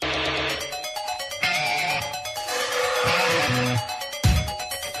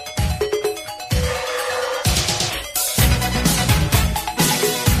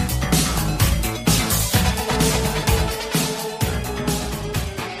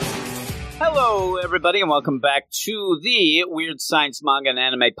Hello, everybody, and welcome back to the Weird Science Manga and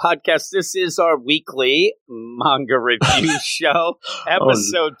Anime Podcast. This is our weekly manga review show,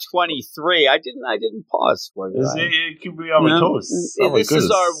 episode 23. I didn't pause for you. You keep me on my toes. This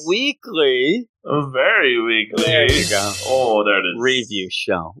is our weekly, very weekly. There you go. Oh, there it is. Review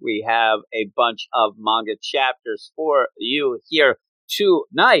show. We have a bunch of manga chapters for you here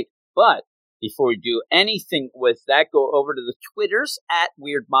tonight, but before we do anything with that, go over to the Twitters at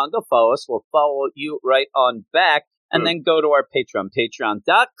Weird Manga. Follow us. We'll follow you right on back. And then go to our Patreon,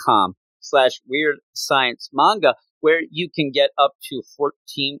 patreon.com/Weird Science Manga, where you can get up to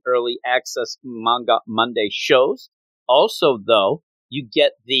 14 early access Manga Monday shows. Also, though, you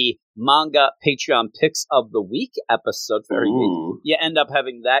get the Manga Patreon Picks of the Week episode for every week. You end up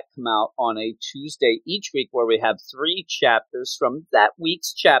having that come out on a Tuesday each week, where we have 3 chapters from that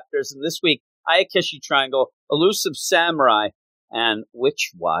week's chapters. And this week, Ayakeshi Triangle, Elusive Samurai, and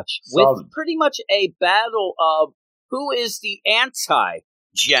Witch Watch, with pretty much a battle of who is the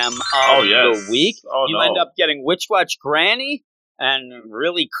anti-gem of the week. You end up getting Witch Watch Granny and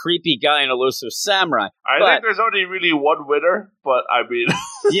really creepy guy in Elusive Samurai. I think there's only really one winner, but I mean...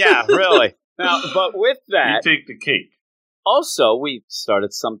 yeah, really. Now, but with that... You take the cake. Also, we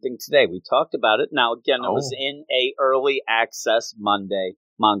started something today. We talked about it. Now, again, it was in a early access Manga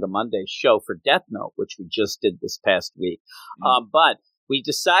Monday show for Death Note, which we just did this past week. But we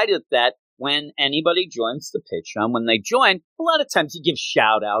decided that when anybody joins the Patreon, when they join, a lot of times you give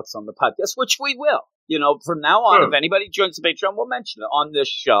shout outs on the podcast, which we will. You know, from now on, if anybody joins the Patreon, we'll mention it on this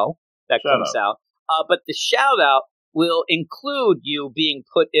show that comes out. But the shout out will include you being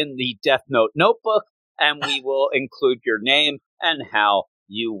put in the Death Note notebook, and we will include your name and how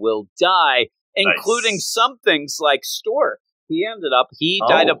you will die, including some things like Stork. He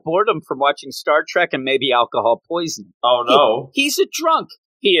died of boredom from watching Star Trek and maybe alcohol poisoning. Oh, no. He's a drunk.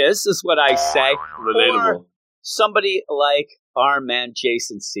 He is what I say. Relatable. Or somebody like our man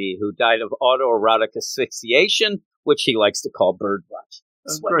Jason C., who died of autoerotic asphyxiation, which he likes to call birdwatch.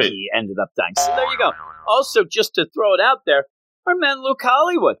 That's what great. He ended up dying. So there you go. Also, just to throw it out there, our man Luke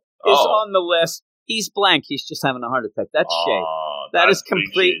Hollywood is on the list. He's blank. He's just having a heart attack. That's shade. That is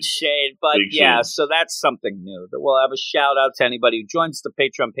complete shade. But so that's something new. That we'll have a shout out to anybody who joins the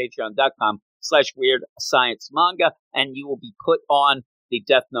Patreon, patreon.com/Weird Science Manga, and you will be put on the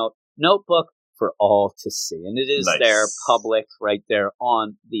Death Note notebook for all to see. And it is there, public, right there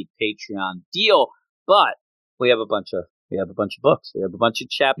on the Patreon deal. But we have a bunch of books. We have a bunch of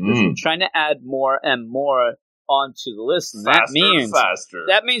chapters. We're trying to add more and more onto the list, and that means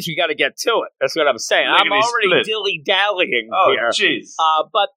we got to get to it. That's what I'm saying. I'm already dilly-dallying here. Jeez.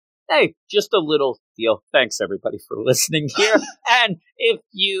 But hey, just a little deal. Thanks everybody for listening here. And if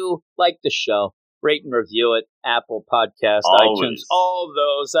you like the show, rate and review it. Apple Podcast, iTunes, all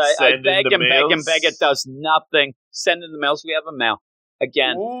those. I beg and beg. It does nothing. Send in the mails. We have a mail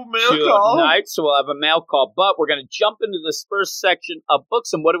again tonight, so we'll have a mail call. But we're going to jump into this first section of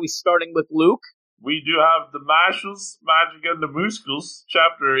books. And what are we starting with, Luke? We do have the Mashes, Magic and the Musicals,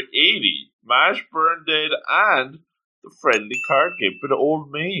 Chapter 80, Mash, Burn Dead, and the Friendly Card Game for the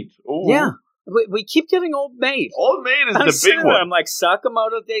Old Maid. Oh. Yeah, we keep getting Old Maid. Old Maid is the big one. I'm like,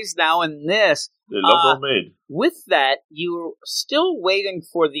 Sakamoto Days now in this. They love Old Maid. With that, you're still waiting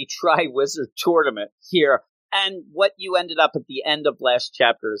for the Tri-Wizard Tournament here. And what you ended up at the end of last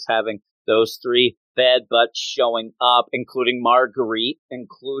chapter is having those 3 bad butts showing up, including Marguerite,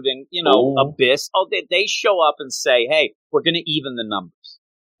 including, Abyss. They show up and say, hey, we're going to even the numbers.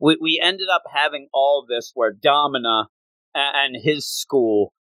 We ended up having all this where Domina and his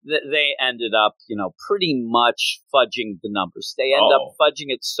school, they ended up, pretty much fudging the numbers. They end up fudging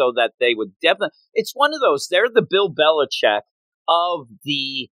it so that they would definitely... It's one of those, they're the Bill Belichick of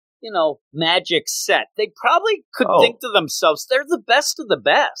the, Magic set. They probably could think to themselves, they're the best of the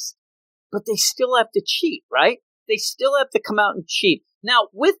best. But they still have to cheat, right? They still have to come out and cheat. Now,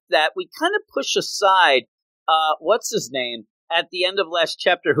 with that, we kind of push aside, what's his name, at the end of last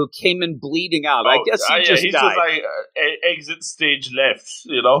chapter, who came in bleeding out. I guess he just died. He's just like exit stage left,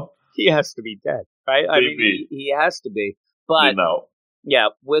 He has to be dead, right? I mean, he has to be. But,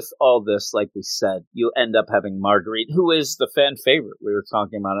 yeah, with all this, like we said, you end up having Marguerite, who is the fan favorite. We were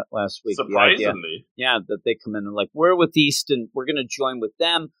talking about it last week. Surprisingly. That they come in and like, we're with Easton, we're going to join with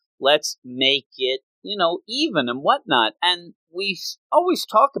them. Let's make it, even and whatnot. And we always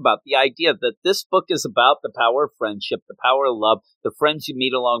talk about the idea that this book is about the power of friendship, the power of love, the friends you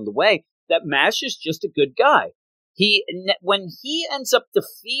meet along the way, that Mash is just a good guy. When he ends up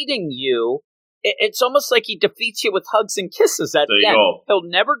defeating you, it's almost like he defeats you with hugs and kisses at the end. He'll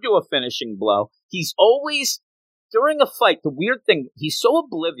never do a finishing blow. He's always during a fight, the weird thing, he's so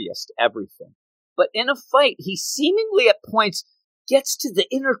oblivious to everything. But in a fight, he seemingly at points gets to the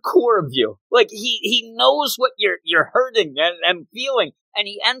inner core of you. Like, he knows what you're hurting and feeling, and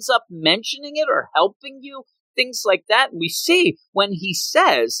he ends up mentioning it or helping you, things like that. And we see when he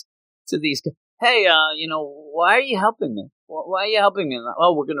says to these guys, hey, why are you helping me? Why are you helping me?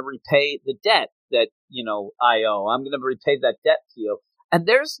 Oh, we're going to repay the debt that, I owe. I'm going to repay that debt to you. And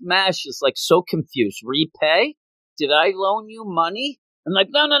there's Mash is like so confused. Repay? Did I loan you money? And like,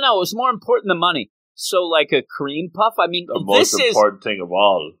 no, it was more important than money. So like a cream puff? I mean, the most important thing of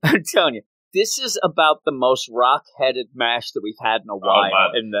all. I'm telling you, this is about the most rock-headed Mash that we've had in a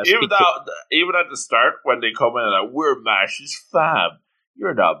while in this. Even at the start, when they come in and like, we're Mash's fam.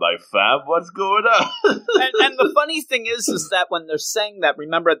 You're not my fam. What's going on? and the funny thing is that when they're saying that,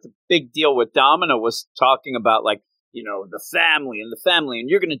 remember at the big deal with Domino was talking about like, the family, and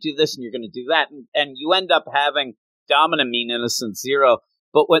you're going to do this and you're going to do that. And you end up having Domino mean Innocent Zero.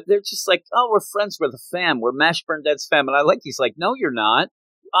 But what they're just like, oh, we're friends, we're the fam, we're Mash Burn Dead's fam. And he's like, no, you're not.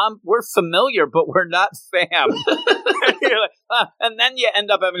 We're familiar, but we're not fam. And then you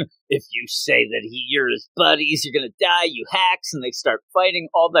end up having, if you say that you're his buddies, you're going to die, you hacks, and they start fighting,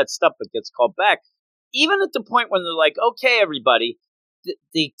 all that stuff that gets called back. Even at the point when they're like, okay, everybody,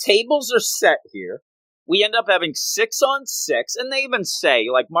 the tables are set here. We end up having 6-on-6, and they even say,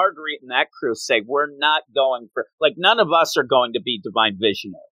 like Marguerite and that crew say, we're not going for, like none of us are going to be Divine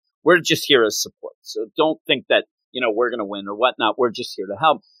Visionary. We're just here as support. So don't think that, we're going to win or whatnot. We're just here to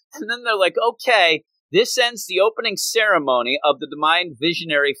help. And then they're like, okay, this ends the opening ceremony of the Divine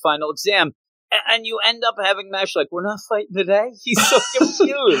Visionary final exam. And you end up having Mash like, we're not fighting today? He's so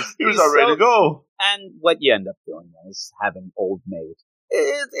confused. He was all ready to go. And what you end up doing is having Old Maid.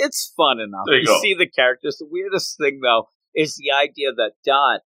 It's fun enough. You see the characters. The weirdest thing, though, is the idea that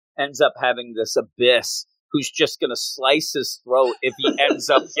Dot ends up having this Abyss who's just going to slice his throat if he ends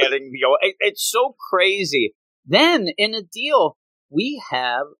up getting the... It's so crazy. Then, in a deal, we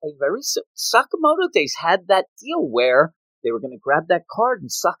have a very... Sakamoto Days had that deal where they were going to grab that card and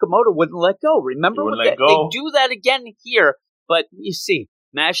Sakamoto wouldn't let go. Remember what they do that again here, but you see...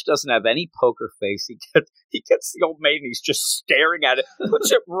 Mash doesn't have any poker face. He gets the Old Maid and he's just staring at it. Puts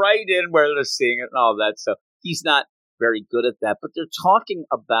it right in where they're seeing it and all that. So he's not very good at that. But they're talking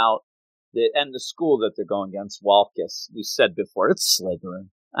about the school that they're going against, Walkus. We said before, it's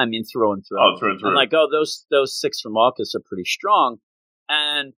Slytherin. I mean, through and through. Oh, through and through. I'm like, those 6 from Walkus are pretty strong.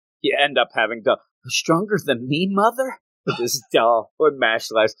 And you end up having stronger than me, mother? This doll. Or Mash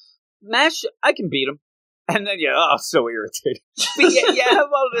lies. Mash, I can beat him. And then so irritating. But you have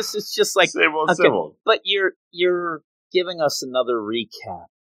all this. It's just like same old. But you're giving us another recap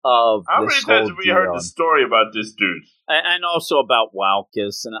of how this many times have we heard the story about this dude, and also about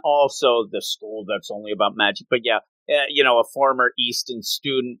Walkus, and also the school that's only about magic. But a former Easton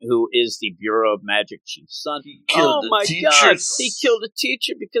student who is the Bureau of Magic chief's son. He killed God, he killed a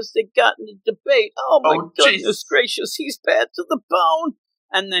teacher because they got in a debate. Oh my goodness gracious, he's bad to the bone.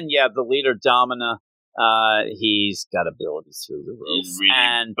 And then the leader Domina. He's got abilities through the roof. He's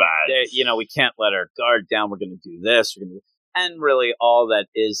really bad. We can't let our guard down. We're going to do this. And really, all that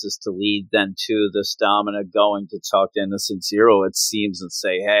is to lead then to this Domina going to talk to Innocent Zero, it seems, and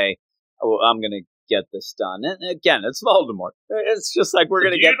say, hey, I'm going to get this done. And again, it's Voldemort. It's just like, we're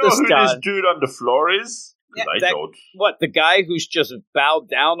going to get this done. Do you know who this dude on the floor is? I don't. What, the guy who's just bowed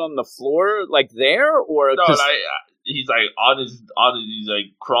down on the floor, like there? Or no, he's like he's like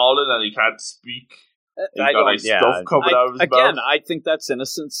crawling and he can't speak. Stuff coming out of his mouth. I think that's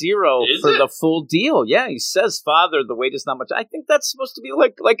Innocent Zero for the full deal. Yeah, he says, "Father, the weight is not much." I think that's supposed to be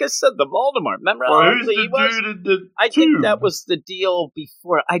like I said, the Voldemort. Remember how ugly he was? Dude in the I think that was the deal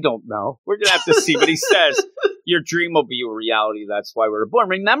before. I don't know. We're gonna have to see. But he says, "Your dream will be a reality. That's why we're born."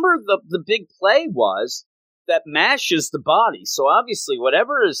 Remember, the big play was that Mash is the body. So obviously,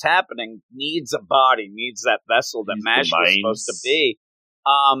 whatever is happening needs a body, needs that vessel that Mash was supposed to be.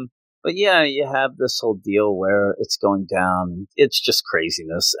 But you have this whole deal where it's going down. It's just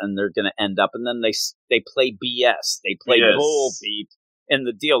craziness, and they're going to end up. And then they play BS. They play bull beat in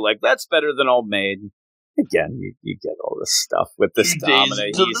the deal. Like, that's better than Old Maid. Again, you get all this stuff with this Domina.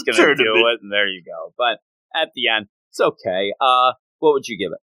 He's going to do it, and there you go. But at the end, it's okay. What would you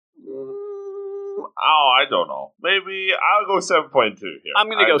give it? I don't know. Maybe I'll go 7.2 here. I'm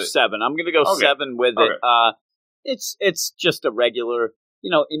going to go 7. I'm going to go 7 with it. It's just a regular...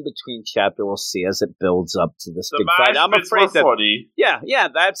 in between chapter, we'll see as it builds up to this big fight. I'm afraid that funny. Yeah,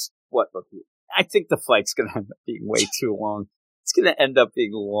 that's what I think the fight's going to end up being way too long. It's going to end up being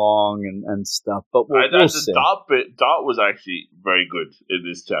long and stuff, but we'll see. Dot was actually very good in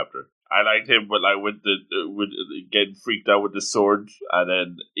this chapter. I liked him, but like with getting freaked out with the sword, and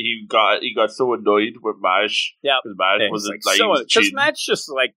then he got so annoyed with Mash. Yeah, because Mash wasn't like he was because cheating. Mash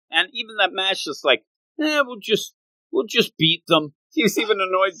just like, and even that Mash just like, we'll just beat them. He was even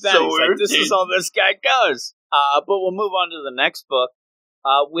annoyed then. So He's like, this is irritating. all this guy does. But we'll move on to the next book,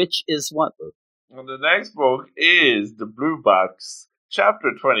 which is what, Luke? And the next book is the Blue Box,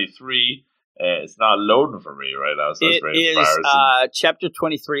 chapter 23. It's not loading for me right now, so it's very embarrassing. Chapter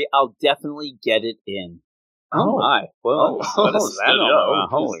 23. I'll definitely get it in. Oh. My! Well, what is that?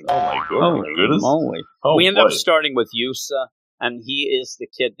 Oh my goodness! Moly. Oh, we end boy. up starting with Yusa, and he is the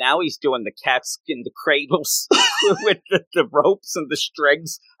kid. Now he's doing the cats in the cradles with the ropes and the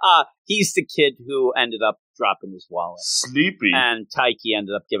strings. He's the kid who ended up dropping his wallet. Sleepy. And Taiki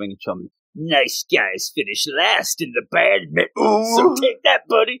ended up giving it to him. Nice guys finish last in the badminton. So take that,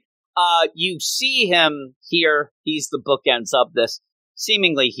 buddy. You see him here. He's the bookends of this.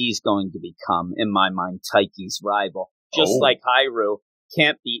 Seemingly, he's going to become, in my mind, Taiki's rival. Just like Hairu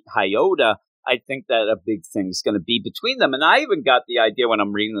can't beat Hyota, I think that a big thing is going to be between them. And I even got the idea when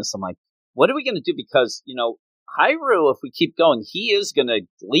I'm reading this, I'm like, what are we going to do? Because, Hairu, if we keep going, he is going to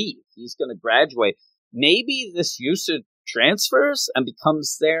leave. He's going to graduate. Maybe this Yusa transfers and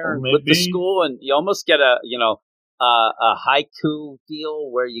becomes there with the school, and you almost get a haiku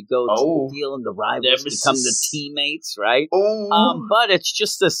deal where you go to the deal and the rivals become the teammates, right? But it's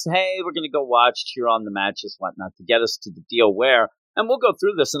just this, hey, we're going to go watch, cheer on the matches, whatnot, to get us to the deal where, and we'll go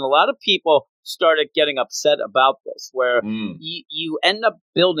through this, and a lot of people started getting upset about this, where you end up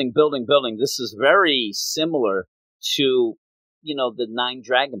building. This is very similar to, the 9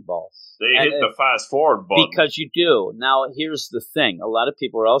 Dragon Balls. They hit the fast forward button. Because you do. Now, here's the thing. A lot of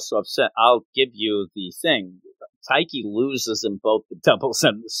people are also upset. I'll give you the thing. Taiki loses in both the doubles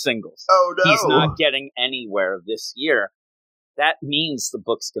and the singles. Oh, no. He's not getting anywhere this year. That means the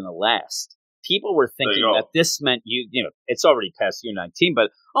book's going to last. People were thinking that this meant it's already past U19, but,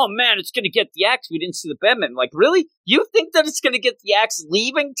 oh, man, it's going to get the axe. We didn't see the badminton. Like, really? You think that it's going to get the axe,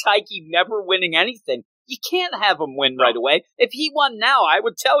 leaving Taiki never winning anything? You can't have him win right away. If he won now, I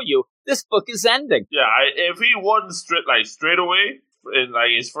would tell you, this book is ending. Yeah, if he won straight away in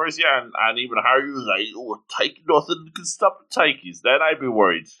his first year, and even Haru was like, Taiki, nothing can stop the Taikis, then I'd be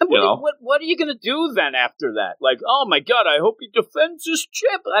worried. What are you going to do then after that? Like, oh my God, I hope he defends his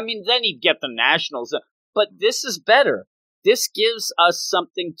chip. I mean, then he'd get the nationals. But this is better. This gives us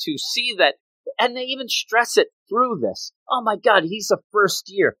something to see that, and they even stress it through this. Oh my God, he's a first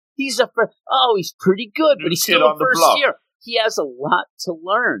year. He's pretty good, but he's still a first year. He has a lot to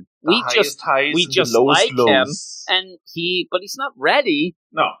learn. We just like him, but he's not ready.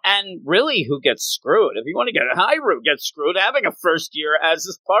 No. And really, who gets screwed? If you want to get Hairu gets screwed, having a first year as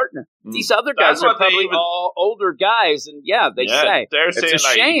his partner. These other guys are probably all older guys, and say they're it's saying a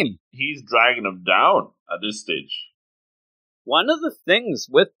shame. He's dragging him down at this stage. One of the things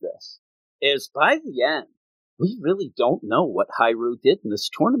with this is by the end, we really don't know what Hairu did in this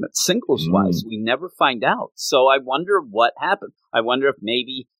tournament, singles-wise. We never find out. So I wonder what happened. I wonder if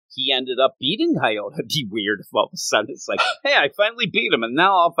maybe he ended up beating Hyota. It'd be weird if all of a sudden it's like, hey, I finally beat him, and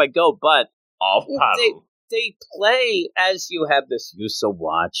now off I go. But they play as you have this Yusa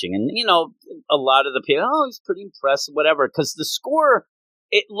watching. And, a lot of the people, he's pretty impressive, whatever. Because the score,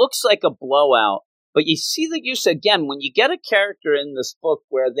 it looks like a blowout. But you see the use again when you get a character in this book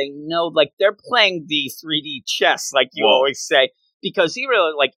where they know, like, they're playing the 3D chess, like you always say, because he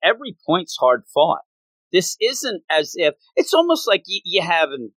really, like, every point's hard fought. This isn't as if it's almost like you have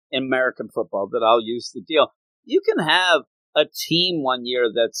in American football that I'll use the deal. You can have a team one year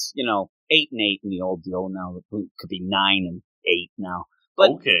that's 8-8 in the old deal now. It could be 9-8 now.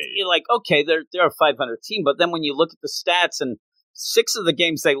 But you're like, okay, they're a 500 team. But then when you look at the stats and 6 of the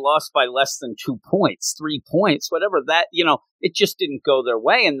games they lost by less than 2 points, 3 points, whatever that, it just didn't go their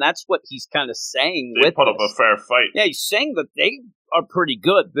way. And that's what he's kind of saying. They put up a fair fight. Yeah, he's saying that they are pretty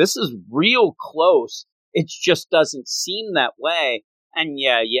good. This is real close. It just doesn't seem that way. And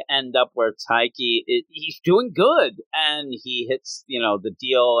you end up where Taiki, he's doing good. And he hits, the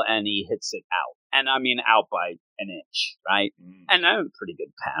deal and he hits it out. And I mean, out by an inch, right? And I'm a pretty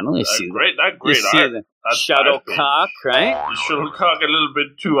good panel. You see great art. The shuttlecock, right? The shuttlecock a little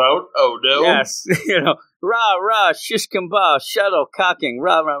bit too out. Oh, no. Yes. Rah, rah, shish kebab, shuttlecocking,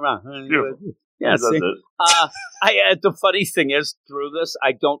 rah, rah, rah. Yeah, see? The funny thing is, through this,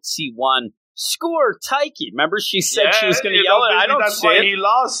 I don't see one score Taiki. Remember, she said she was going to yell it. I don't see it. He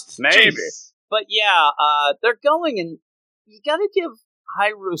lost. Maybe. But they're going, and you got to give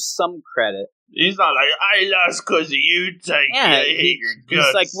Hairu some credit. He's not like, I lost because of you, Taiki. I hate your guts.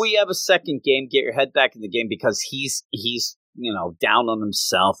 He's like, we have a second game. Get your head back in the game, because he's down on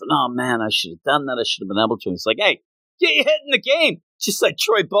himself. And, oh, man, I should have done that. I should have been able to. He's like, hey, get your head in the game. Just like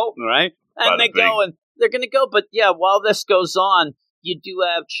Troy Bolton, right? And they go, and they're going to go. But, yeah, while this goes on, you do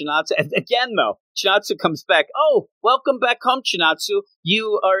have Chinatsu. And again, though, Chinatsu comes back. Oh, welcome back home, Chinatsu.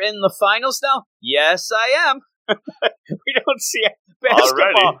 You are in the finals now? Yes, I am. We don't see it.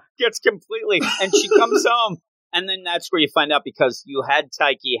 Basketball Already. gets completely. And she comes home. And then that's where you find out, because you had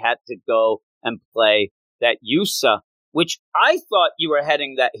Taiki had to go and play that Yusa, which I thought you were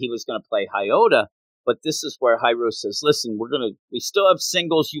heading that he was going to play Hyota. But this is where Hyrule says, listen, we still have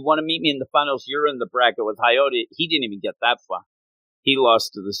singles. You want to meet me in the finals? You're in the bracket with Hyota. He didn't even get that far. He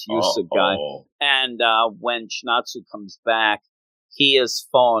lost to this Yusa guy. And when Chinatsu comes back, he has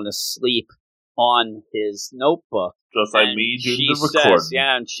fallen asleep on his notebook. Just like me doing the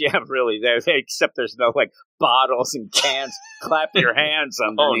recording. Really, except there's no, bottles and cans. Clap your hands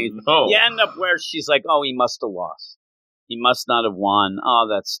underneath. Oh, no. You end up where she's like, oh, he must have lost. He must not have won. Oh,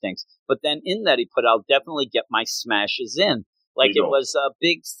 that stinks. But then in that he put, I'll definitely get my smashes in. It was a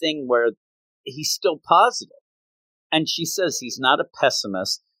big thing where he's still positive. And she says he's not a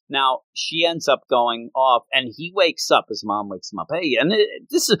pessimist. Now, she ends up going off, and he wakes up. His mom wakes him up. Hey, and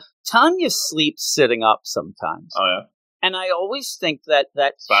Tanya sleeps sitting up sometimes. Oh, yeah? And I always think that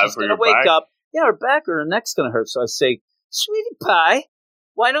she's going to wake up. Yeah, her back or her neck's going to hurt. So I say, sweetie pie,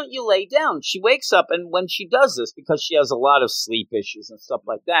 why don't you lay down? She wakes up, and when she does this, because she has a lot of sleep issues and stuff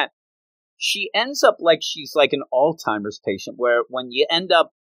like that, she ends up like she's like an Alzheimer's patient, where when you end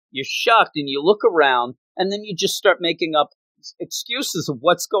up, you're shocked, and you look around, and then you just start making up excuses of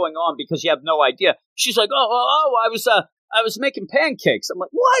what's going on because you have no idea. She's like, I was making pancakes. I'm like,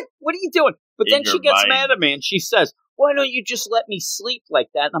 what? What are you doing? But then she gets mad at me, and she says, why don't you just let me sleep like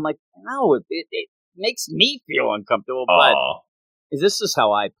that? And I'm like, no, it makes me feel uncomfortable. But this is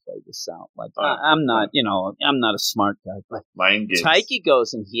how I play this out. I'm not, I'm not a smart guy. But mind games. Taiki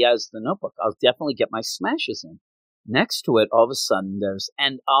goes, and he has the notebook. I'll definitely get my smashes in. Next to it, all of a sudden,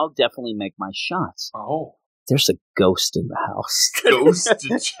 and I'll definitely make my shots. Oh. There's a ghost in the house. Ghost?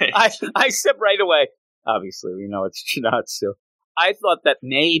 I said right away, obviously, we know it's Chinatsu. I thought that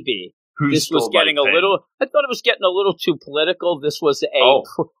maybe this was getting I thought it was getting a little too political. This was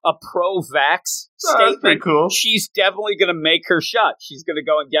a pro-vax statement. That's pretty cool. She's definitely going to make her shot. She's going to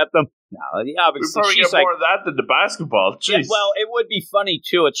go and get them. No, obviously, we probably get more of that than the basketball. Jeez. Yeah, well, it would be funny,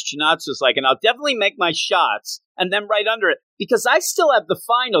 too. It's Chinatsu's and I'll definitely make my shots. And then right under it, because I still have the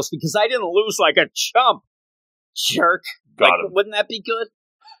finals, because I didn't lose like a chump. Jerk. Wouldn't that be good?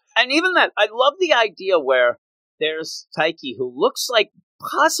 And even that, I love the idea where there's Taiki, who looks like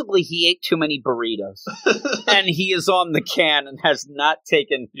possibly he ate too many burritos. And he is on the can and has not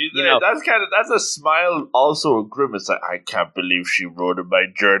taken, that's a smile, also a grimace. I can't believe she wrote in my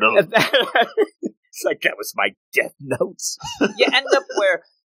journal. It's like, that was my death notes. You end up where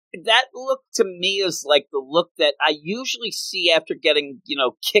that look to me is like the look that I usually see after getting,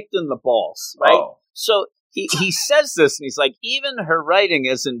 kicked in the balls, right? Oh. So he says this, and he's like, even her writing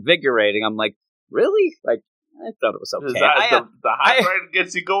is invigorating. I'm like, really? I thought it was okay. Is that the handwriting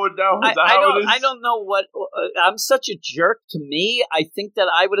gets you going down? Is that how it is? I don't know what. I'm such a jerk. To me, I think that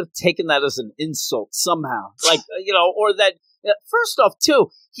I would have taken that as an insult somehow. Or that. First off, too,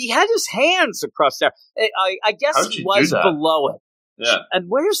 he had his hands across there. I guess he was below it. Yeah. And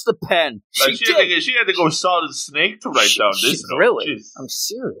where's the pen? She had to go Solid Snake to write down this note. Really? Jeez. I'm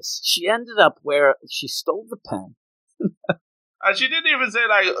serious. She ended up where she stole the pen. And she didn't even say,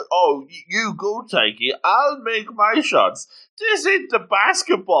 oh, you go, Taiki. I'll make my shots. This ain't the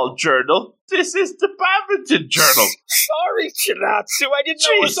basketball journal. This is the badminton journal. Sorry, Chinatsu. I didn't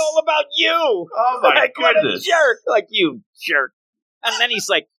know it was all about you. Oh, my goodness. What a jerk. You jerk. And then he's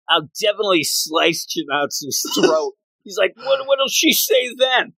like, I'll definitely slice Chinatsu's throat. He's like, what'll she say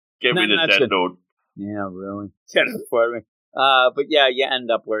then? Give me the dead note. Yeah, really. Get it for me. But yeah, you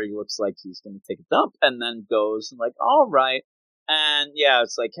end up where he looks like he's going to take a dump, and then goes and like, all right. And yeah,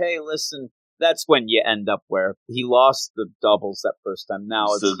 it's like, hey, listen, that's when you end up where he lost the doubles that first time. Now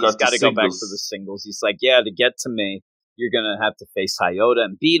he's got to go back to the singles. He's like, yeah, to get to me, you're going to have to face Hyota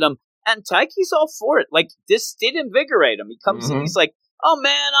and beat him. And Taiki's all for it. Like, this did invigorate him. He comes in, he's like, oh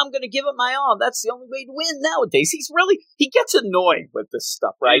man, I'm going to give it my all. That's the only way to win nowadays. He gets annoyed with this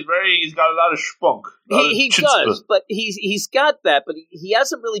stuff, right? He's got a lot of spunk. He does, but he's got that, but he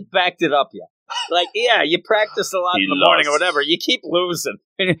hasn't really backed it up yet. Like, yeah, you practice a lot in the morning or whatever. You keep losing.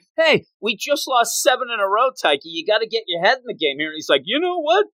 And, hey, we just lost 7 in a row, Taiki. You got to get your head in the game here. And he's like, you know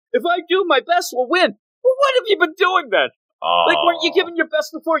what? If I do my best, we'll win. Well, what have you been doing then? Like, weren't you giving your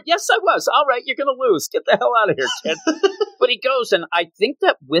best before? Yes, I was. All right, you're going to lose. Get the hell out of here, kid. But he goes, and I think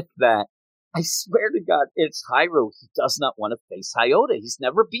that with that, I swear to God, it's Hyrule. He does not want to face Hyota. He's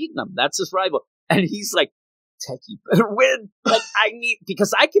never beaten him. That's his rival. And he's like, Teki better win. Like,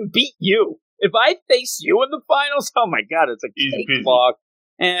 because I can beat you. If I face you in the finals, oh my God, it's a cakewalk.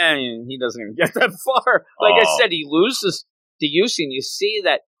 And he doesn't even get that far. Like I said, he loses to Yusi, and you see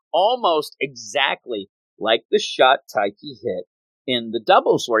that almost exactly like the shot Taiki hit in the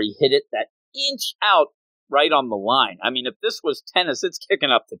doubles, where he hit it that inch out right on the line. I mean, if this was tennis, it's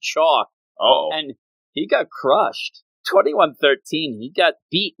kicking up the chalk. And he got crushed. 21-13. He got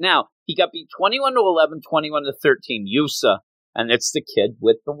beat. Now, he got beat 21-11, 21-13. Yusa. And it's the kid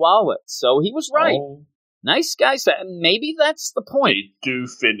with the wallet. So he was right. Nice guys. And maybe that's the point. They do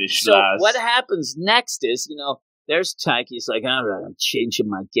finish so last. What happens next is, there's Taiki. He's like, all right, I'm changing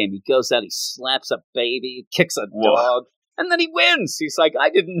my game. He goes out, he slaps a baby, kicks a dog, and then he wins. He's like, I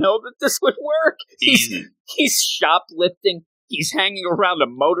didn't know that this would work. He's shoplifting. He's hanging around a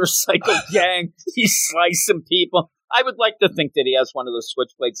motorcycle gang. He's slicing people. I would like to think that he has one of those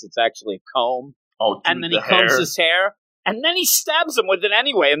switchblades that's actually a comb. And then he combs his hair. And then he stabs them with it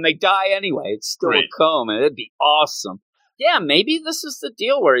anyway, and they die anyway. It's still a comb, and it'd be awesome. Yeah, maybe this is the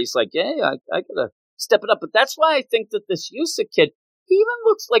deal where he's like, yeah, I gotta step it up. But that's why I think that this Yusa kid, he even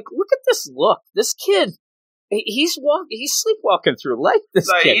looks like, look at this look. This kid, he's sleepwalking through life,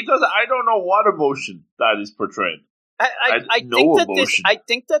 this kid. He doesn't, I don't know what emotion that is portraying. I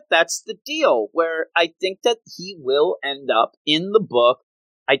think that that's the deal, where I think that he will end up in the book.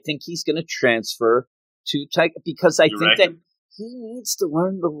 I think he's going to transfer to Taiki, because I think that he needs to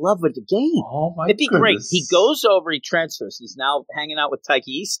learn the love of the game. Oh my It'd be goodness. great. He goes over, he transfers. He's now hanging out with Taiki.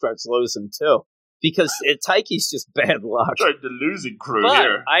 He starts losing too, because Taiki's just bad luck. Tried the losing crew but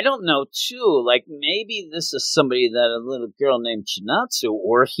here. I don't know too. Like, maybe this is somebody that a little girl named Chinatsu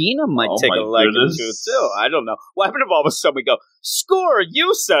or Hina might take a liking to too. I don't know. What happened if all of a sudden we go, score,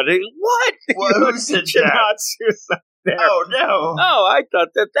 Yusa? What? Who said Chinatsu? There. Oh, no. Oh, I thought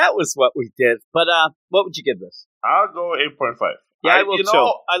that was what we did. But what would you give this? I'll go 8.5. Yeah, I will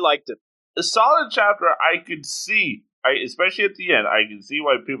too. I liked it. A solid chapter. I could see, especially at the end, I can see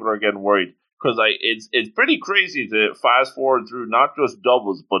why people are getting worried. Because it's pretty crazy to fast forward through not just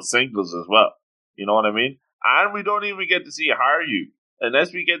doubles, but singles as well. You know what I mean? And we don't even get to see Haru.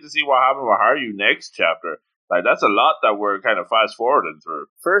 Unless we get to see what happened with Haru next chapter. Like, that's a lot that we're kind of fast forwarding through.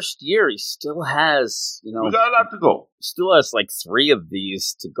 First year, he still has, we got a lot to go. Still has like 3 of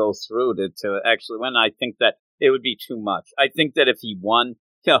these to go through to actually win. I think that it would be too much. I think that if he won,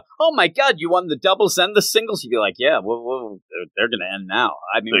 oh my God, you won the doubles and the singles, you'd be like, yeah, well they're going to end now.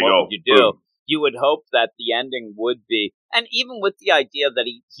 I mean, what would you do? Boom. You would hope that the ending would be, and even with the idea that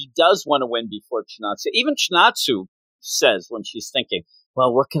he does want to win before Chinatsu. Even Chinatsu says when she's thinking,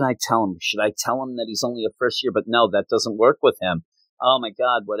 well, what can I tell him? Should I tell him that he's only a first year? But no, that doesn't work with him. Oh my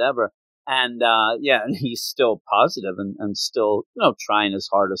God, whatever. And and he's still positive and still, trying his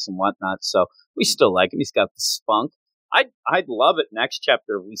hardest and whatnot. So we still like him. He's got the spunk. I'd love it next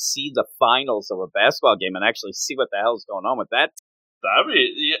chapter. We see the finals of a basketball game and actually see what the hell's going on with that. I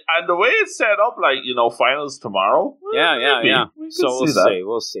mean, and the way it's set up, like, finals tomorrow. Yeah. So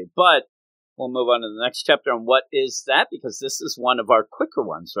we'll see. But we'll move on to the next chapter. And what is that? Because this is one of our quicker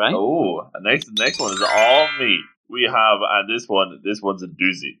ones, right? Oh, the next one is all me. We have, and this one's a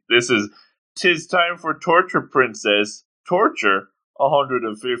doozy. This is, 'tis time for Torture Princess, Torture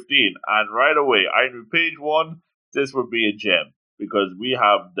 115. And right away, I knew page 1, this would be a gem. Because we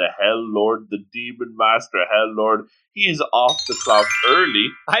have the Hell Lord, the Demon Master Hell Lord. He is off the clock early.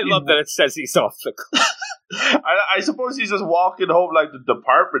 I love that it says he's off the clock. I suppose he's just walking home like the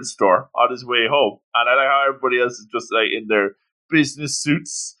department store on his way home. And I like how everybody else is just like in their business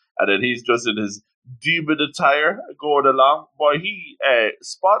suits. And then he's just in his demon attire going along. Boy, he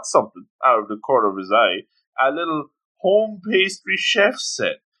spots something out of the corner of his eye. A little home pastry chef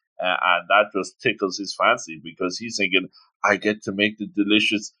set. And that just tickles his fancy because he's thinking, I get to make the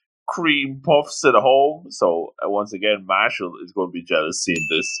delicious cream puffs at home. So once again, Marshall is going to be jealous seeing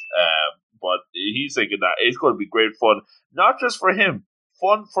this. But he's thinking that it's going to be great fun, not just for him,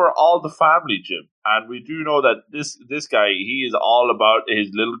 fun for all the family, Jim. And we do know that this guy, he is all about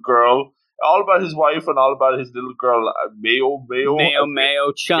his little girl, all about his wife, and all about his little girl,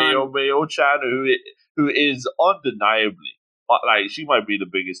 Mayo-Chan, who is undeniably, like, she might be the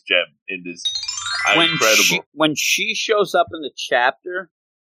biggest gem in this. Incredible. When she shows up in the chapter,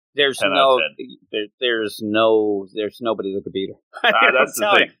 there's nobody that could beat her. That's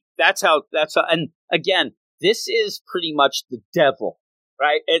the thing. That's how, and again, this is pretty much the devil,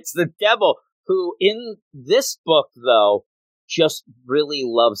 right? It's the devil who, in this book, though, just really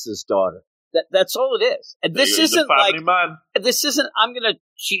loves his daughter. That's all it is. And this isn't like man. This isn't. I'm going to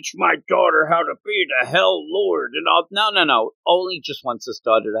teach my daughter how to be the Hell Lord and all. No. Only just wants his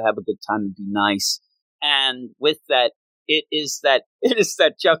daughter to have a good time and be nice. And with that, it is that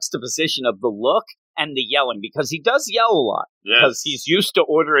juxtaposition of the look and the yelling, because he does yell a lot. Because he's used to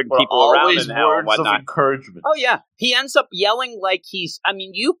ordering people around in hell and whatnot. Of encouragement. Oh, yeah. He ends up yelling like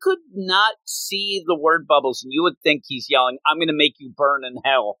you could not see the word bubbles and you would think he's yelling, I'm going to make you burn in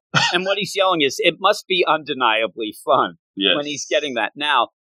hell. And what he's yelling is, it must be undeniably fun when he's getting that. Now,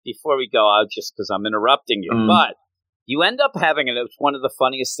 before we go out, just because I'm interrupting you, but you end up having, and it's one of the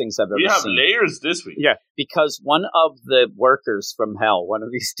funniest things I've ever seen. We have layers this week. Yeah, because one of the workers from hell, one of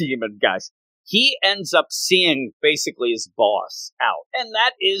these demon guys, he ends up seeing basically his boss out. And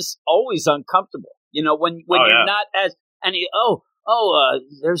that is always uncomfortable. You know, when you're not as, and he,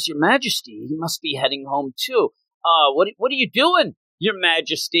 there's your majesty. He must be heading home too. What are you doing, your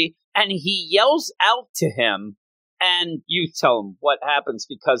majesty? And he yells out to him, and you tell him what happens,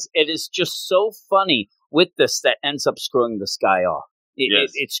 because it is just so funny with this that ends up screwing this guy off.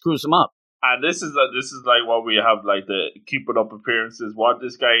 It screws him up. And this is like what we have, like the keeping up appearances, what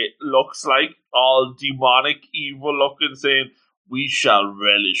this guy looks like, all demonic, evil looking, saying, we shall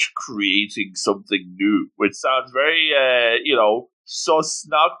relish creating something new, which sounds very, sus,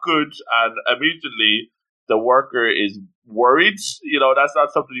 not good. And immediately the worker is worried. You know, that's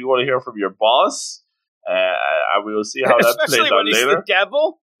not something you want to hear from your boss. And we will see how that plays out later. Especially when he's the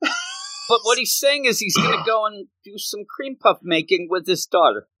devil. But what he's saying is he's going to go and do some cream puff making with his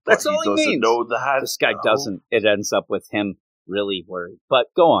daughter. That's all he means. Know that. This guy doesn't. It ends up with him really worried. But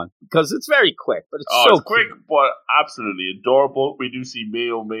go on, because it's very quick. But it's quick, but absolutely adorable. We do see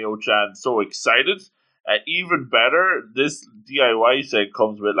Mayo-chan so excited. Even better, this DIY set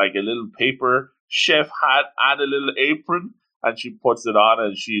comes with like a little paper chef hat and a little apron. And she puts it on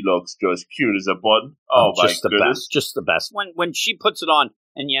and she looks just cute as a bun. Oh my goodness. Just the best. When she puts it on,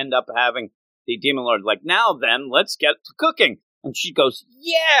 and you end up having the demon lord like, now then, let's get to cooking. And she goes,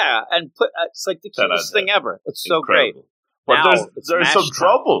 yeah, and it's like the cutest thing ever. It's so incredible. Great. But there's some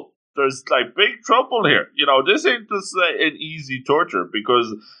trouble. There's like big trouble here. You know, this ain't just an easy torture,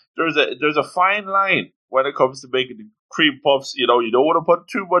 because there's a fine line when it comes to making the cream puffs. You know, you don't want to put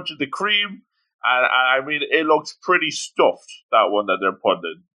too much of the cream. And I mean, it looks pretty stuffed, that one that they're putting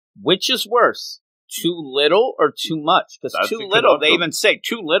in. Which is worse? Too little or too much? Because too little, they even say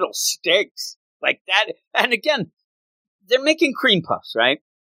too little stinks. Like that. And again, they're making cream puffs, right?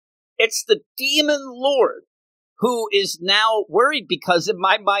 It's the demon lord who is now worried, because in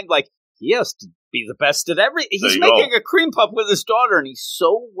my mind, like, he has to be the best at everything. He's making a cream puff with his daughter, and he's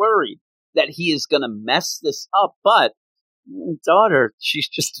so worried that he is going to mess this up. But daughter, she's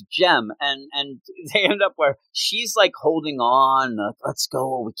just a gem, and they end up where she's like holding on, let's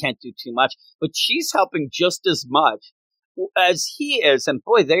go, we can't do too much, but she's helping just as much as he is, and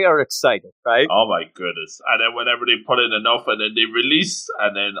boy, they are excited, right? Oh my goodness. And then whenever they put in enough and then they release,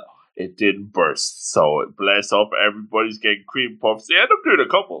 and then it didn't burst, so bless up, everybody's getting cream puffs. They end up doing a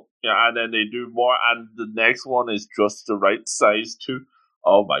couple, and then they do more, and the next one is just the right size too.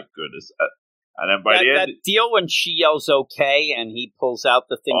 Oh my goodness. And then by the end, that deal when she yells "okay" and he pulls out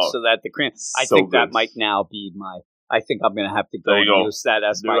the thing so that the cream. I think that might now be my. I think I'm going to have to go and use that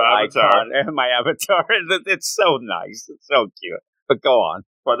as my icon and my avatar. It's so nice. It's so cute. But go on.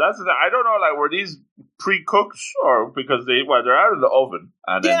 But I don't know, like, were these pre-cooked, or because they're out of the oven?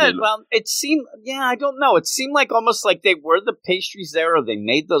 And it seemed, I don't know. It seemed like almost like they were the pastries there, or they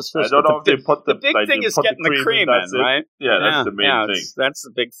made those first. I don't know if they put the big thing is getting the cream in, right? Yeah, that's the main thing. That's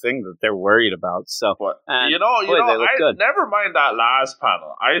the big thing that they're worried about. So, I never mind that last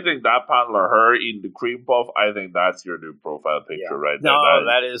panel. I think that panel of her eating the cream puff, I think that's your new profile picture right there. No,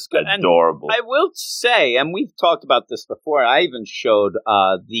 that is good. Adorable. And I will say, and we've talked about this before, I even showed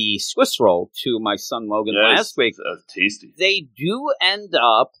the Swiss roll to my son Logan last week. That's tasty. They do end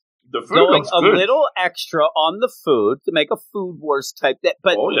up the food going looks a good. little extra on the food to make a food wars type that,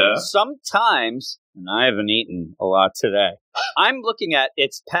 but sometimes, and I haven't eaten a lot today, I'm looking at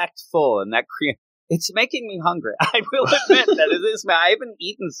it's packed full, and that cream, it's making me hungry. I will admit that it is. I haven't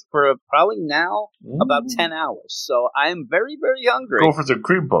eaten for probably now about 10 hours, so I am very, very hungry. Go for some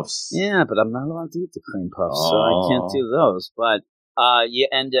cream puffs. Yeah, but I'm not allowed to eat the cream puffs, so I can't do those. But you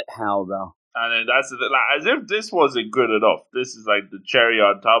end it how, though? And then that's as if this wasn't good enough. This is like the cherry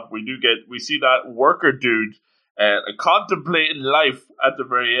on top. We see that worker dude contemplating life at the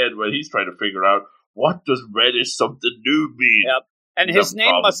very end, when he's trying to figure out, what does reddish something new mean? Yep. And his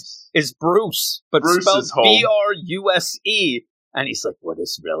name is Bruce, but Bruce spelled Bruse. And he's like, what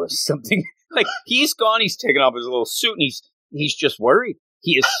is relish something? Like, he's gone, he's taken off his little suit, and he's just worried.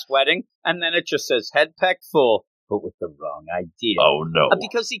 He is sweating, and then it just says, head packed full, but with the wrong idea. Oh, no.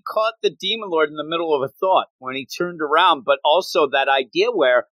 Because he caught the Demon Lord in the middle of a thought when he turned around, but also that idea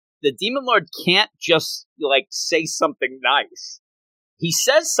where the Demon Lord can't just, like, say something nice. He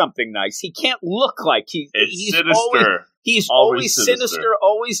says something nice. He can't look like he's sinister. He's always sinister,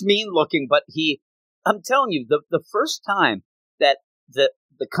 always mean-looking, but I'm telling you, the first time that the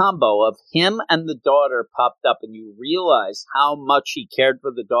combo of him and the daughter popped up and you realize how much he cared for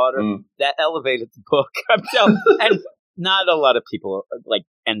the daughter, that elevated the book. I'm telling you. And not a lot of people like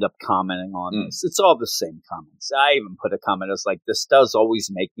end up commenting on this. It's all the same comments. I even put a comment as like, this does always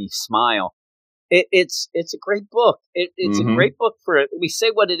make me smile. It's a great book. It's a great book for it. We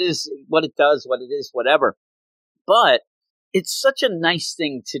say what it is, what it does, what it is, whatever. But it's such a nice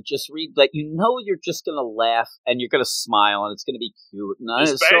thing to just read that you're just going to laugh and you're going to smile and it's going to be cute. And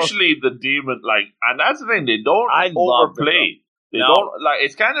especially the demon, and that's the thing, they don't overplay. They don't,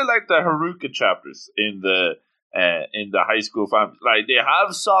 it's kind of like the Haruka chapters in the high school family. Like, they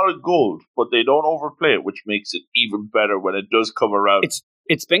have solid gold, but they don't overplay it, which makes it even better when it does come around.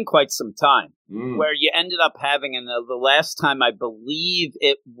 It's been quite some time where you ended up having, and the last time I believe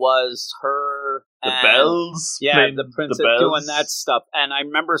it was her. The bells? Yeah, the princess doing that stuff. And I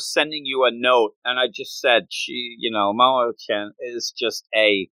remember sending you a note, and I just said, Momo-chan is just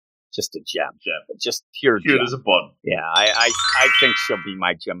a gem. Just pure gem. Cute as a bun. Yeah, I think she'll be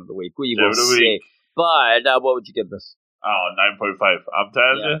my gem of the week. We will see. But what would you give this? Oh, 9.5. I'm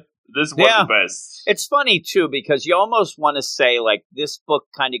telling you. This was the best. It's funny, too, because you almost want to say, like, this book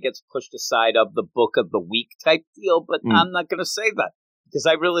kind of gets pushed aside of the book of the week type deal, but I'm not going to say that because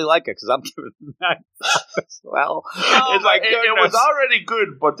I really like it because I'm giving it 9 as well. It's like, it was already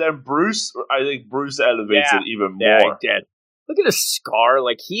good, but then I think Bruce elevates it even more. Yeah, he did. Look at his scar.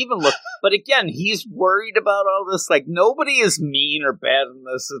 Like, he even looked... But again, he's worried about all this. Like, nobody is mean or bad in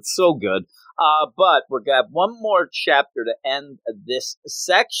this. It's so good. But we're going to have one more chapter to end this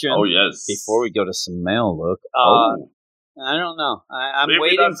section. Oh, yes. Before we go to some mail, Luke. I don't know. I'm Maybe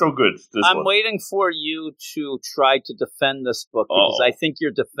waiting. Not so good. I'm waiting for you to try to defend this book because I think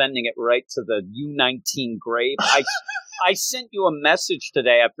you're defending it right to the U19 grave. I sent you a message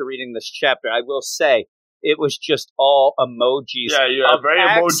today after reading this chapter. I will say it was just all emojis. Yeah, you're very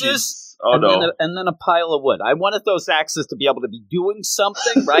emojis. Oh, and then a pile of wood. I wanted those axes to be able to be doing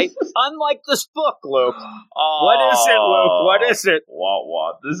something, right? Unlike this book, Luke. What is it, Luke? What is it?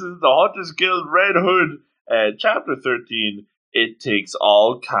 What? This is the Hunters Guild Red Hood, chapter 13. It takes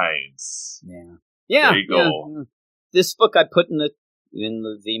all kinds. Yeah. There you go. Yeah. This book I put in the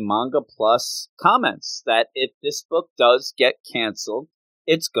Manga Plus comments that if this book does get canceled,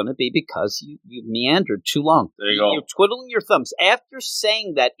 it's going to be because you meandered too long. There you go. You're twiddling your thumbs. After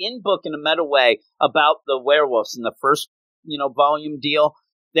saying that in book in a meta way about the werewolves in the first, volume deal,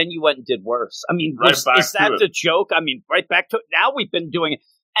 then you went and did worse. I mean, is that the joke? I mean, right back to it. Now we've been doing it.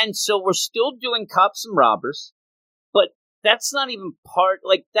 And so we're still doing cops and robbers, but that's not even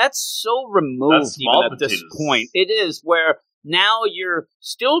that's so removed even at this point. It is where now you're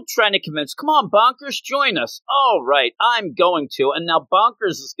still trying to convince, come on, Bonkers, join us. All right, I'm going to. And now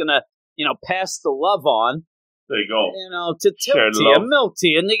Bonkers is going to, pass the love on. There you go. To Tilty and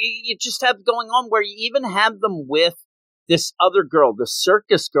Milty. And you just have going on where you even have them with this other girl, the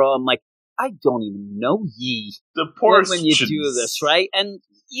circus girl. I'm like, I don't even know ye. The poor when you do this, right? And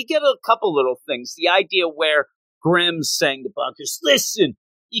you get a couple little things. The idea where Grimm's saying to Bonkers, listen,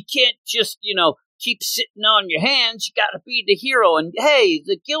 you can't just, keep sitting on your hands. You got to be the hero. And hey,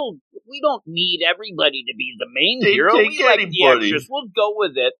 the guild, we don't need everybody to be the main hero. We like the extras. We'll go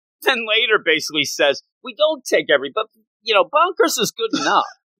with it. Then later basically says, we don't take everybody. But, Bonkers is good enough.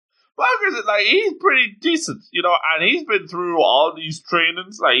 Bonkers is he's pretty decent, and he's been through all these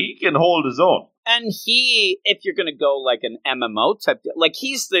trainings. He can hold his own. And if you're going to go like an MMO type,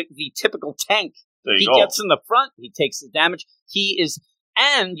 he's the typical tank. He gets in the front. He takes the damage. He is,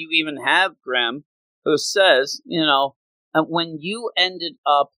 and you even have Grimm, who says, when you ended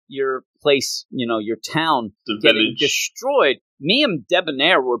up your place, your town getting destroyed, me and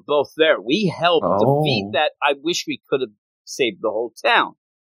Debonair were both there. We helped defeat that. I wish we could have saved the whole town.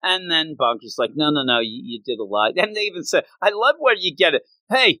 And then Bonker's like, no, you did a lot. And they even said, I love where you get it.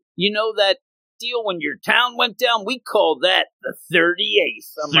 Hey, you know that deal when your town went down? We call that the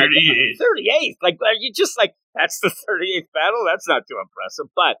 38th. I'm 38th. Like, 38th? Are you just like, that's the 38th battle? That's not too impressive.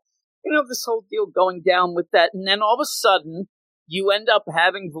 But, this whole deal going down with that. And then all of a sudden, you end up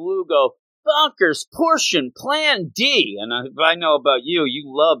having Valu go, Bonkers, portion, plan D. And I know about you, you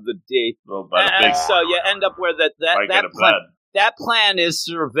love the D. And so you end up where that plan is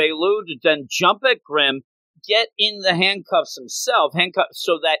for Valu to then jump at Grimm, get in the handcuffs himself,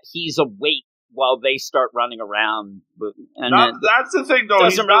 so that he's awake while they start running around. And that's the thing, though.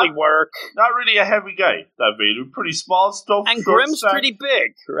 Doesn't really work. Not really a heavy guy, that Vader. Pretty small stuff. And Grimm's pretty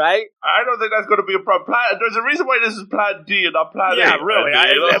big, right? I don't think that's going to be a problem. There's a reason why this is Plan D and not Plan A. Yeah, really.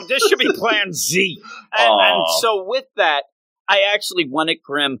 This should be Plan Z. And so with that, I actually wanted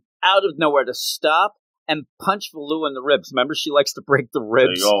Grimm out of nowhere to stop and punch Valu in the ribs. Remember, she likes to break the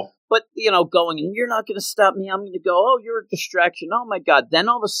ribs. There you go. But, going, and you're not going to stop me. I'm going to go, oh, you're a distraction. Oh, my God. Then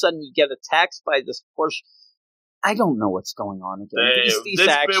all of a sudden you get attacked by this Porsche. I don't know what's going on again. These this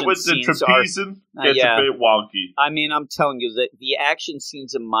action bit with the scenes trapezing gets a bit wonky. I mean, I'm telling you that the action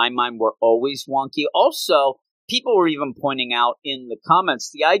scenes in my mind were always wonky. Also, people were even pointing out in the comments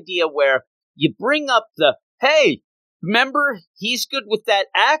the idea where you bring up hey, remember, he's good with that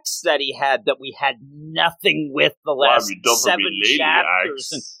axe that he had that we had nothing with the last 7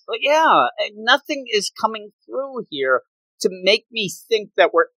 chapters. Nothing is coming through here to make me think that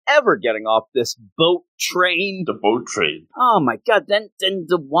we're ever getting off this boat train. The boat train. Oh my God. Then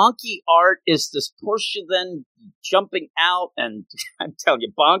the wonky art is this Porsche then jumping out, and I'm telling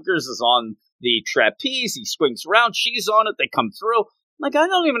you, Bonkers is on the trapeze. He swings around. She's on it. They come through. Like, I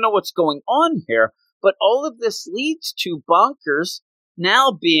don't even know what's going on here. But all of this leads to Bonkers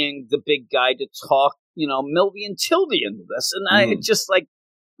now being the big guy to talk, Milby and Tildy into this. And I just like,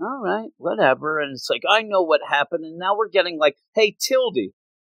 all right, whatever. And it's like, I know what happened. And now we're getting like, hey, Tildy,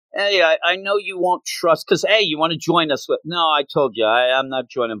 hey, I know you won't trust, because, hey, you want to join us with, no, I told you, I'm not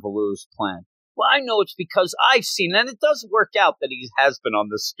joining Valu's plan. Well, I know it's because I've seen, and it does work out that he has been on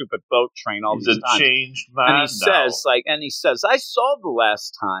this stupid boat train all these times. He's a changed man And he says, I saw the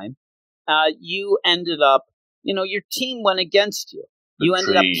last time you ended up, your team went against you. You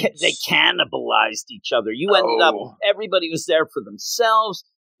ended up, they cannibalized each other. You ended up, everybody was there for themselves,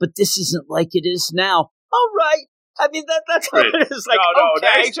 but this isn't like it is now. All right. I mean, that's what it is. Like,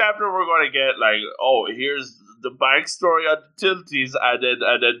 okay. Next chapter we're going to get here's the backstory on the Tilties, and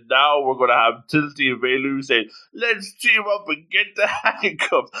then now we're going to have Tilty and Valu saying, let's team up and get the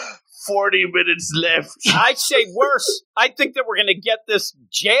handcuffs. 40 minutes left. I'd say worse. I think that we're going to get this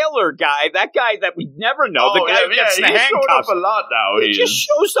jailer guy, that guy that we never know, the guy who gets the handcuffs. He's showing up a lot now. He just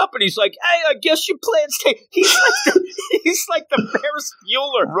shows up and he's like, hey, I guess your plan's he's like the Ferris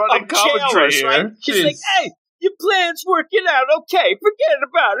Bueller running commentary here. Right? He's like, hey, your plan's working out. Okay, forget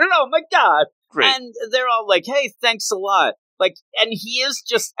about it. Oh, my God. Great. And they're all like, hey, thanks a lot. Like, and he is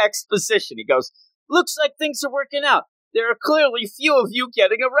just exposition. He goes, looks like things are working out. There are clearly few of you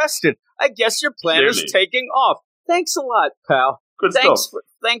getting arrested. I guess your plan is taking off. Thanks a lot, pal. Good stuff.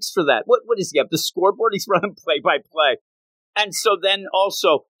 Thanks for that. What does he have? The scoreboard? He's running play-by-play. And so then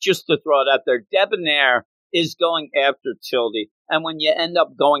also, just to throw it out there, Debonair is going after Tildy. And when you end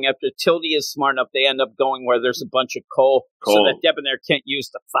up going after Tildy is smart enough, they end up going where there's a bunch of coal. So that Debonair can't use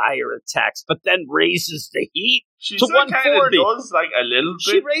the fire attacks, but then raises the heat to 140. Does, like, a little bit.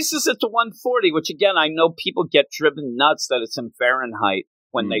 She raises it to 140, which again, I know people get driven nuts that it's in Fahrenheit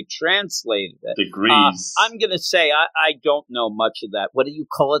when they translated it. Degrees. I'm going to say I don't know much of that. What do you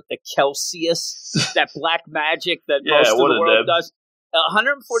call it? The Celsius? That black magic that most of the world does?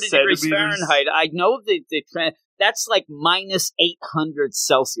 140 degrees Fahrenheit. I know that's like minus 800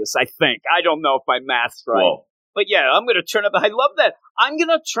 Celsius, I think. I don't know if my math's right. Whoa. But yeah, I'm going to turn up. I love that. I'm going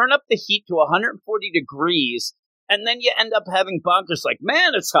to turn up the heat to 140 degrees, and then you end up having Bonkers like,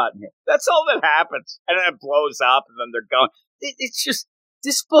 man, it's hot in here. That's all that happens. And then it blows up, and then they're going. It's just,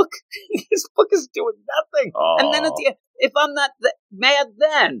 this book is doing nothing. Aww. And then at the end, if I'm not mad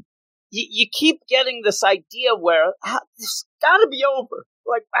then, you keep getting this idea where this got to be over.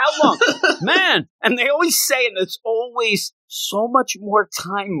 Like, how long? Man. And they always say, and there's always so much more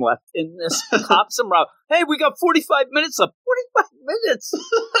time left in this Cops and Rob. Hey, we got 45 minutes left. 45 minutes?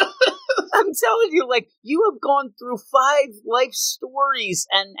 I'm telling you, like, you have gone through 5 life stories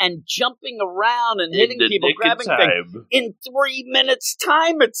and jumping around and hitting people, grabbing things in 3 minutes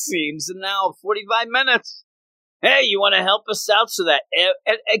time, it seems. And now 45 minutes. Hey, you want to help us out so that,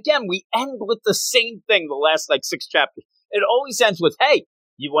 and again, we end with the same thing the last, 6 chapters. It always ends with, hey,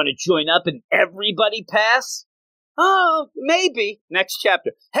 you want to join up and everybody pass? Oh, maybe. Next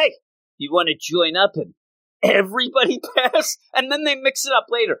chapter. Hey, you want to join up and everybody pass? And then they mix it up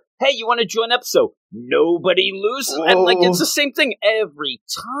later. Hey, you want to join up so nobody loses? Whoa. And it's the same thing every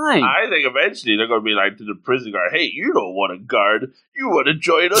time. I think eventually they're going to be like to the prison guard, hey, you don't want to guard. You want to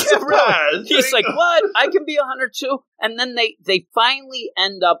join us to pass. He's like, what? I can be a hunter too? And then they finally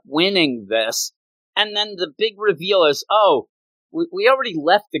end up winning this. And then the big reveal is, oh, we already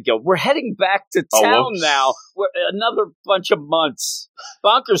left the guild. We're heading back to town now. We're another bunch of months.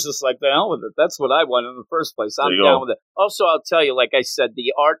 Bonkers is like, the hell with it. That's what I want in the first place. I'm down with it. Also, I'll tell you, like I said,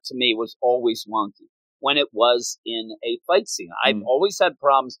 the art to me was always wonky when it was in a fight scene. I've always had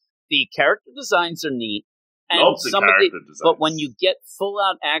problems. The character designs are neat. And but when you get full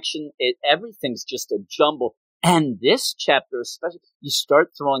out action, everything's just a jumble. And this chapter, especially, you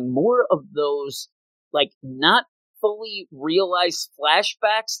start throwing more of those, like, not fully realized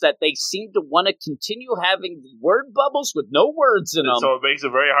flashbacks that they seem to want to continue having word bubbles with no words in them. So it makes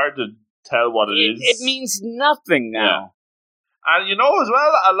it very hard to tell what it is. It means nothing now. Yeah. And you know, as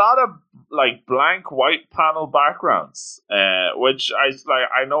well, a lot of like blank white panel backgrounds, which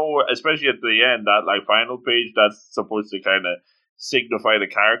I know, especially at the end, that like final page that's supposed to kind of signify the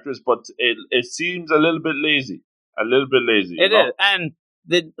characters, but it seems a little bit lazy. It is, and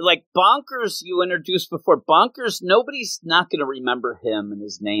the like Bonkers you introduced before. Bonkers, nobody's not going to remember him and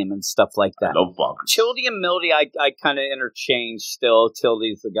his name and stuff like that. I love Bonkers. Tildy and Mildy, I kind of interchange still.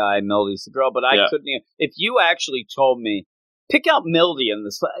 Tildy's the guy, Mildy's the girl, but I couldn't. If you actually told me, pick out Mildy in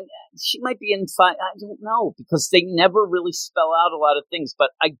this, she might be in five. I don't know, because they never really spell out a lot of things, but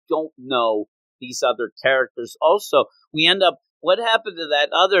I don't know these other characters. Also, we end up, what happened to that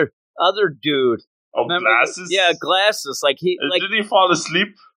other dude? Oh, remember, Glasses? Yeah, Glasses. Like did he fall asleep?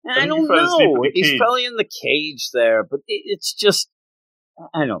 I don't know. He's probably in the cage there, but it's just,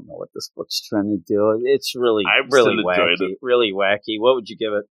 I don't know what this book's trying to do. It's really wacky. Really wacky. What would you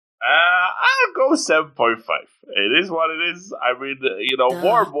give it? I'll go 7.5. It is what it is. I mean,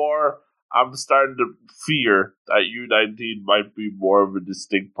 more and more, I'm starting to fear that U19 might be more of a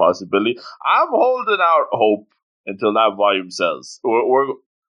distinct possibility. I'm holding out hope until that volume sells.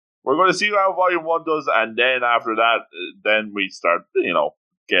 We're going to see how volume 1 does, and then after that, then we start,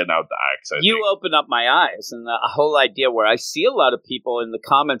 getting out the axe. You open up my eyes, and the whole idea where I see a lot of people in the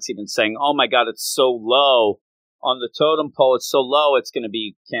comments even saying, "Oh my God, it's so low." On the totem pole, it's so low, it's going to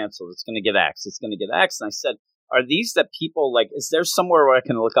be canceled. It's going to get axed. It's going to get axed. And I said, are these that people, like, is there somewhere where I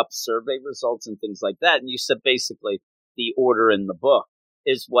can look up survey results and things like that? And you said basically the order in the book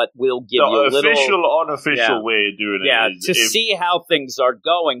is what will give you a little... The official, unofficial way of doing it. Yeah, to see how things are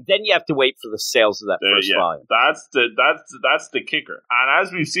going. Then you have to wait for the sales of that first volume. That's the kicker. And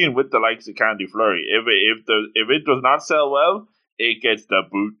as we've seen with the likes of Candy Flurry, if it does not sell well, it gets the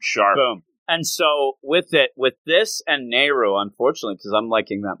boot sharp. Boom. And so with this and Nehru, unfortunately, because I'm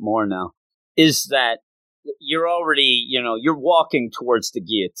liking that more now, is that you're already, you're walking towards the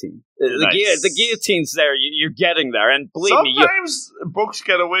guillotine. Nice. The guillotine's there. You're getting there. And believe me, sometimes books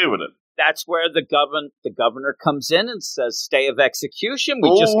get away with it. That's where the governor comes in and says, stay of execution.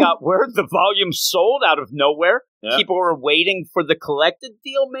 We just got word the volume sold out of nowhere. Yeah. People were waiting for the collected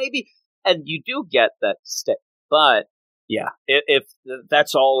deal, maybe. And you do get that stay. But... yeah, if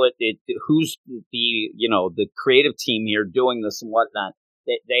that's all who's the creative team here doing this and whatnot,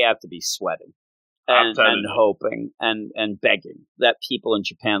 they have to be sweating and hoping and begging that people in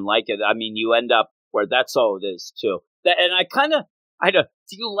Japan like it. I mean, you end up where that's all it is too. And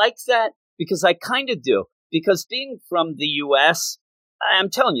do you like that? Because I kind of do. Because being from the U.S.,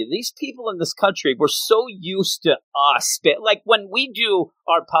 I'm telling you, these people in this country were so used to us. Like when we do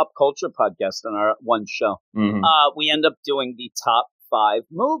our pop culture podcast on our one show, we end up doing the top 5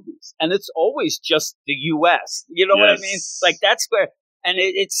 movies. And it's always just the U.S. You know what I mean? Like that's where, and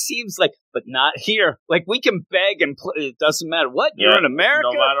it seems like, but not here. Like we can beg and it doesn't matter what. You're in America.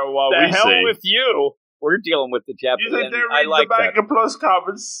 No matter what we say. The hell with you. We're dealing with the Japanese. You think they're reading the Manga Plus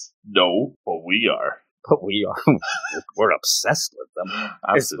comments? No, but we are. But we are. We're obsessed with them.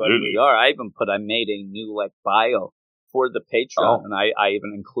 Absolutely. We are. I made a new bio for the Patreon, and I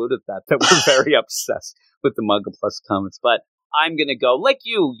even included that we're very obsessed with the Manga Plus comments. But I'm going to go, like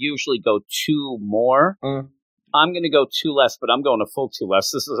you usually go 2 more. I'm going to go 2 less, but I'm going a full 2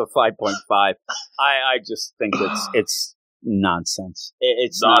 less. This is a 5.5. I just think it's nonsense.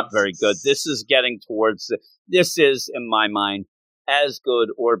 It's not very good. This is getting towards this is, in my mind, as good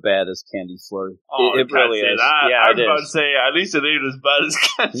or bad as Candy Flurry. It really is. That. Yeah, I was about to say, at least it ain't as bad as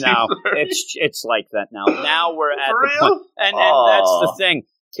Candy Flurry. It's like that now. Now we're at the point. And that's the thing.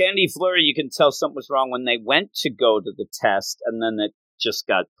 Candy Flurry, you can tell something was wrong when they went to go to the test, and then it just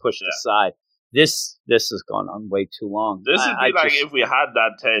got pushed aside. This has gone on way too long. This would be if we had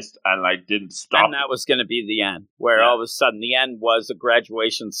that test and didn't stop. And that was going to be the end, where all of a sudden the end was a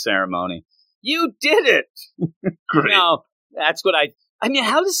graduation ceremony. You did it! Great. No. That's what I mean,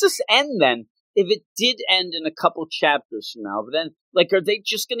 how does this end then? if it did end in a couple chapters from now, then like, are they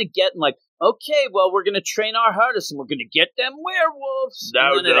just going to get like, okay, well, we're going to train our hardest and we're going to get them werewolves.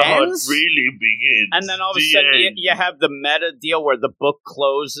 Now and then the it hunt ends? really begins. And then all of a The sudden end. you have the meta deal where the book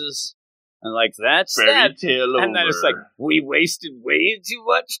closes. And like, that's Fairy that. tale over. And then it's like, we wasted way too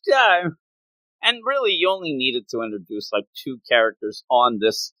much time. And really, you only needed to introduce like 2 characters on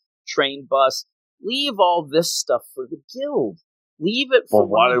this train bus. Leave all this stuff for the guild. Leave it for But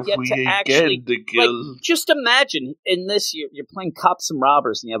what when if you get we to actually. get the guild? Like, just imagine in this, you're playing cops and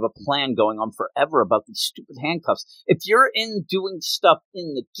robbers, and you have a plan going on forever about these stupid handcuffs. If you're in doing stuff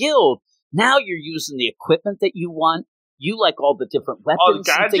in the guild, now you're using the equipment that you want. You like all the different weapons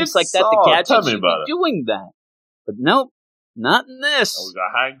and things like that. The gadgets, tell me you'd about be doing that. But nope, not in this. Oh, we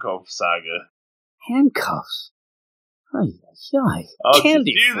got handcuff saga. Handcuffs. Ay, Oh,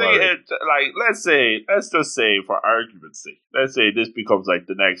 candy do you think flurry. let's just say, for argument's sake, let's say this becomes like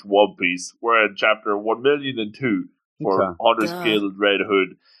the next One Piece. We're in chapter 1,000,002 for Okay. Hunter's Guild Red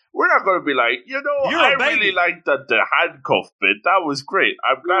Hood. We're not going to be like, I really liked the handcuff bit. That was great.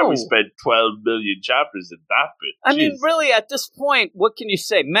 I'm glad we No. spent 12 million chapters in that bit. I mean, Jeez. really, at this point, what can you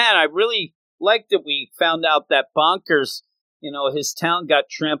say? Man, I really liked that we found out that Bonkers, his town got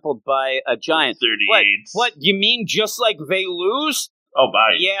trampled by a giant. 38. What? You mean just like they lose? Oh,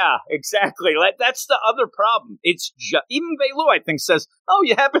 my. Yeah, exactly. Like, that's the other problem. It's even Velu, I think, says, "Oh,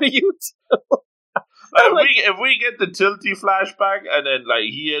 you happen to you too." If we get the Tilty flashback and then like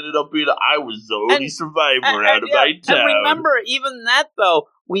he ended up being, I was the only survivor out of my town. And remember, even that though,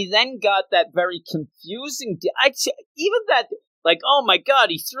 we then got that very confusing. Even that, like, oh my god,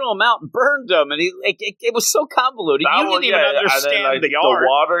 he threw him out and burned him, and it was so convoluted. You didn't even understand and then, like, the art. The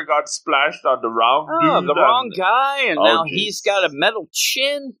water got splashed on the wrong dude. The wrong guy, and now he's jeez. got a metal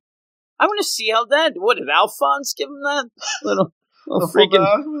chin. I want to see how that. What did Alphonse give him that little freaking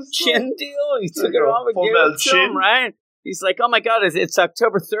chin deal? He took it off and gave it to him, right? He's like, oh my god, it's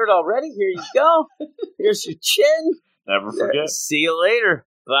October 3rd already. Here you go. Here's your chin. Never forget. See you later,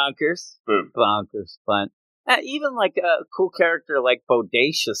 Bonkers. Boom. Bonkers. But even like a cool character like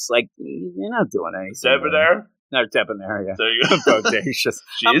Bodacious, like, you're not doing anything. Debonair? No, Debonair, yeah. There you go. Bodacious.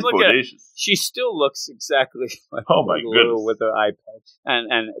 She is bodacious. She still looks exactly like Oh my Lou goodness. with her eye patch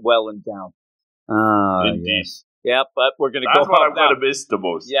and well endowed. Indeed. Yes. Yeah, but we're going to go That's what I'm now. going to miss the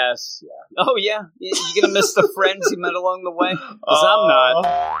most. Yes. Yeah. Oh, yeah. You're going to miss the friends you met along the way? Because I'm not.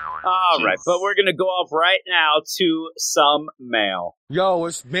 All right, but we're going to go off right now to some mail. Yo,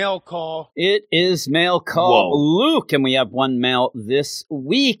 it's mail call. It is mail call, Whoa. Luke, and we have one mail this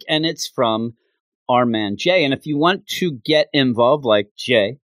week, and it's from our man Jay. And if you want to get involved like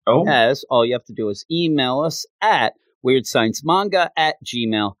Jay has, all you have to do is email us at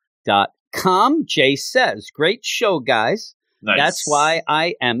weirdsciencemanga@gmail.com. Jay says, great show, guys. Nice. That's why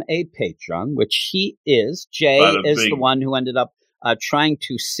I am a patron, which he is. Jay is the one who ended up trying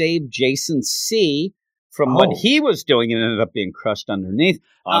to save Jason C. from what he was doing and ended up being crushed underneath.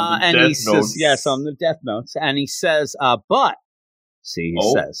 On the Death Notes. Says, yes, on the Death Notes. And he says, he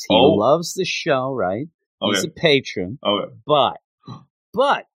says he loves the show, right? He's a patron. Okay. But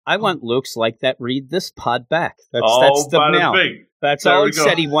I want Luke's like that. Read this pod back. That's the mail. That's all he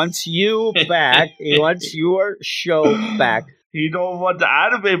said. He wants you back. He wants your show back. He don't want the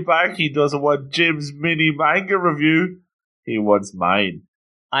anime back. He doesn't want Jim's mini manga review. He wants mine.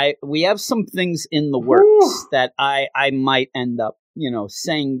 We have some things in the works that I might end up,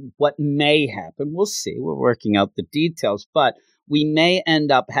 saying what may happen. We'll see. We're working out the details, but we may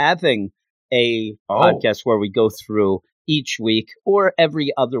end up having a podcast where we go through each week or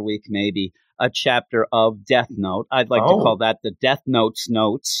every other week, maybe, a chapter of Death Note. I'd like to call that the Death Notes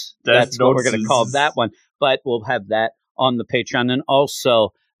Notes. That's what we're going to call that one. But we'll have that on the Patreon. And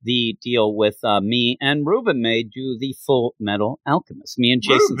also the deal with me and Ruben may do the Full Metal Alchemist. Me and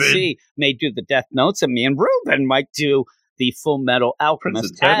Jason C. may do the Death Notes, and me and Ruben might do the Full Metal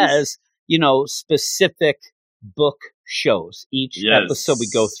Alchemist as, specific book shows. Each episode we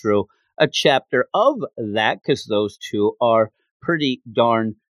go through a chapter of that, because those two are pretty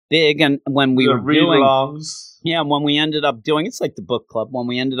darn big. And when we were doing, when we ended up doing, it's like the book club, when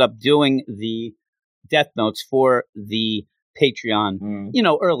we ended up doing the Death Notes for the Patreon,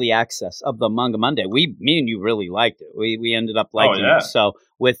 early access of the Manga Monday, me and you really liked it. We ended up liking it. So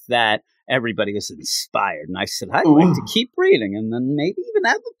with that, everybody was inspired. And I said, I'd like to keep reading and then maybe even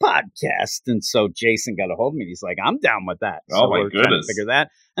have a podcast. And so Jason got a hold of me. He's like, I'm down with that. So my we're trying to figure that.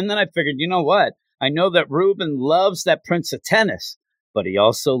 And then I figured, you know what? I know that Ruben loves that Prince of Tennis, but he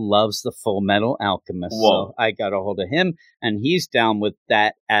also loves the Full Metal Alchemist. Whoa. So I got a hold of him, and he's down with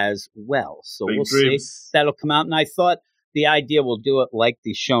that as well. So we'll see. That'll come out. And I thought the idea we'll do it like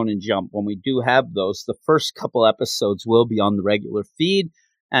the Shonen Jump. When we do have those, the first couple episodes will be on the regular feed.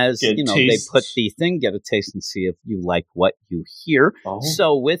 As Get you know, taste. they put the thing, get a taste and see if you like what you hear. Oh.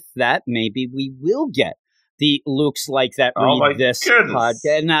 So with that, maybe we will get the Luke's Like That Oh my Read This goodness.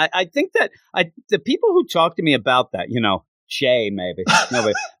 podcast. And I think that the people who talk to me about that, you know, Jay maybe.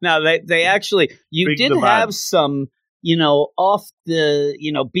 Nobody. No, they actually, you Big did demand. have some, you know, off the,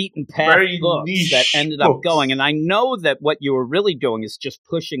 you know, beaten path Very books niche that ended up books. going. And I know that what you were really doing is just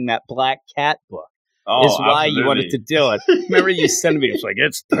pushing that Black Cat book. Oh, Is why you wanted to do it. Remember you sent me, it's like,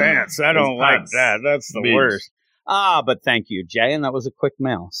 it's pants. I don't like pants. that. That's the Memes. worst. But thank you, Jay. And that was a quick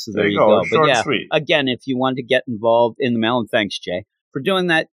mail. So There there you you go. go. Short But and yeah, sweet. again, if you want to get involved in the mail, and thanks, Jay, for doing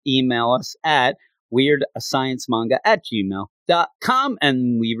that, email us at weirdsciencemanga@gmail.com,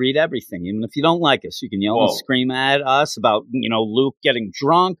 and we read everything. Even if you don't like us, you can yell Whoa. and scream at us about, you know, Luke getting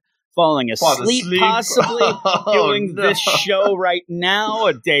drunk, falling asleep, possibly, doing no. this show right now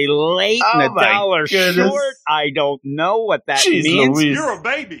a day late and Oh my $1 goodness. short. I don't know what that Jeez means. Louise. You're a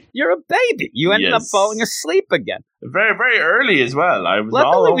baby. You're a baby. You ended up Yes. falling asleep again. Very, very early as well. I was all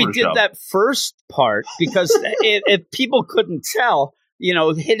Luckily, over we the did shop. that first part because if people couldn't tell, you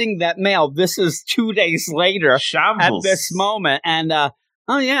know, hitting that mail, this is 2 days later at Shambles. this moment. And, oh,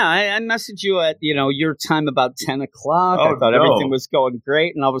 yeah, I messaged you at, you know, your time about 10 o'clock. Oh, I thought no. everything was going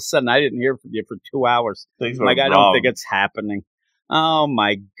great. And all of a sudden, I didn't hear from you for 2 hours. Things I'm like, went I don't wrong. think it's happening. Oh,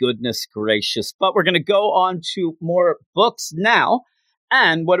 my goodness gracious. But we're going to go on to more books now.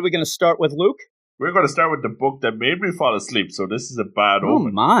 And what are we going to start with, Luke? We're going to start with the book that made me fall asleep, so this is a bad Oh,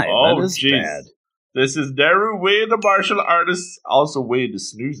 omen. my. Oh, that is jeez. bad. This is Neru Wade, the martial artist, also Wade the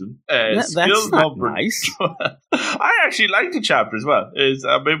snoozing. That's Skill not number. nice. I actually liked the chapter as well.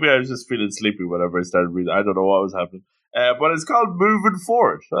 Maybe I was just feeling sleepy whenever I started reading. I don't know what was happening. But it's called Moving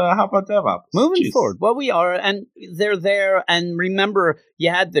Forward. How about them apples? Moving Jeez. forward. Well, we are, and they're there. And remember, you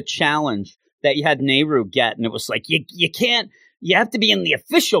had the challenge that you had Nehru get, and it was like, you can't, you have to be in the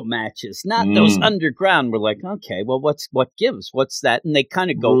official matches, not those underground. We're like, okay, well, what gives? What's that? And they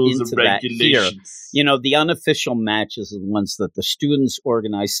kind of go Rules into and that here. regulations. You know, the unofficial matches are the ones that the students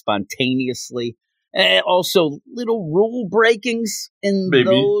organize spontaneously. Also, little rule breakings in Maybe.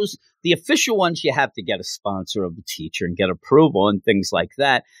 those. The official ones, you have to get a sponsor of the teacher and get approval and things like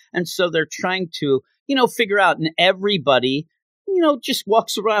that. And so they're trying to, you know, figure out, and everybody, you know, just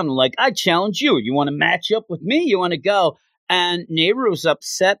walks around and like, I challenge you. You want to match up with me? You want to go? And Nehru's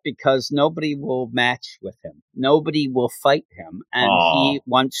upset because nobody will match with him. Nobody will fight him. And Aw. he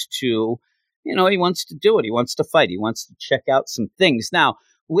wants to, you know, he wants to do it. He wants to fight. He wants to check out some things. Now,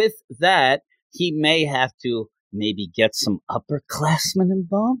 with that, he may have to maybe get some upperclassmen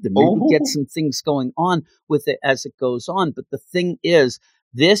involved and maybe get some things going on with it as it goes on. But the thing is,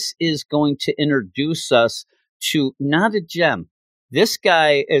 this is going to introduce us to not a gem. This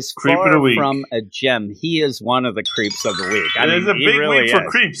guy is Creep of far the week. from a gem. He is one of the creeps of the week. I It is mean, a he big really week for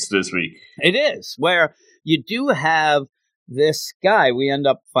is. creeps this week. It is, where you do have this guy. We end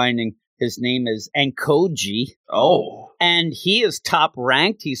up finding his name is Ankoji, Oh. and he is top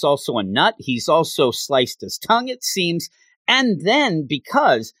ranked. He's also a nut. He's also sliced his tongue, it seems. And then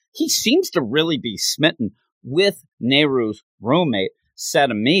because he seems to really be smitten with Nehru's roommate,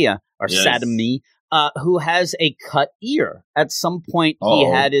 Sadamiya, or Yes. Sadami, who has a cut ear. At some point, he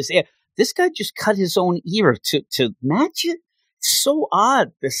Uh-oh. had his ear. This guy just cut his own ear to match it. So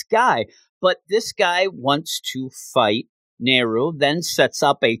odd, this guy. But this guy wants to fight Nehru, then sets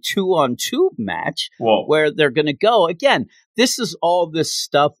up a 2-on-2 match Whoa. where they're going to go. Again, this is all this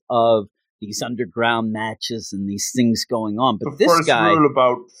stuff of these underground matches and these things going on. But The this first guy, rule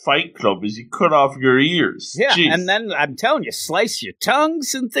about Fight Club is you cut off your ears. yeah, Jeez. and then I'm telling you, slice your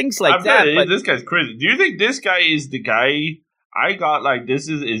tongues and things like I'm that. telling you, But this guy's crazy. Do you think this guy is the guy I got? Like, is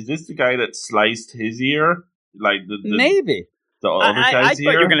this the guy that sliced his ear? Like the maybe. the other I guy's thought you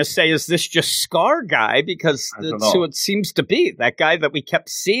ear? were going to say, is this just Scar Guy? Because I don't that's who know. it seems to be. That guy that we kept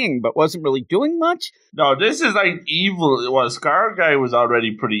seeing but wasn't really doing much. No, this is like evil. Well, Scar Guy was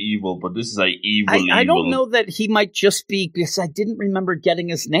already pretty evil, but this is like evil. I don't know that he might just be, because I didn't remember getting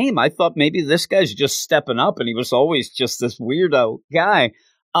his name. I thought maybe this guy's just stepping up and he was always just this weirdo guy.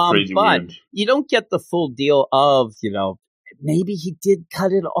 Crazy But weird. you don't get the full deal of, you know, maybe he did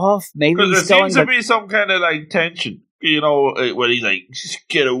cut it off. Maybe Because he's there going seems to be some kind of like tension. You know, when he's like, just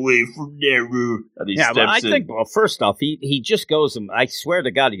get away from Nehru. And he yeah, steps but I in. think, well, first off, he just goes and I swear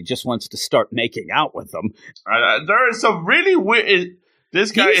to God, he just wants to start making out with them. There is some really weird.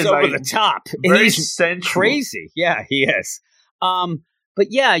 This guy He's is over like the top. very He's sensual. crazy. Yeah, he is. But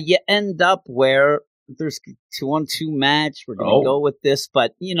yeah, you end up where there's 2-on-2 match. We're going to go with this.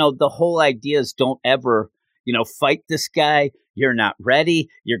 But, you know, the whole idea is don't ever, fight this guy. You're not ready.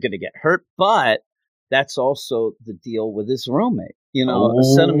 You're going to get hurt. But that's also the deal with his roommate.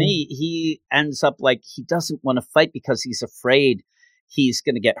 Senemi, he ends up like he doesn't want to fight because he's afraid he's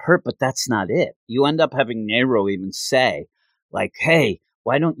going to get hurt, but that's not it. You end up having Nero even say, like, hey,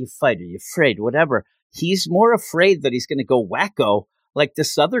 why don't you fight? Are you afraid? Whatever. He's more afraid that he's going to go wacko like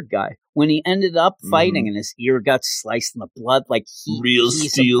this other guy. When he ended up fighting and his ear got sliced in the blood, like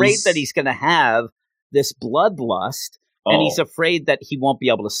he's afraid that he's going to have this bloodlust, and he's afraid that he won't be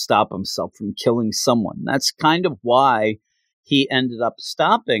able to stop himself from killing someone. That's kind of why he ended up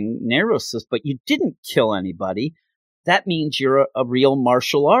stopping. Nero says, but you didn't kill anybody. That means you're a real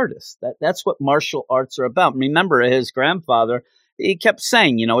martial artist. That's what martial arts are about. Remember, his grandfather, he kept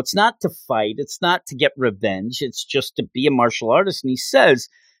saying, it's not to fight. It's not to get revenge. It's just to be a martial artist. And he says,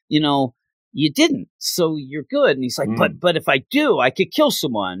 you didn't, so you're good. And he's like, but if I do, I could kill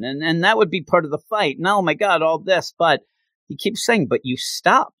someone. And that would be part of the fight. And oh my God, all this. But he keeps saying, but you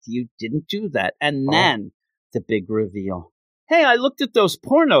stopped. You didn't do that. And then the big reveal. Hey, I looked at those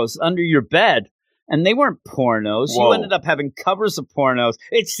pornos under your bed. And they weren't pornos. Whoa. You ended up having covers of pornos.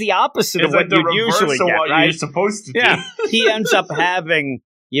 It's the opposite of what you usually get, right? You're supposed to do. Yeah, he ends up having,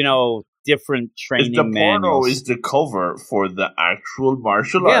 different training manuals. The porno is the cover for the actual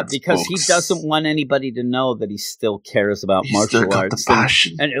martial arts. Yeah, because books. he doesn't want anybody to know that he still cares about martial arts. The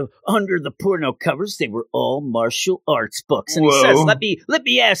passion. And under the porno covers, they were all martial arts books. And he says, "Let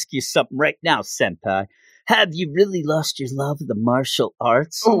me ask you something right now, senpai. Have you really lost your love of the martial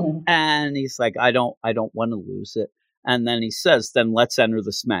arts?" Oh. And he's like, I don't want to lose it. And then he says, then let's enter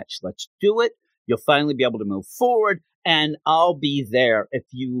this match. Let's do it. You'll finally be able to move forward, and I'll be there if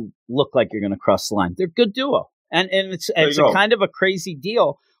you look like you're going to cross the line. They're a good duo. And it's a kind of a crazy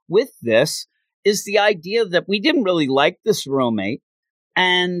deal with this is the idea that we didn't really like this roommate.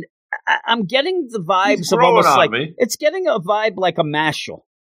 And I'm getting the vibes of almost like, it's getting a vibe like a Mashal.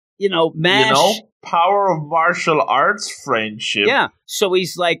 MASH. Power of martial arts friendship. Yeah. So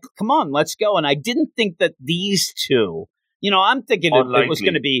he's like, come on, let's go. And I didn't think that these two, I'm thinking it was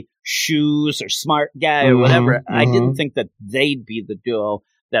going to be Shoes or Smart Guy or whatever. I didn't think that they'd be the duo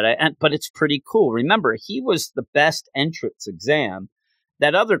but it's pretty cool. Remember, he was the best entrance exam.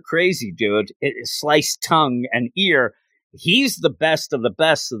 That other crazy dude, sliced tongue and ear, he's the best of the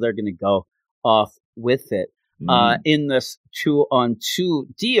best. So they're going to go off with it. In this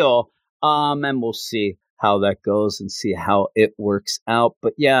 2-on-2 deal. And we'll see how that goes and see how it works out.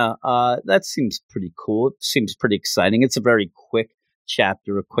 But yeah, that seems pretty cool. It seems pretty exciting. It's a very quick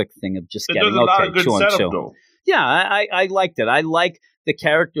chapter, a quick thing of just getting, 2-on-2. Yeah, I liked it. I like the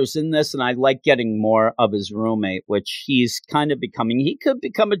characters in this, and I like getting more of his roommate, which he's kind of becoming. He could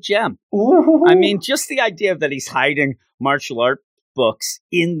become a gem. Ooh. I mean, just the idea that he's hiding martial art books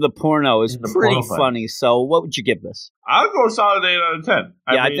in the porno is pretty funny. So what would you give this? I'll go solid 8 out of 10.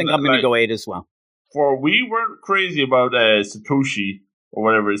 I think I'm going to go 8 as well. For we weren't crazy about Satoshi or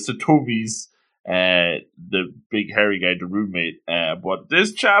whatever, Satomi's, the big hairy guy, the roommate. But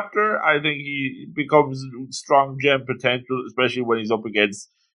this chapter, I think he becomes strong gem potential, especially when he's up against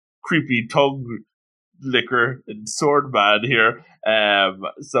creepy tongue licker and sword man here.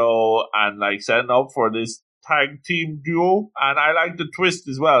 Setting up for this tag team duo, and I like the twist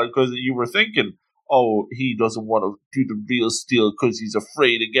as well, because you were thinking, he doesn't want to do the real steel because he's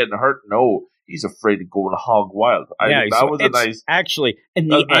afraid of getting hurt. No, he's afraid of going hog wild. That was a nice. Actually, in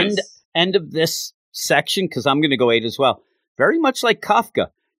the end of this section, because I'm going to go 8 as well, very much like Kafka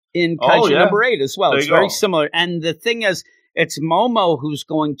in Kaiju number 8 as well. It's very similar. And the thing is, it's Momo who's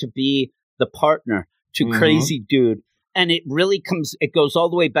going to be the partner to Crazy Dude. And it goes all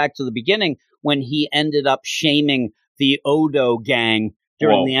the way back to the beginning when he ended up shaming the Odo gang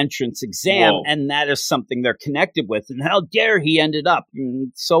during the entrance exam. And that is something they're connected with. And how dare he ended up.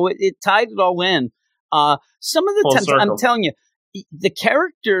 And so it tied it all in. Some of the times, I'm telling you, the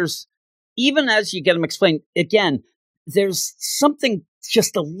characters, even as you get them explained, again, there's something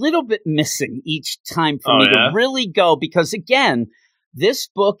just a little bit missing each time for me to really go. Because again, this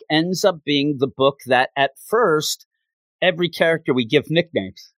book ends up being the book that at first, every character we give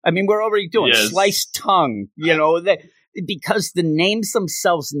nicknames. I mean, we're already doing Sliced Tongue, because the names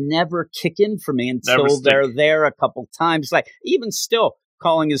themselves never kick in for me until they're there a couple times. Like even still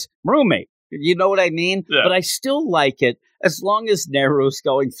calling his roommate, you know what I mean? Yeah. But I still like it as long as Nero's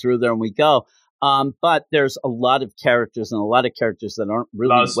going through there and we go. But there's a lot of characters and a lot of characters that aren't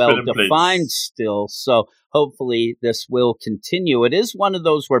really well defined still. So hopefully this will continue. It is one of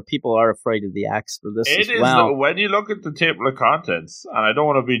those where people are afraid of the axe for this as well. When you look at the table of contents, and I don't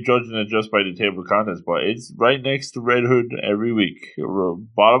want to be judging it just by the table of contents, but it's right next to Red Hood every week,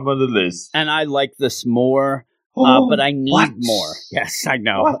 bottom of the list. And I like this more. But I need more. Yes, I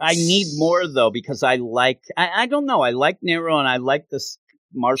know. What? I need more, though, because I don't know. I like Nero and I like this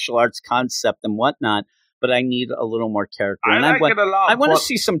martial arts concept and whatnot, but I need a little more character. I like it a lot. I want to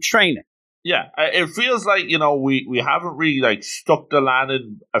see some training. Yeah, it feels like, we haven't really, stuck the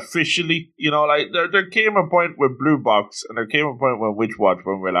landing officially. There came a point with Blue Box and there came a point with Witch Watch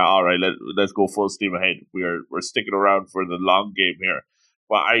when we're like, all right, let's go full steam ahead. We're sticking around for the long game here.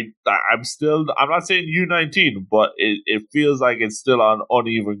 But I'm not saying U19, but it feels like it's still on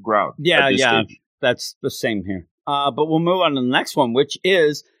uneven ground. Yeah, that's the same here. But we'll move on to the next one, which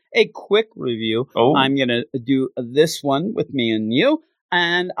is a quick review. Oh. I'm going to do this one with me and you,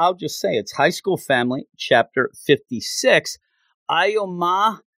 and I'll just say it's High School Family, Chapter 56.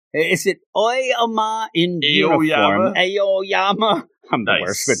 Aoyama, is it Aoyama in uniform? Aoyama. I'm the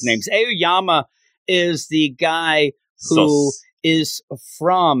worst with names. Aoyama is the guy who is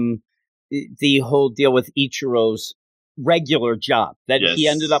from the whole deal with Ichiro's regular job that he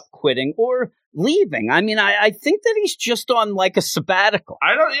ended up quitting or leaving. I mean, I think that he's just on a sabbatical.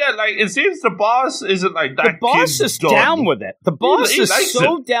 It seems the boss isn't that. The boss is down with it. The boss is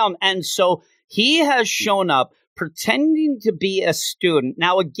so down. And so he has shown up pretending to be a student.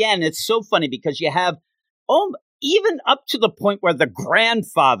 Now, again, it's so funny because you have even up to the point where the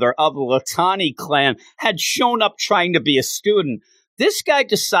grandfather of the Latani clan had shown up trying to be a student. This guy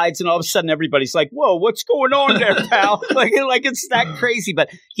decides, and all of a sudden everybody's like, whoa, what's going on there, pal? like it's that crazy. But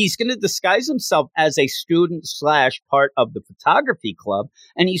he's going to disguise himself as a student / part of the photography club.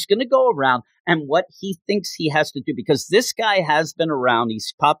 And he's going to go around and what he thinks he has to do, because this guy has been around.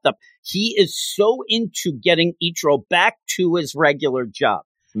 He's popped up. He is so into getting Ichiro back to his regular job.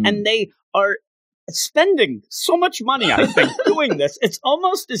 And they are spending so much money, I think, doing this. It's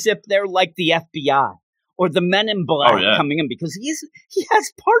almost as if they're like the FBI or the Men in Black coming in, because he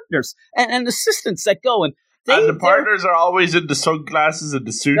has partners and assistants that go and the partners are always in the sunglasses and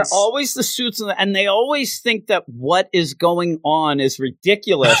the suits. They're always the suits, and they always think that what is going on is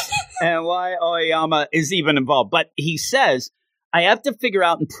ridiculous and why Aoyama is even involved. But he says, I have to figure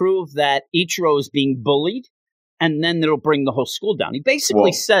out and prove that Ichiro is being bullied, and then it'll bring the whole school down. He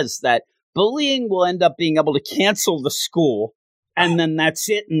basically says that bullying will end up being able to cancel the school, and then that's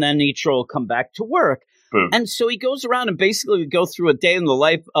it, and then Ichiro will come back to work. Boom. And so he goes around and basically go through a day in the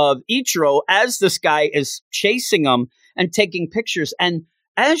life of Ichiro as this guy is chasing him and taking pictures. And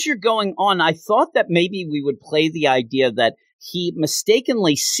as you're going on, I thought that maybe we would play the idea that he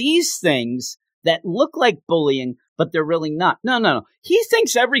mistakenly sees things that look like bullying, but they're really not. No. He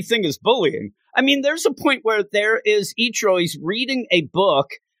thinks everything is bullying. I mean, there's a point where there is Ichiro, he's reading a book,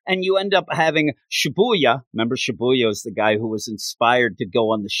 and you end up having Shibuya. Remember, Shibuya is the guy who was inspired to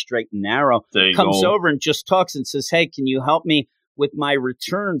go on the straight and narrow. Comes over and just talks and says, hey, can you help me with my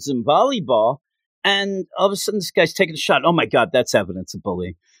returns in volleyball? And all of a sudden, this guy's taking a shot. Oh, my God, that's evidence of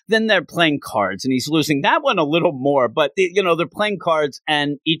bullying. Then they're playing cards, and he's losing that one a little more. But, they're playing cards,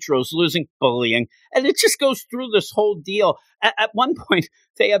 and Ichiro's losing, bullying. And it just goes through this whole deal. At one point,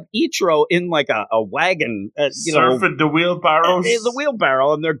 they have Ichiro in a wagon. Surfing the wheelbarrows. The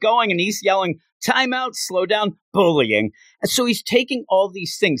wheelbarrow, and they're going, and he's yelling, time out, slow down, bullying. And so he's taking all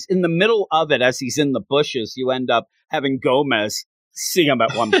these things. In the middle of it, as he's in the bushes, you end up having Gomez see him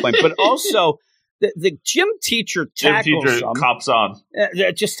at one point. But also... The gym teacher tackles him. Cops on.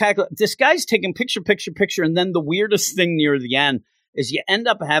 Just tackle. This guy's taking picture, and then the weirdest thing near the end is you end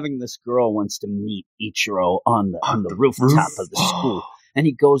up having this girl wants to meet Ichiro on the rooftop of the school, and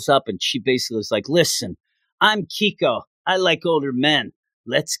he goes up, and she basically is like, "Listen, I'm Kiko. I like older men.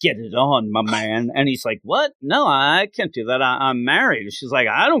 Let's get it on, my man." And he's like, "What? No, I can't do that. I'm married." And she's like,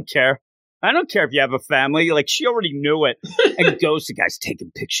 "I don't care. I don't care if you have a family." Like, she already knew it, and goes. The guy's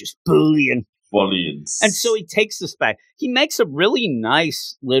taking pictures, bullying. And so he takes this back. He makes a really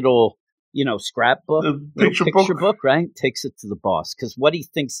nice little, scrapbook, picture book, right? Takes it to the boss. Because what he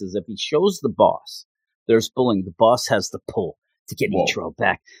thinks is if he shows the boss there's bullying, the boss has the pull to get Ichiro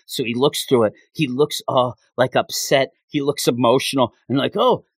back. So he looks through it. He looks upset. He looks emotional. And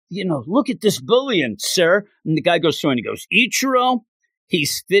look at this bullying, sir. And the guy goes through and he goes, Ichiro,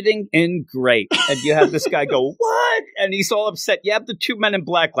 he's fitting in great. And you have this guy go, what? And he's all upset. You have the two Men in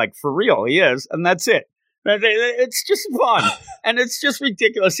Black, for real, he is. And that's it. It's just fun. And it's just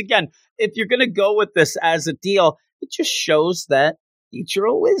ridiculous. Again, if you're going to go with this as a deal, it just shows that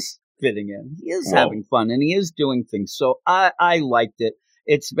Ichiro is fitting in. He is Whoa. having fun, and he is doing things. So I liked it.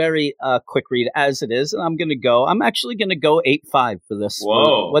 It's very quick read as it is, and I'm actually going to go 8.5 for this. Whoa.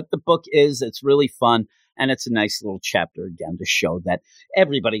 For what the book is, it's really fun, and it's a nice little chapter, again, to show that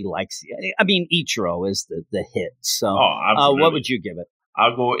everybody likes it. I mean, Ichiro is the hit. So what would you give it?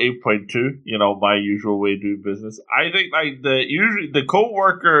 I'll go 8.2, my usual way to do business. I think like the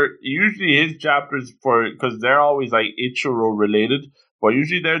co-worker, usually his chapters because they're always like Ichiro related, but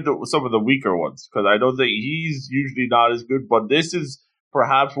usually they're some of the weaker ones because I don't think he's usually not as good, but this is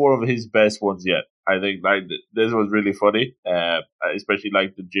perhaps one of his best ones yet. I think like this was really funny, especially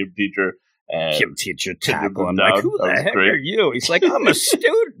like the gym teacher. Gym teacher tackle. I'm like, who the heck are you? He's like, I'm a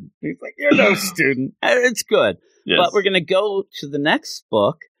student. He's like, you're no student. It's good. Yes. But we're going to go to the next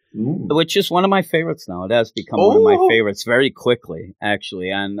book, which is one of my favorites now. It has become one of my favorites very quickly,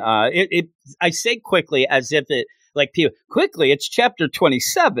 actually. And I say quickly as if it, like people, quickly, it's chapter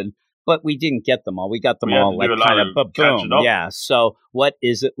 27, but we didn't get them all. We got them all like kind of boom. Yeah. So what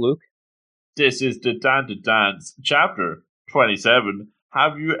is it, Luke? This is the Dan to Dance, chapter 27.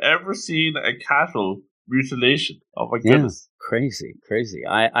 Have you ever seen a cattle mutilation? Oh my goodness. Crazy.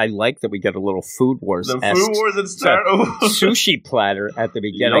 I like that we get a little Food Wars. The Food Wars and sushi platter at the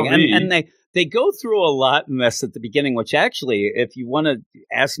beginning. And they go through a lot in this at the beginning, which actually, if you want to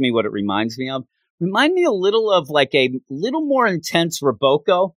ask me what it reminds me of, remind me a little of like a little more intense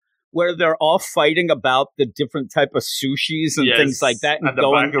Roboco, where they're all fighting about the different type of sushis and things like that and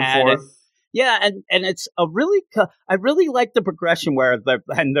going at it. Yeah, and it's a really, I really like the progression where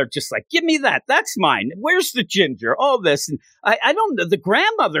they're just like, give me that, that's mine. Where's the ginger? All this, and I don't know. The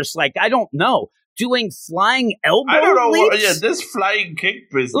grandmother's like, I don't know, doing flying elbow. I don't know. Leaps? This flying kick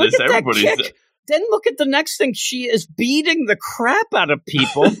business. Everybody's. Then look at the next thing. She is beating the crap out of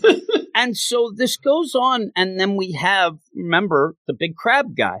people, and so this goes on, and then we have, remember, the big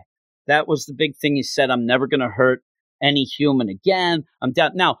crab guy. That was the big thing. He said, "I'm never going to hurt any human again. I'm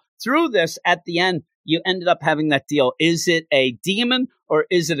down now." Through this, at the end, you ended up having that deal. Is it a demon or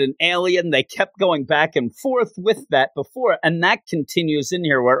is it an alien? They kept going back and forth with that before. And that continues in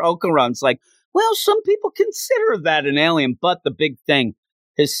here where Okuran's like, well, some people consider that an alien. But the big thing,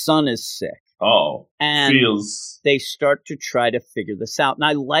 his son is sick. Oh, and they start to try to figure this out. And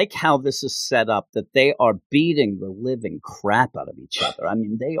I like how this is set up, that they are beating the living crap out of each other. I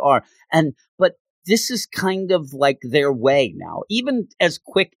mean, they are. But this is kind of like their way now. Even as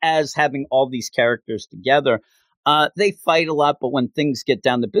quick as having all these characters together, they fight a lot. But when things get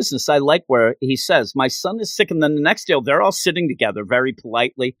down to business, I like where he says, my son is sick. And then the next day, they're all sitting together very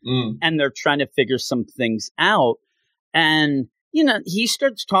politely. And they're trying to figure some things out. And, he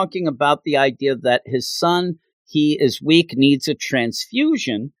starts talking about the idea that his son, he is weak, needs a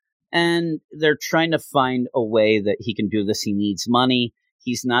transfusion. And they're trying to find a way that he can do this. He needs money.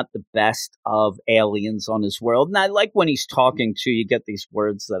 He's not the best of aliens on his world. And I like when he's talking to, you get these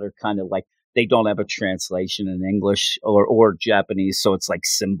words that are kind of like, they don't have a translation in English or Japanese. So it's like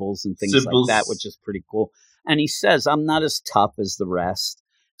symbols and things like that, which is pretty cool. And he says, I'm not as tough as the rest,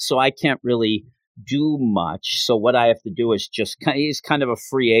 so I can't really do much. So what I have to do is he's kind of a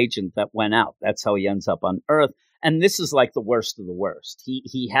free agent that went out. That's how he ends up on Earth. And this is like the worst of the worst.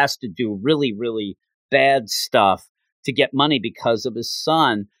 He has to do really, really bad stuff to get money because of his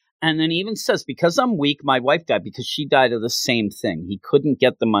son. And then he even says, because I'm weak, my wife died because she died of the same thing. He couldn't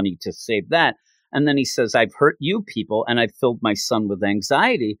get the money to save that. And then he says, I've hurt you people and I've filled my son with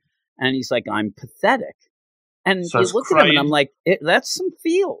anxiety. And he's like, I'm pathetic. And you look at him and I'm like, that's some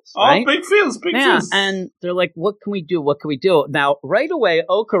feels. Oh, right? Big feels. And they're like, what can we do? What can we do? Now, right away,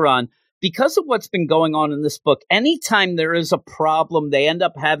 Okuran, because of what's been going on in this book, anytime there is a problem, they end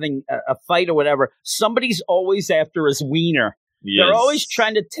up having a fight or whatever, somebody's always after his wiener. Yes. They're always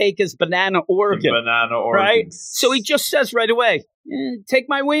trying to take his banana organ. Right? So he just says right away, take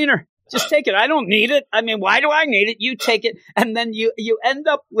my wiener. Just take it. I don't need it. I mean, why do I need it? You take it. And then you end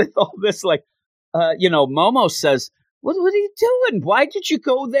up with all this like, Momo says, what are you doing? Why did you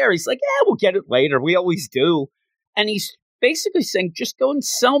go there? He's like, we'll get it later. We always do. And he's basically saying, just go and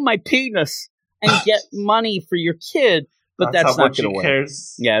sell my penis and get money for your kid. But that's not going to work.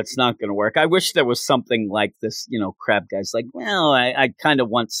 Cares. Yeah, it's not going to work. I wish there was something like this, crab guy's like, well, I kind of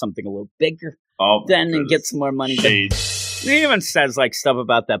want something a little bigger and get some more money. He even says like stuff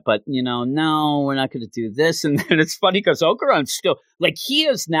about that, but no, we're not going to do this. And then it's funny because Okuran's still like, he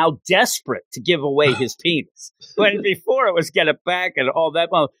is now desperate to give away his penis. When before it was get it back and all that.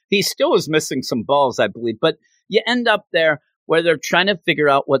 Well, he still is missing some balls, I believe. But you end up there where they're trying to figure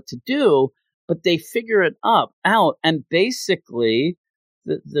out what to do, but they figure it out. And basically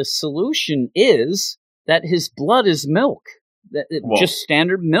the solution is that his blood is milk. just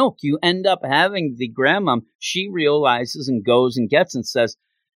standard milk. You end up having the grandmom. She realizes and goes and gets and says,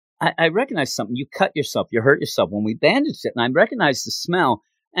 I recognize something. You cut yourself. You hurt yourself when we bandaged it. And I recognize the smell.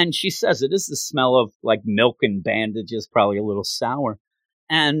 And she says it is the smell of like milk and bandages, probably a little sour.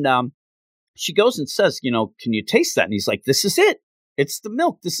 And she goes and says, can you taste that? And he's like, this is it. It's the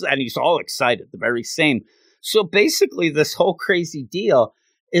milk. And he's all excited, the very same. So basically this whole crazy deal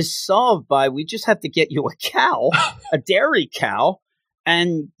is solved by, we just have to get you a cow, a dairy cow,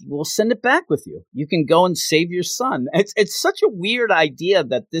 and we'll send it back with you. You can go and save your son. It's such a weird idea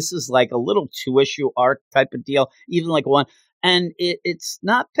that this is like a little 2-issue arc type of deal, even like one. And it's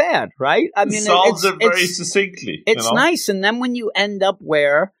not bad, right? I mean, it solves it very succinctly. It's nice. And then when you end up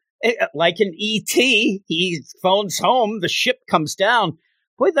where, like in E.T., he phones home, the ship comes down.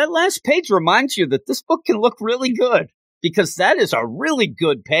 Boy, that last page reminds you that this book can look really good, because that is a really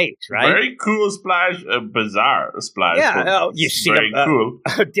good page, right? Very cool splash, bizarre splash. Yeah, you see cool.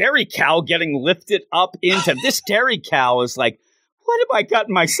 A dairy cow getting lifted up into this dairy cow is like, what have I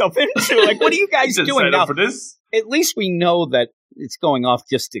gotten myself into? Like, what are you guys doing now? For this? At least we know that it's going off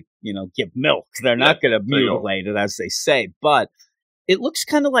just to, give milk. They're not going to mutilate it, as they say. But it looks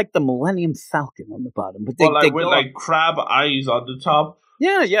kind of like the Millennium Falcon on the bottom. But with crab eyes on the top.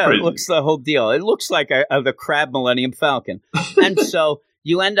 Yeah, crazy. It looks the whole deal. It looks like the crab Millennium Falcon. And so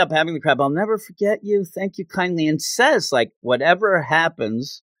you end up having the crab. I'll never forget you. Thank you kindly. And says, like, whatever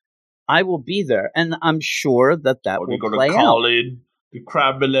happens, I will be there. And I'm sure that will play out. We're going to call in the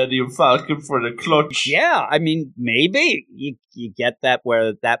crab Millennium Falcon for the clutch. Yeah, I mean, maybe you get that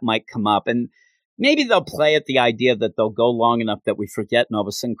where that might come up. And maybe they'll play at the idea that they'll go long enough that we forget, and all of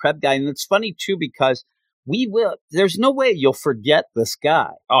a sudden Crab Guy. And it's funny, too, because there's no way you'll forget this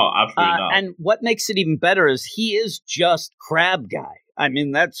guy. Oh, absolutely not. And what makes it even better is he is just Crab Guy. I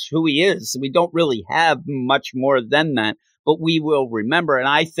mean, that's who he is. We don't really have much more than that, but we will remember. And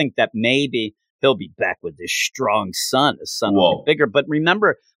I think that maybe he'll be back with his strong son. His son will be bigger. But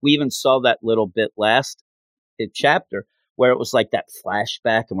remember, we even saw that little bit last chapter where it was like that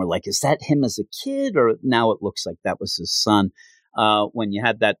flashback, and we're like, is that him as a kid? Or now it looks like that was his son. When you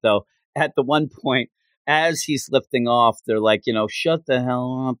had that, though, at the one point, as he's lifting off, they're like, shut the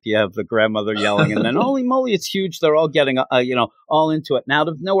hell up. You have the grandmother yelling, and then, holy moly, it's huge. They're all getting, all into it. And out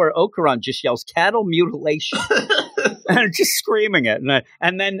of nowhere, Okuran just yells, cattle mutilation, and just screaming it.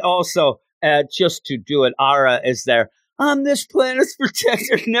 And then also, just to do it, Ara is there. On this planet's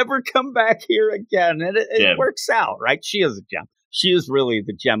protector, never come back here again. And it works out, right? She is a gem. She is really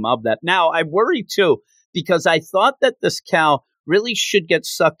the gem of that. Now, I worry, too, because I thought that this cow really should get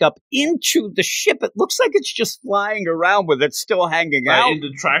sucked up into the ship. It looks like it's just flying around with it still hanging out. In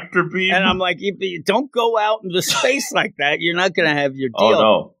the tractor beam. And I'm like, you don't go out into space like that. You're not going to have your deal. Oh,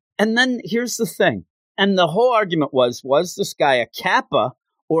 no. And then here's the thing. And the whole argument was this guy a Kappa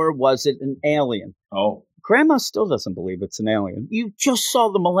or was it an alien? Oh. Grandma still doesn't believe it's an alien. You just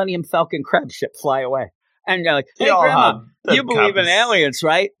saw the Millennium Falcon crab ship fly away. And you're like, hey, Grandma, you believe in aliens,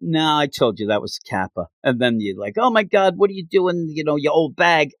 right? No, I told you that was Kappa. And then you're like, oh, my God, what are you doing, you old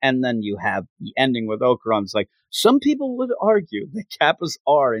bag? And then you have the ending with Okuran. It's like, some people would argue that Kappas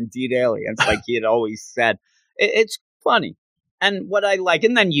are indeed aliens, like he had always said. It's funny. And what I like,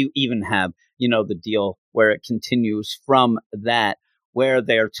 and then you even have, the deal where it continues from that, where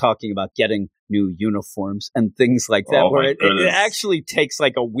they're talking about getting new uniforms and things like that, where it actually takes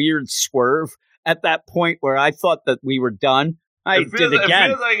like a weird swerve at that point where I thought that we were done. It feels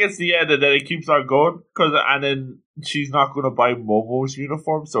like it's the end, and then it keeps on going. And then she's not going to buy Momo's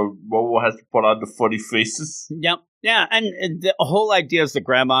uniform, so Momo has to put on the funny faces. Yep. Yeah, and the whole idea is the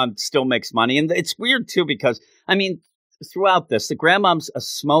grandma still makes money. And it's weird, too, because, I mean, throughout this, the grandmom's a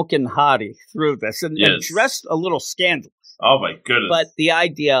smoking hottie through this, and dressed a little scandalous. Oh, my goodness. But the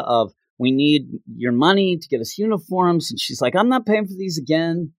idea of, we need your money to get us uniforms. And she's like, I'm not paying for these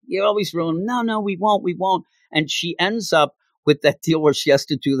again. You always ruin them. No, we won't. And she ends up with that deal where she has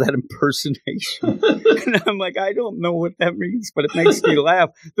to do that impersonation. And I'm like, I don't know what that means, but it makes me laugh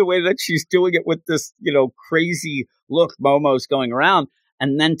the way that she's doing it with this, crazy look Momo's going around.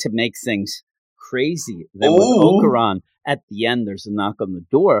 And then to make things crazy, then with Okuran, at the end, there's a knock on the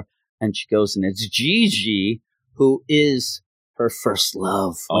door and she goes, and it's Gigi, who is her first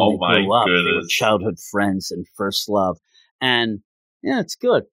love when they grew up. They were childhood friends and first love. And yeah, it's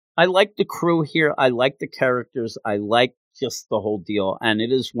good. I like the crew here. I like the characters. I like just the whole deal. And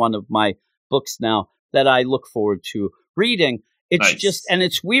it is one of my books now that I look forward to reading. It's just, and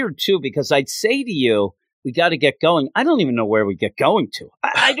it's weird too, because I'd say to you, we got to get going. I don't even know where we get going to.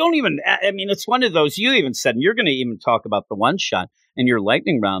 I mean, it's one of those, you even said, and you're going to even talk about the one shot and your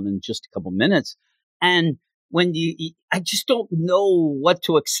lightning round in just a couple minutes. And when I just don't know what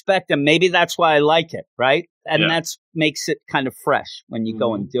to expect, and maybe that's why I like it, right? And that's makes it kind of fresh when you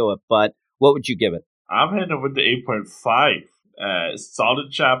go and do it. But what would you give it? I'm heading over to 8.5.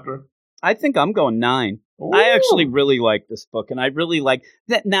 Solid chapter. I think I'm going 9. Ooh. I actually really like this book, and I really like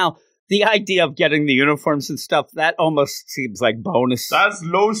that. Now, the idea of getting the uniforms and stuff, that almost seems like bonus. That's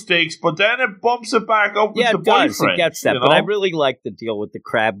low stakes, but then it bumps it back up with the boyfriend. It gets that. But I really like the deal with the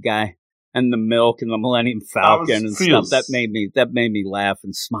crab guy and the milk and the Millennium Falcon and stuff. That made me laugh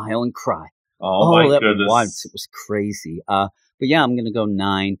and smile and cry. Oh my goodness. Once. It was crazy. But yeah, I'm going to go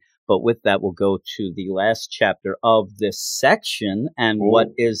 9. But with that, we'll go to the last chapter of this section. And what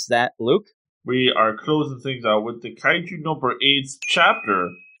is that, Luke? We are closing things out with the Kaiju number 8's chapter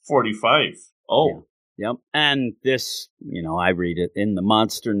 45. Oh. Yeah. Yep. And this, I read it in the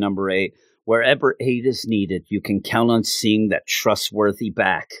monster number 8. Wherever aid is needed, you can count on seeing that trustworthy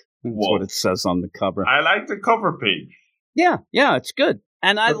back. That's what it says on the cover. I like the cover page. Yeah, it's good.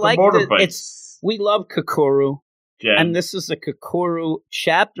 And I like that we love Kokoro. Yeah. And this is a Kokoro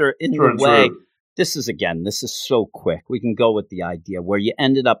chapter in the way. This is so quick. We can go with the idea where you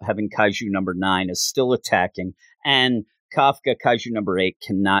ended up having Kaiju number 9 is still attacking, and Kafka, Kaiju number 8,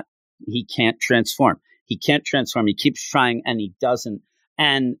 he can't transform. He can't transform. He keeps trying and he doesn't.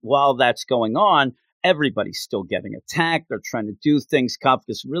 And while that's going on, everybody's still getting attacked. They're trying to do things.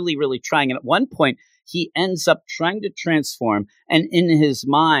 Kafka's really, really trying. And at one point, he ends up trying to transform. And in his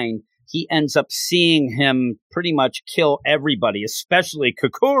mind, he ends up seeing him pretty much kill everybody, especially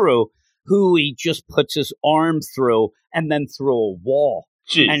Kokoro, who he just puts his arm through and then through a wall.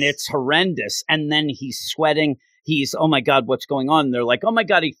 Jeez. And it's horrendous. And then he's sweating. He's, oh my God, what's going on? And they're like, oh my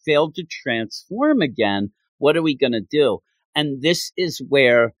God, he failed to transform again. What are we going to do? And this is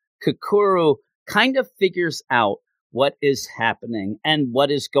where Kokoro kind of figures out what is happening and what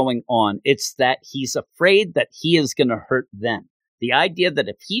is going on. It's that he's afraid that he is going to hurt them. The idea that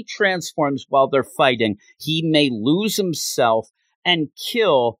if he transforms while they're fighting, he may lose himself and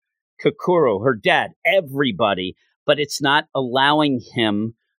kill Kokoro, her dad, everybody, but it's not allowing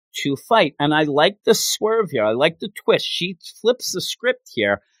him to fight. And I like the swerve here. I like the twist. She flips the script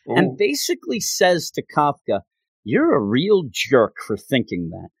here and basically says to Kafka, you're a real jerk for thinking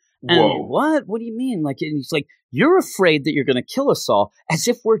that. And what? What do you mean? And he's like, you're afraid that you're going to kill us all as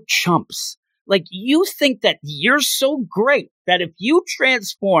if we're chumps. Like, you think that you're so great that if you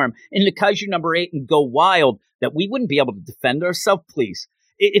transform into Kaiju number 8 and go wild, that we wouldn't be able to defend ourselves, please.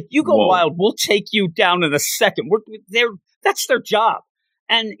 If you go wild, we'll take you down in a second. That's their job.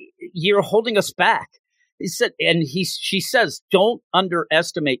 And you're holding us back. He said, and she says, don't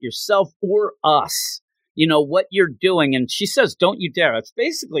underestimate yourself or us. What you're doing. And she says, don't you dare. It's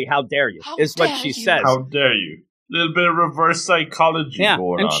basically, how dare you, is what she says. How dare you? A little bit of reverse psychology going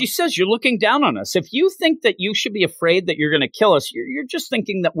on. And she says, you're looking down on us. If you think that you should be afraid that you're going to kill us, you're just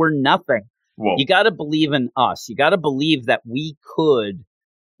thinking that we're nothing. Whoa. You got to believe in us. You got to believe that we could,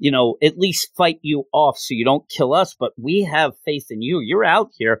 at least fight you off so you don't kill us. But we have faith in you. You're out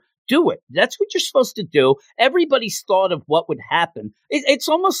here. Do it. That's what you're supposed to do. Everybody's thought of what would happen. It's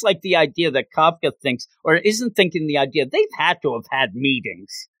almost like the idea that Kafka thinks, or isn't thinking the idea. They've had to have had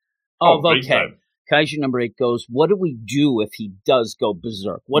meetings. Kaiju number 8 goes, what do we do if he does go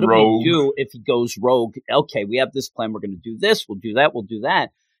berserk? What do we do if he goes rogue? Okay, we have this plan. We're going to do this. We'll do that. We'll do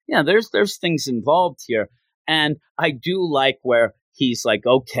that. Yeah, there's things involved here. And I do like where he's like,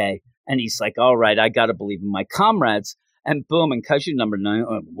 okay. And he's like, all right, I got to believe in my comrades. And boom, and Kaiju number 9,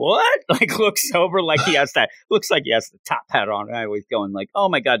 what? Looks over like he has looks like he has the top hat on. I was going like, oh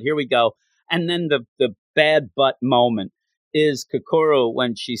my God, here we go. And then the bad butt moment is Kokoro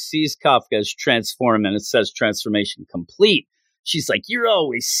when she sees Kafka's transform and it says transformation complete. She's like, you're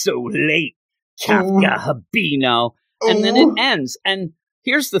always so late, Kafka Habino. And then it ends. And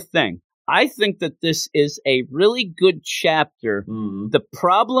here's the thing. I think that this is a really good chapter. The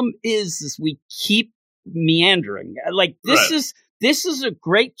problem is we keep meandering. Like, this is a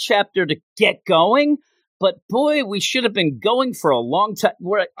great chapter to get going, but boy, we should have been going for a long time.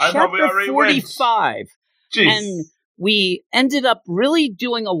 We're at chapter 45. And we ended up really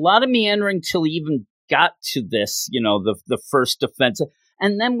doing a lot of meandering till we even got to this, the first defense.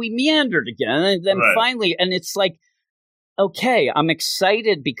 And then we meandered again. And then finally, and it's like, okay, I'm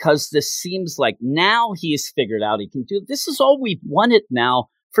excited because this seems like now he has figured out he can do. This is all we've wanted now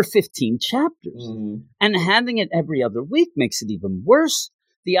for 15 chapters. And having it every other week makes it even worse.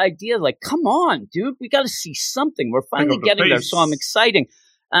 The idea, like, come on, dude, we got to see something. We're finally getting there. So I'm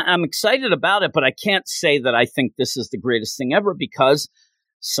excited about it, but I can't say that I think this is the greatest thing ever because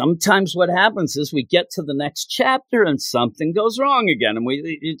sometimes what happens is we get to the next chapter and something goes wrong again, and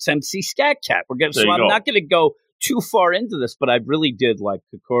it's MC Scat Cat. So I'm not going to go too far into this, but I really did like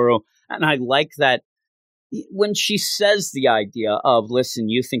Kokoro, and I like that when she says the idea of, listen,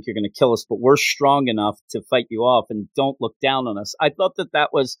 you think you're going to kill us, but we're strong enough to fight you off, and don't look down on us. I thought that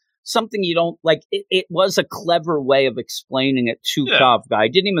was something you don't like. It was a clever way of explaining it to Kafka. I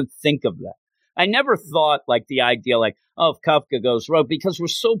didn't even think of that. I never thought like the idea like, oh, if Kafka goes rogue, because we're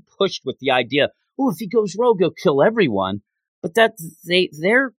so pushed with the idea, oh, if he goes rogue, he'll kill everyone. But they're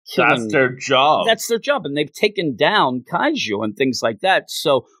killing. That's their job. That's their job. And they've taken down kaiju and things like that.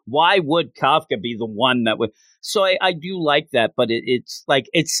 So why would Kafka be the one that would? So I do like that, but it's like,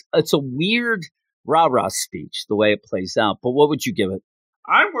 it's a weird rah-rah speech, the way it plays out. But what would you give it?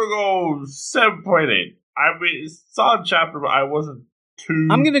 I'm going to go 7.8. I mean, it's a solid chapter, but I wasn't too...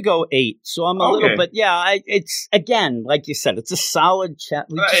 I'm going to go 8. So I'm a little bit... Yeah, it's, again, like you said, it's a solid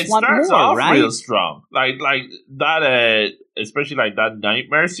chapter. It starts off real strong. Like that, especially like that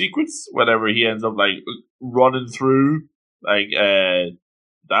nightmare sequence, whenever he ends up like running through, like,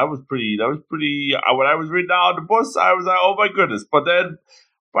 that was pretty, when I was reading that on the bus, I was like, oh my goodness. But then,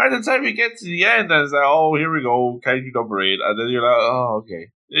 by the time you get to the end, I was like, oh, here we go, kaiju number 8. And then you're like, oh, okay.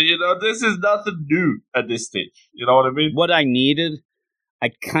 You know, this is nothing new at this stage. You know what I mean? What I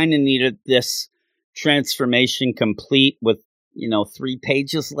kind of needed this transformation complete with, 3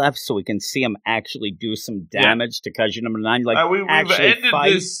 pages left so we can see him actually do some damage to kaiju number 9. Like, we've ended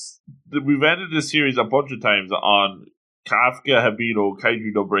this series a bunch of times on Kafka Hibino,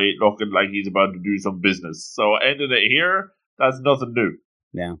 kaiju number 8, looking like he's about to do some business. So ending it here, that's nothing new.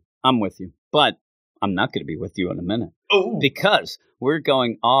 Yeah, I'm with you. But I'm not going to be with you in a minute. Oh. Because we're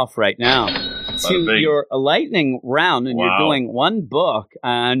going off right now to your lightning round, and you're doing one book.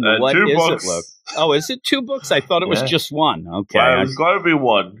 And what is it, Luke? Oh, is it 2 books? I thought it was just one. Okay. Well, it was going to be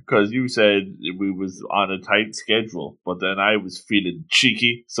one, because you said we was on a tight schedule, but then I was feeling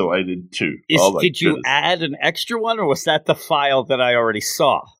cheeky, so I did 2. Did you add an extra one, or was that the file that I already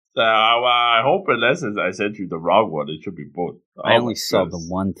saw? I hope, unless I sent you the wrong one, it should be both. I only saw the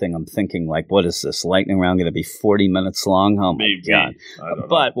one thing. I'm thinking, like, what is this lightning round going to be 40 minutes long? Oh my God!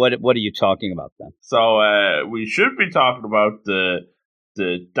 But what are you talking about then? So we should be talking about the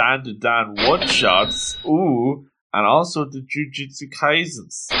Dan to Dan one shots. Ooh. And also the Jujutsu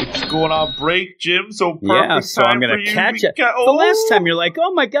Kaisens. It's going on break, Jim, so perfect so I'm going to catch it. The last time you're like,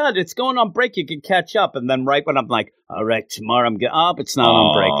 oh my God, it's going on break, you can catch up. And then right when I'm like, all right, tomorrow I'm going up, it's not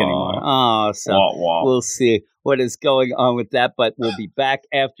on break anymore. Oh, so we'll see what is going on with that. But we'll be back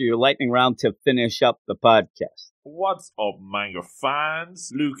after your lightning round to finish up the podcast. What's up, manga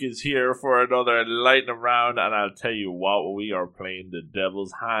fans? Luke is here for another lightning round, and I'll tell you what, we are playing the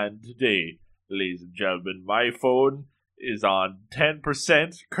Devil's Hand today. Ladies and gentlemen, my phone is on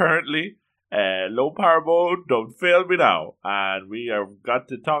 10% currently. Low power mode, don't fail me now. And we have got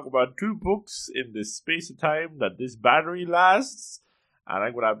to talk about 2 books in the space of time that this battery lasts. And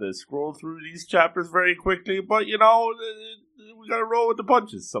I'm going to have to scroll through these chapters very quickly. But, we got to roll with the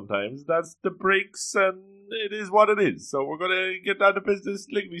punches sometimes. That's the breaks, and it is what it is. So we're going to get down to business,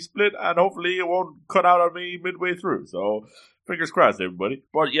 lickety split, and hopefully it won't cut out on me midway through. So fingers crossed, everybody.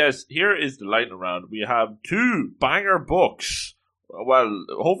 But yes, here is the lightning round. We have 2 banger books. Well,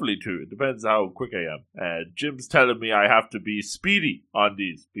 hopefully 2. It depends how quick I am. Jim's telling me I have to be speedy on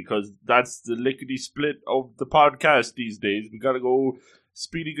these, because that's the lickety split of the podcast these days. We got to go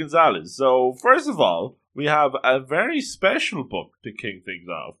Speedy Gonzalez. So first of all, we have a very special book to kick things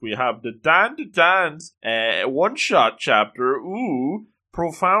off. We have the Dan to Dan's one-shot chapter. Ooh,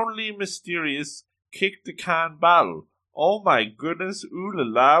 profoundly mysterious kick the can battle. Oh my goodness, ooh la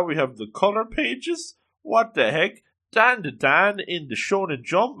la, we have the color pages. What the heck? Dan to Dan in the Shonen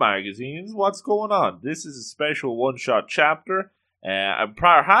Jump magazines. What's going on? This is a special one-shot chapter, and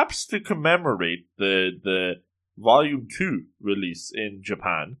perhaps to commemorate the Volume 2 release in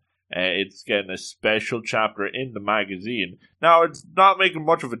Japan. It's getting a special chapter in the magazine. Now, it's not making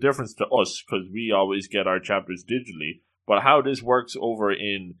much of a difference to us, because we always get our chapters digitally, but how this works over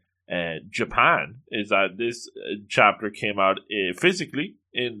in Japan is that this chapter came out physically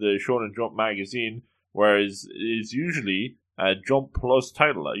in the Shonen Jump magazine, whereas it's usually a Jump Plus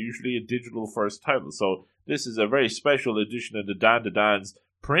title, usually a digital first title. So this is a very special edition of the Dan to Dan's,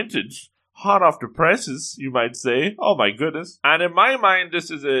 printed hot off the presses, you might say. Oh my goodness. And in my mind, this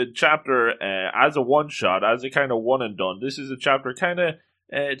is a chapter as a one-shot, as a kind of one and done. This is a chapter kind of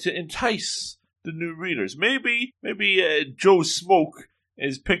to entice the new readers. Maybe Joe Smoke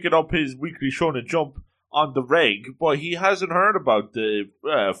is picking up his weekly Shonen Jump on the reg, but he hasn't heard about the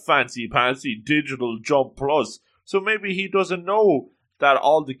fancy-pantsy digital Jump Plus, so maybe he doesn't know that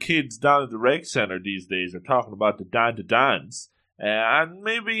all the kids down at the rec center these days are talking about the Dan-to-Dans. And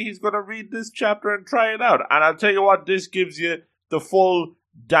maybe he's going to read this chapter and try it out. And I'll tell you what, this gives you the full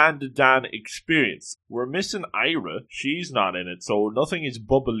Dan-to-Dan experience. We're missing Ira. She's not in it, so nothing is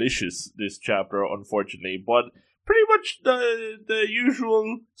bubblicious this chapter, unfortunately. But pretty much the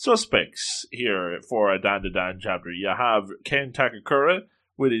usual suspects here for a Dan-to-Dan chapter. You have Ken Takakura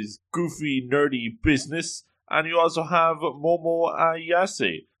with his goofy, nerdy business. And you also have Momo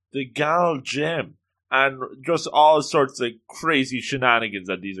Ayase, the gal gem. And just all sorts of crazy shenanigans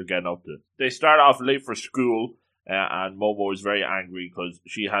that these are getting up to. They start off late for school, and Momo is very angry because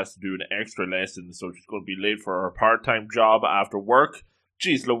she has to do an extra lesson, so she's going to be late for her part-time job after work.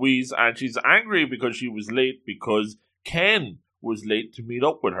 Jeez Louise, and she's angry because she was late because Ken was late to meet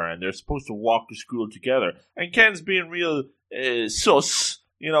up with her, and they're supposed to walk to school together. And Ken's being real sus.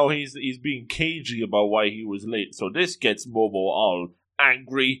 You know, he's being cagey about why he was late, so this gets Momo all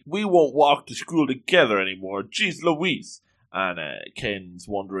angry. We won't walk to school together anymore. Jeez Louise. And Ken's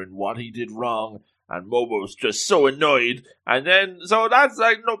wondering what he did wrong, and Momo's just so annoyed. And then, so that's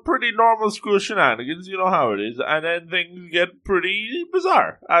like pretty normal school shenanigans, you know how it is. And then things get pretty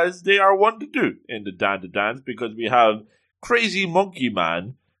bizarre, as they are wont to do in the Dan-to-Dans, because we have Crazy Monkey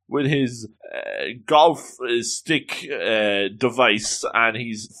Man with his golf stick device, and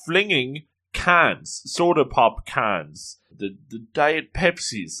he's flinging cans, soda pop cans, the Diet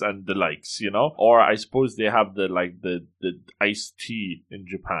Pepsis and the likes, you know? Or I suppose they have the iced tea in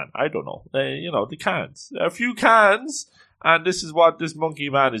Japan. I don't know. The cans. A few cans, and this is what this monkey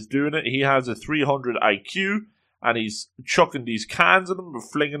man is doing. He has a 300 IQ, and he's chucking these cans at them,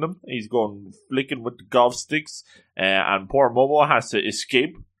 flinging them. He's going flicking with the golf sticks, and poor Momo has to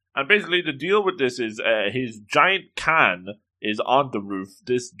escape. And basically the deal with this is his giant can is on the roof.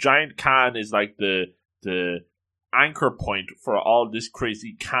 This giant can is like the anchor point for all this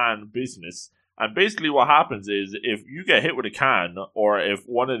crazy can business. And basically what happens is if you get hit with a can, or if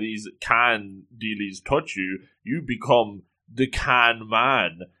one of these can dealies touch you, you become the can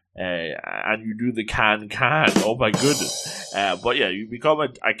man. And you do the can. Oh my goodness. But yeah, you become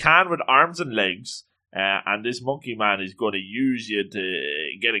a can with arms and legs. And this monkey man is going to use you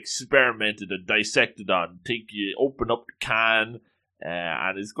to get experimented and dissected on. Open up the can,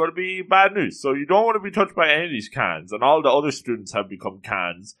 and it's going to be bad news. So you don't want to be touched by any of these cans. And all the other students have become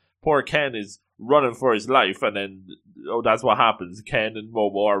cans. Poor Ken is running for his life, and then, that's what happens. Ken and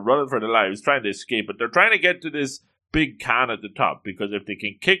Momo are running for their lives, trying to escape, but they're trying to get to this big can at the top, because if they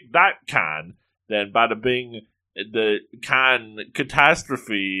can kick that can, then bada bing, the can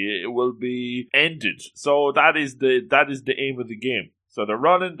catastrophe will be ended. So that is the aim of the game. So they're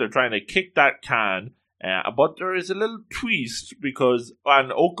running, they're trying to kick that can, but there is a little twist, because on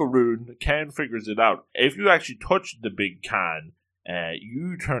Okaroon, Ken figures it out. If you actually touch the big can,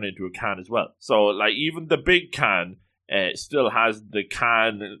 you turn into a can as well. So like even the big can still has the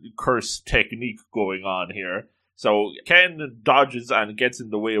can curse technique going on here. So Ken dodges and gets in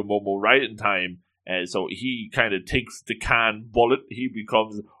the way of Momo right in time. So he kind of takes the can bullet. He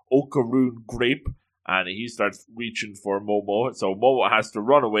becomes Okaroon Grape, and he starts reaching for Momo. So Momo has to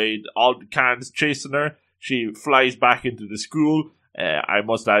run away. All the cans chasing her. She flies back into the school. I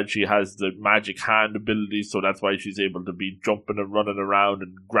must add, she has the magic hand ability, so that's why she's able to be jumping and running around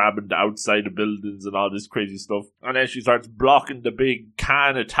and grabbing the outside of buildings and all this crazy stuff. And then she starts blocking the big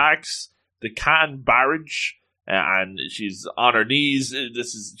can attacks, the can barrage. And she's on her knees.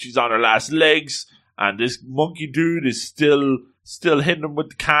 She's on her last legs, and this monkey dude is still hitting him with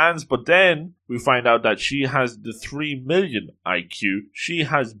the cans. But then we find out that she has the 3 million IQ. She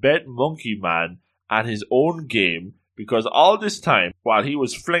has bet Monkey Man at his own game, because all this time, while he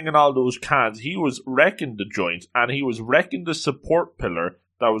was flinging all those cans, he was wrecking the joint, and he was wrecking the support pillar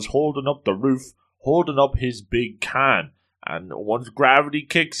that was holding up the roof, holding up his big can. And once gravity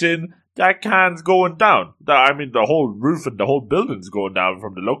kicks in, that can's going down. The whole roof and the whole building's going down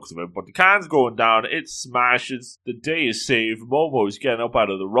from the looks of it, but the can's going down, it smashes, the day is saved, Momo's getting up out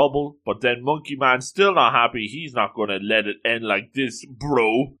of the rubble, but then Monkey Man's still not happy. He's not going to let it end like this,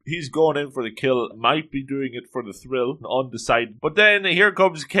 bro. He's going in for the kill, might be doing it for the thrill, undecided. But then here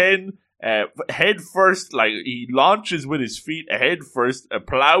comes Ken, head first, like he launches with his feet head first,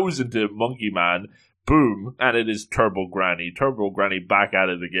 plows into Monkey Man. Boom, and it is Turbo Granny. Turbo Granny back at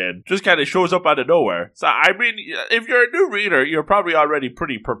it again. Just kind of shows up out of nowhere. So, I mean, if you're a new reader, you're probably already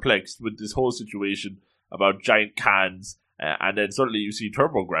pretty perplexed with this whole situation about giant cans. And then suddenly you see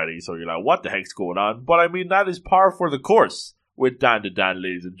Turbo Granny, so you're like, what the heck's going on? But I mean, that is par for the course with Dan-to-Dan,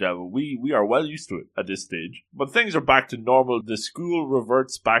 ladies and gentlemen. We are well used to it at this stage. But things are back to normal. The school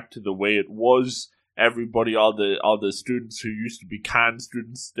reverts back to the way it was. Everybody, all the students who used to be Can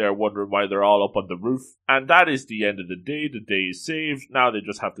students, they're wondering why they're all up on the roof. And that is the end of the day. The day is saved. Now they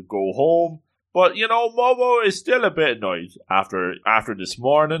just have to go home. But, Momo is still a bit annoyed after this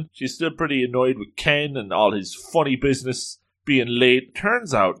morning. She's still pretty annoyed with Ken and all his funny business being late.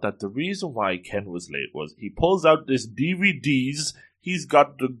 Turns out that the reason why Ken was late was he pulls out this DVDs. He's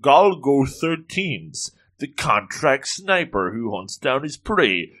got the Golgo 13s, the contract sniper who hunts down his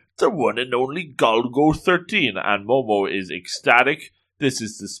prey, the one and only Golgo 13. And Momo is ecstatic. This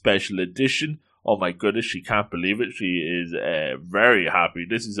is the special edition. Oh my goodness, she can't believe it. She is very happy.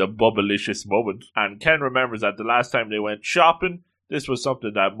 This is a bubblicious moment. And Ken remembers that the last time they went shopping, this was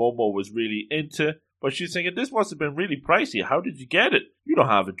something that Momo was really into. But she's thinking, this must have been really pricey. How did you get it? You don't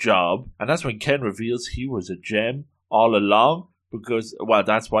have a job. And that's when Ken reveals he was a gem all along. Because, well,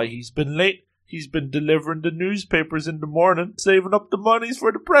 that's why he's been late. He's been delivering the newspapers in the morning, saving up the monies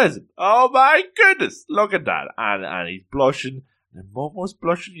for the present. Oh my goodness, look at that. And he's blushing. And Momo's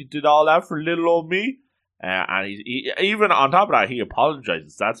blushing. You did all that for little old me? And he even on top of that, he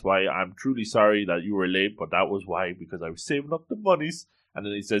apologizes. That's why I'm truly sorry that you were late, but that was why, because I was saving up the monies. And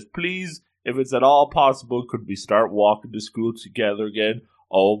then he says, please, if it's at all possible, could we start walking to school together again?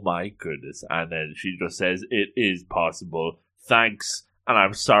 Oh my goodness. And then she just says, it is possible. Thanks. And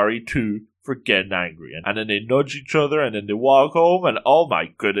I'm sorry too for getting angry. And then they nudge each other and then they walk home. And oh my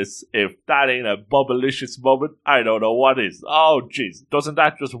goodness, if that ain't a bubblicious moment, I don't know what is. Oh jeez, doesn't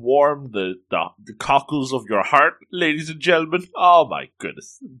that just warm the cockles of your heart, ladies and gentlemen? Oh my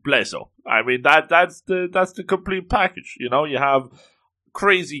goodness, bless her. I mean, that's the complete package. You have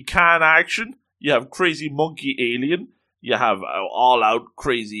crazy Can action, you have crazy monkey alien, you have all-out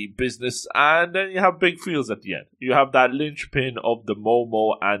crazy business, and then you have big feels at the end. You have that linchpin of the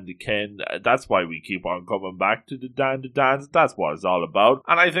Momo and the Ken. That's why we keep on coming back to the Dans. That's what it's all about.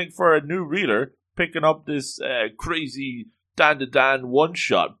 And I think for a new reader, picking up this crazy Dan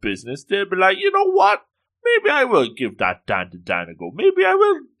one-shot business, they'll be like, you know what? Maybe I will give that Dan a go. Maybe I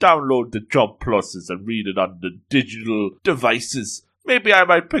will download the Jump Pluses and read it on the digital devices. Maybe I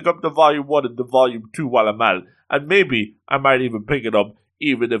might pick up the Volume 1 and the Volume 2 while I'm at it. And maybe I might even pick it up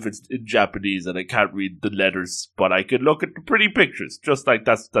even if it's in Japanese and I can't read the letters. But I can look at the pretty pictures. Just like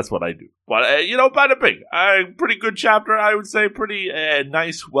that's what I do. But, bada bing. Pretty good chapter, I would say. Pretty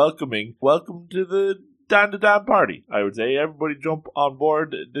nice, welcoming. Welcome to the Dan party, I would say. Everybody jump on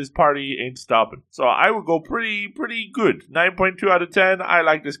board. This party ain't stopping. So I would go pretty good. 9.2 out of 10. I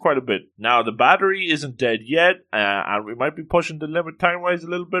like this quite a bit. Now, the battery isn't dead yet, and we might be pushing the limit time-wise a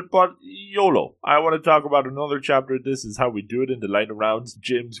little bit, but YOLO. I want to talk about another chapter. This is how we do it in the line of rounds.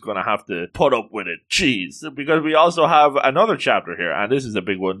 Jim's going to have to put up with it. Jeez. Because we also have another chapter here, and this is a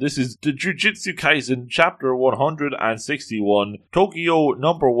big one. This is the Jujutsu Kaisen chapter 161, Tokyo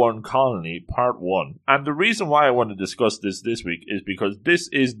Number 1 Colony, Part 1. And the reason why I want to discuss this week is because this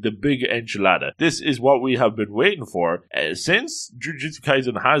is the big enchilada. This is what we have been waiting for since Jujutsu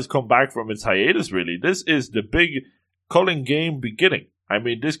Kaisen has come back from its hiatus, really. This is the big Culling game beginning. I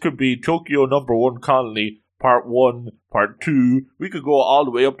mean, this could be Tokyo Number 1 Colony, Part 1, Part 2. We could go all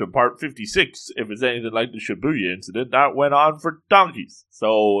the way up to Part 56 if it's anything like the Shibuya incident. That went on for donkeys.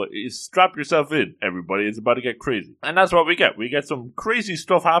 So strap yourself in, everybody. It's about to get crazy. And that's what we get. We get some crazy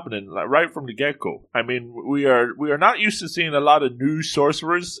stuff happening right from the get-go. I mean, we are not used to seeing a lot of new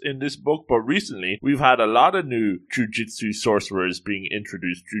sorcerers in this book, but recently we've had a lot of new Jujutsu sorcerers being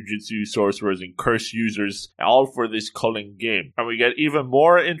introduced. Jujutsu sorcerers and curse users, all for this Culling game. And we get even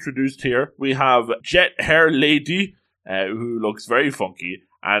more introduced here. We have Jet Hair Lady, who looks very funky,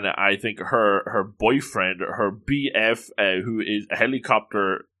 and I think her boyfriend, her BF, who is a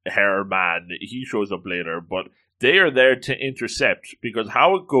helicopter hair man, he shows up later, but they are there to intercept, because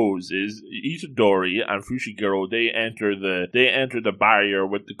how it goes is Itadori and Fushiguro, they enter the barrier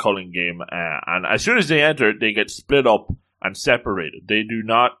with the Culling game, and as soon as they enter, they get split up and separated. They do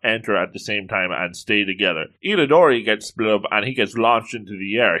not enter at the same time and stay together. Itadori gets split up and he gets launched into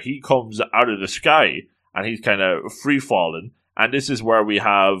the air. He comes out of the sky and he's kind of free-falling. And this is where we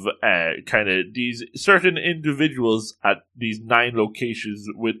have kind of these certain individuals at these 9 locations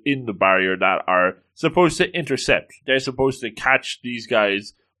within the barrier that are supposed to intercept. They're supposed to catch these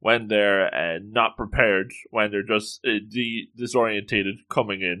guys when they're not prepared, when they're just disorientated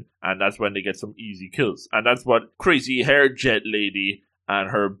coming in. And that's when they get some easy kills. And that's what Crazy Hair Jet Lady and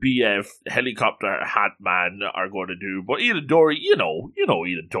her BF helicopter hat man are going to do. But Itadori, you know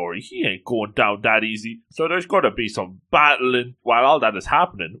Itadori, he ain't going down that easy. So there's going to be some battling. While all that is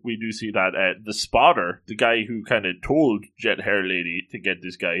happening, we do see that the spotter, the guy who kind of told Jet Hair Lady to get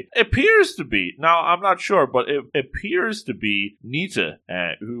this guy, appears to be, now I'm not sure, but it appears to be Nita,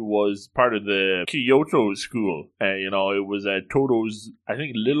 who was part of the Kyoto school. It was Toto's, I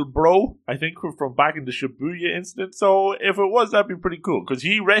think, little bro, from back in the Shibuya incident. So if it was, that'd be pretty cool, because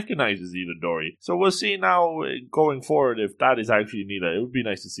he recognizes Itadori. So we'll see now going forward if that is actually Nita. It would be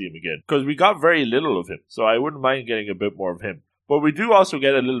nice to see him again, because we got very little of him, so I wouldn't mind getting a bit more of him. But we do also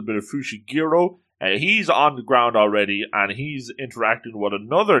get a little bit of Fushiguro. He's on the ground already, and he's interacting with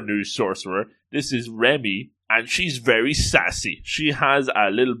another new sorcerer. This is Remy, and she's very sassy. She has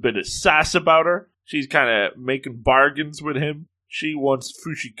a little bit of sass about her. She's kind of making bargains with him. She wants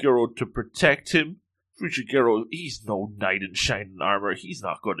Fushiguro to protect him. Fushiguro, he's no knight in shining armor. He's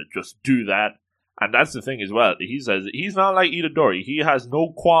not going to just do that. And that's the thing as well. He says he's not like Itadori. He has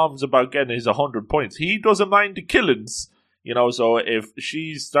no qualms about getting his 100 points. He doesn't mind the killings. So if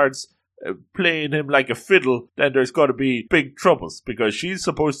she starts playing him like a fiddle, then there's got to be big troubles, because she's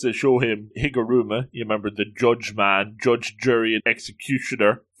supposed to show him Higuruma. You remember the judge man, judge, jury, and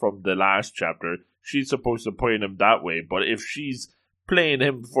executioner from the last chapter. She's supposed to point him that way, but if she's playing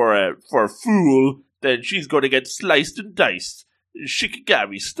him for a fool, then she's going to get sliced and diced,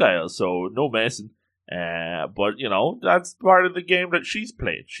 Shikigami style. So no messing. But that's part of the game that she's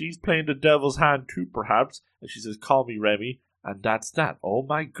playing. She's playing the devil's hand too, perhaps. And she says, "Call me Remy." And that's that. Oh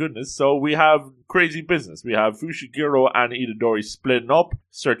my goodness. So we have crazy business. We have Fushiguro and Itadori splitting up,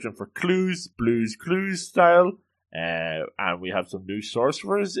 searching for clues, Blue's Clues style. And we have some new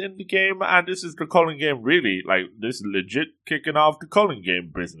sorcerers in the game. And this is the Culling game, really. This is legit kicking off the Culling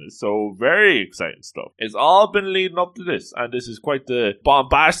game business. So very exciting stuff. It's all been leading up to this. And this is quite the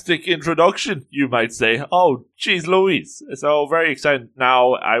bombastic introduction, you might say. Oh, geez Louise. So very exciting.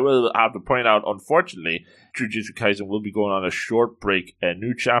 Now, I will have to point out, unfortunately, Jujutsu Kaisen will be going on a short break. A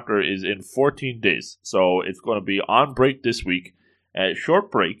new chapter is in 14 days. So it's going to be on break this week. Short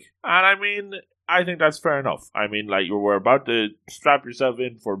break. And I think that's fair enough. You were about to strap yourself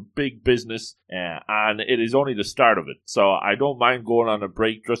in for big business, and it is only the start of it. So I don't mind going on a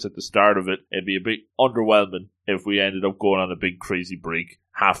break just at the start of it. It'd be a bit underwhelming if we ended up going on a big crazy break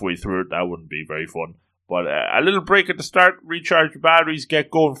halfway through it. That wouldn't be very fun. But a little break at the start, recharge your batteries,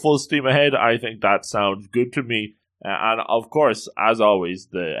 get going full steam ahead. I think that sounds good to me. And of course, as always,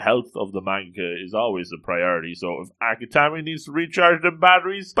 the health of the manga is always a priority. So if Akutami needs to recharge them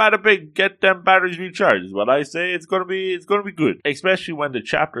batteries, bada bing, get them batteries recharged. Is what I say. It's gonna be good, especially when the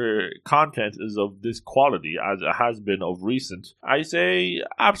chapter content is of this quality, as it has been of recent. I say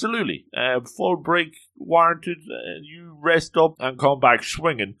absolutely, full break warranted. You rest up and come back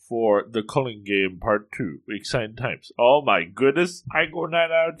swinging for the Culling game part 2. Exciting times. Oh my goodness, I go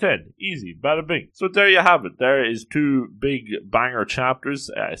 9 out of 10, easy, bada bing. So there you have it. There is 2 big banger chapters,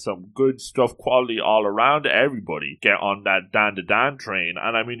 some good stuff, quality all around. Everybody get on that Dan to Dan train,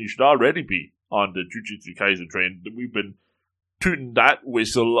 and you should already be on the Jujutsu Kaisen train. We've been tooting that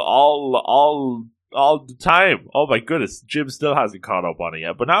whistle all the time. Oh my goodness, Jim still hasn't caught up on it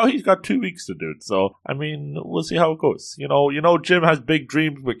yet, but now he's got 2 weeks to do it. So we'll see how it goes. Jim has big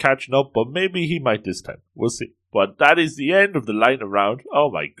dreams with catching up, but maybe he might this time. We'll see. But that is the end of the lightning round. Oh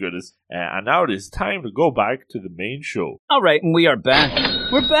my goodness. And now it is time to go back to the main show. All right, and we are back.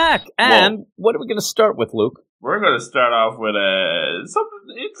 We're back. And what are we going to start with, Luke? We're going to start off with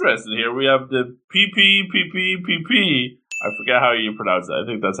something interesting here. We have the PP. I forget how you pronounce it. I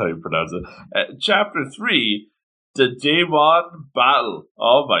think that's how you pronounce it. Chapter 3, the Daemon Battle.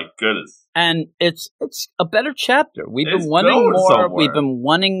 Oh my goodness. And it's a better chapter. We've been wanting more. Somewhere. We've been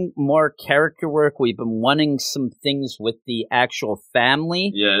wanting more character work. We've been wanting some things with the actual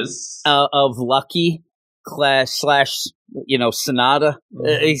family. Yes. Of Lucky / Sonata.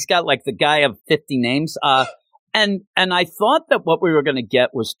 Mm-hmm. He's got the guy of 50 names. And I thought that what we were going to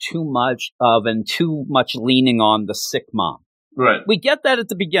get was too much of and too much leaning on the sick mom. Right. We get that at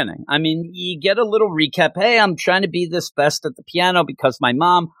the beginning. You get a little recap. Hey, I'm trying to be this best at the piano because my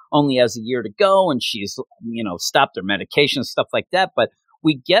mom only has a year to go and she's, stopped her medication, stuff like that. But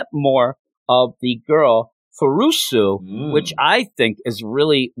we get more of the girl, Furusu, which I think is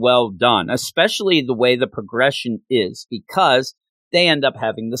really well done, especially the way the progression is, because they end up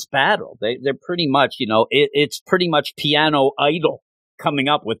having this battle. They're pretty much, it's pretty much Piano Idol coming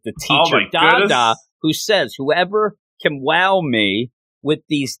up with the teacher, Dada, who says, whoever can wow me with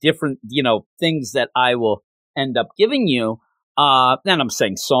these different, things that I will end up giving you, Then I'm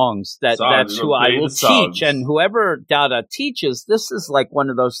saying songs. That's who I will teach. And whoever Dada teaches, this is like one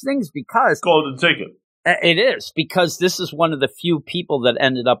of those things because golden ticket. It is, because this is one of the few people that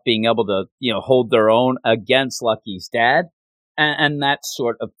ended up being able to, hold their own against Lucky's dad and that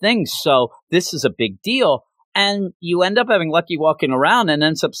sort of thing. So this is a big deal. And you end up having Lucky walking around and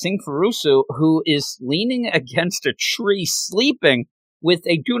ends up seeing Furusu, who is leaning against a tree sleeping with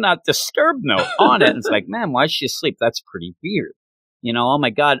a do not disturb note on it. And it's like, man, why is she asleep? That's pretty weird. Oh my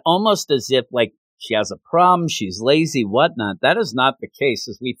God, almost as if like she has a problem, she's lazy, whatnot. That is not the case,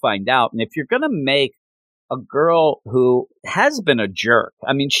 as we find out. And if you're going to make a girl who has been a jerk,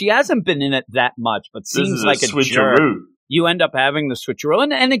 I mean, she hasn't been in it that much, but seems like a jerk, you end up having the switcheroo.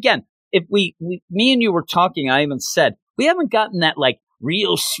 And again, if me and you were talking, I even said, we haven't gotten that like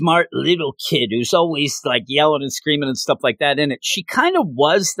real smart little kid who's always like yelling and screaming and stuff like that in it. She kind of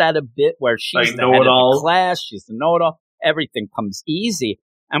was that a bit, where she's the head of the class, she's the know-it-all, everything comes easy.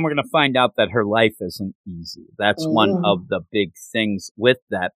 And we're going to find out that her life isn't easy. That's one of the big things with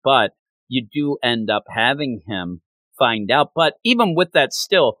that. But you do end up having him find out. But even with that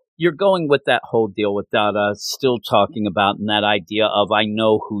still, you're going with that whole deal with Dada still talking about, and that idea of, I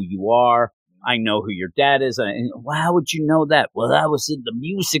know who you are. I know who your dad is. And, well, how would you know that? Well, I was in the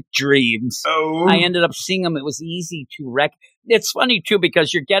music dreams. Oh. I ended up seeing him. It was easy to It's funny, too,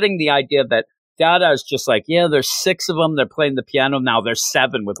 because you're getting the idea that Dada is just like, yeah, there's 6 of them. They're playing the piano. Now there's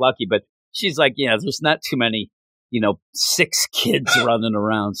 7 with Lucky. But she's like, yeah, there's not too many, 6 kids running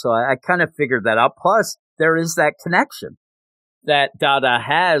around. So I kind of figured that out. Plus, there is that connection that Dada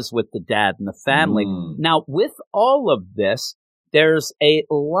has with the dad and the family. Now, with all of this, there's a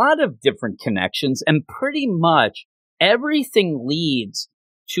lot of different connections, and pretty much everything leads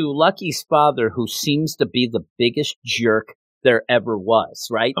to Lucky's father, who seems to be the biggest jerk there ever was,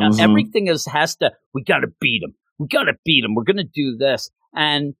 right? Now, everything we got to beat him. We got to beat him. We're going to do this.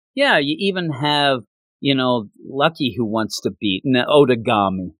 And yeah, you even have, Lucky who wants to beat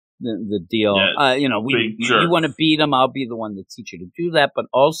Odagami. The deal, yes, you want to beat him, I'll be the one to teach you to do that. But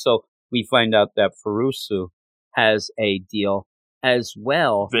also, we find out that Furusu has a deal as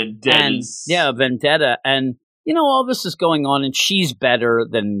well. Vendetta. And, all this is going on, and she's better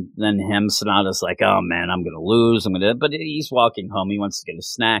than him. Sonata's like, oh man, I'm going to lose. But he's walking home. He wants to get a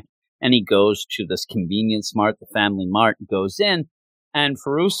snack, and he goes to this convenience mart, the family mart, goes in, and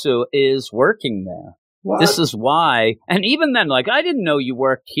Furusu is working there. What? This is why. And even then, like, I didn't know you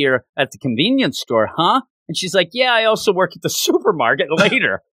worked here at the convenience store, huh? And she's like, yeah, I also work at the supermarket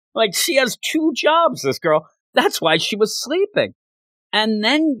later. Like, she has 2 jobs, this girl. That's why she was sleeping. And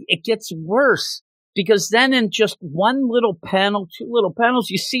then it gets worse, because then in just 1 little panel, 2 little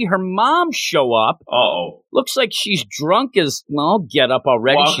panels, you see her mom show up. Uh-oh. Looks like she's drunk as, well, get up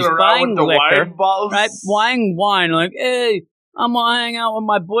already. Walking she's buying with liquor. Wine bottles. Right? Buying wine. Like, hey, I'm going to hang out with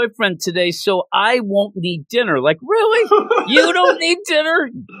my boyfriend today, so I won't need dinner. Like, really? You don't need dinner?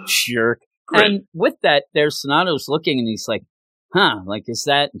 Jerk. Great. And with that, there's Sonato's looking, and he's like, huh, like, is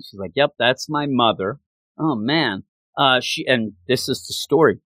that? And she's like, yep, that's my mother. Oh, man. And this is the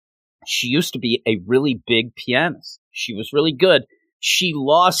story. She used to be a really big pianist. She was really good. She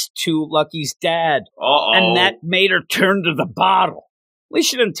lost to Lucky's dad. Uh-oh. And that made her turn to the bottle. At least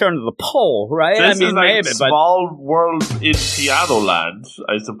she didn't turn to the pole, right? This is like small world in piano land,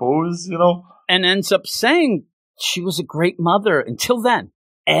 I suppose, And ends up saying she was a great mother. Until then,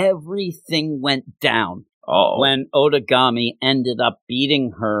 everything went down. Uh-oh. When Odagami ended up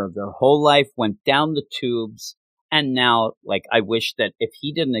beating her, their whole life went down the tubes. And now, like, I wish that if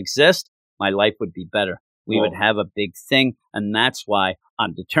he didn't exist, my life would be better. We would have a big thing. And that's why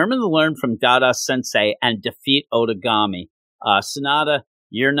I'm determined to learn from Dada Sensei and defeat Odagami. Sonata,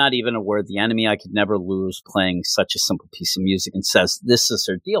 you're not even a worthy enemy. I could never lose playing such a simple piece of music, and says this is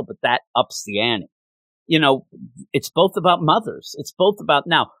her deal. But that ups the ante. It's both about mothers. It's both about,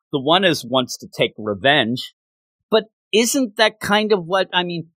 now, the one wants to take revenge. But isn't that kind of what,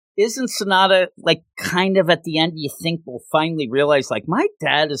 isn't Sonata, like, kind of at the end, you think will finally realize, like, my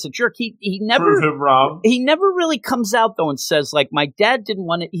dad is a jerk. He never prove him wrong. He never really comes out, though, and says, like, my dad didn't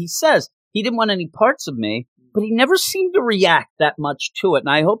want it. He says he didn't want any parts of me, but he never seemed to react that much to it. And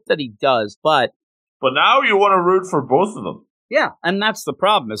I hope that he does, but now you want to root for both of them. Yeah, and that's the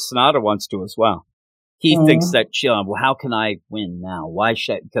problem, is Sonata wants to as well. He thinks that, well, how can I win now? Why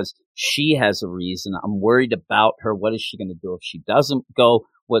should I? Because she has a reason. I'm worried about her. What is she going to do if she doesn't go?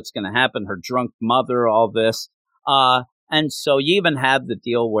 What's going to happen? Her drunk mother, all this. And so you even have the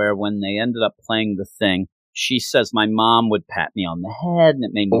deal where when they ended up playing the thing, she says, my mom would pat me on the head and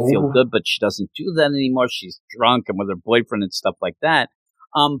it made me feel good, but she doesn't do that anymore. She's drunk and with her boyfriend and stuff like that.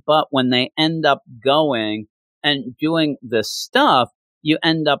 But when they end up going, and doing this stuff, you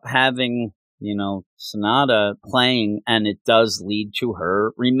end up having, Sonata playing, and it does lead to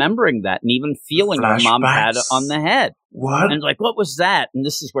her remembering that and even feeling her mom had it on the head. What? And like, what was that? And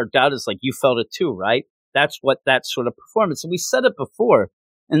this is where Dada's like, you felt it too, right? That's what that sort of performance. And we said it before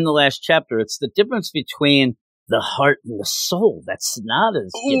in the last chapter. It's the difference between the heart and the soul that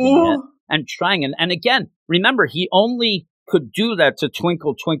Sonata's giving it and trying. And again, remember, he only could do that to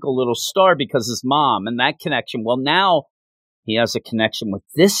Twinkle, Twinkle, Little Star because his mom and that connection. Well, now he has a connection with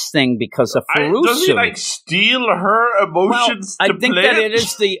this thing because of Furusu. Does he steal her emotions to play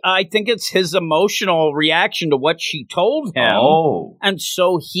it? I think it's his emotional reaction to what she told him. Oh. And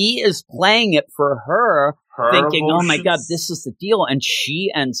so he is playing it for her thinking, emotions? oh my God, this is the deal. And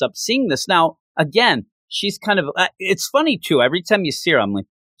she ends up seeing this. Now, again, she's kind of, it's funny too. Every time you see her, I'm like,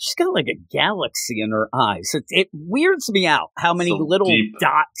 she's got like a galaxy in her eyes. It weirds me out how many little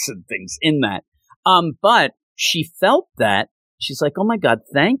dots and things in that. But she felt that. She's like, oh my God,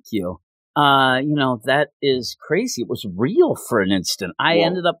 thank you. That is crazy. It was real for an instant. I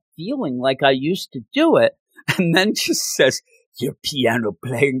ended up feeling like I used to do it. And then just says, your piano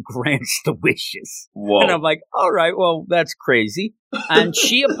playing grants the wishes. Whoa. And I'm like, all right, well, that's crazy. And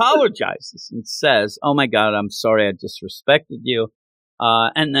she apologizes and says, oh my God, I'm sorry I disrespected you.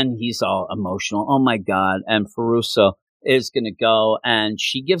 And then he's all emotional. Oh my God. And Furusu is going to go and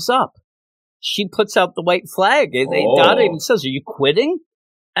she gives up. She puts out the white flag. Dada even says, are you quitting?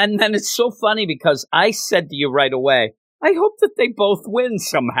 And then it's so funny because I said to you right away, I hope that they both win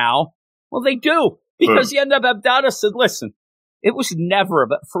somehow. Well, they do. Because you end up, Dada said, listen, it was never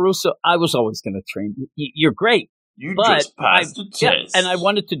about Furusu. I was always going to train you. You're great. You just passed the test. Yeah, and I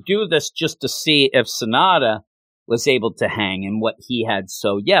wanted to do this just to see if Sonata was able to hang and what he had.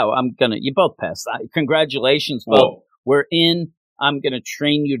 So, yeah, you both passed. Congratulations, both. We're in. I'm going to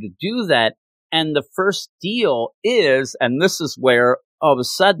train you to do that. And the first deal is, and this is where all of a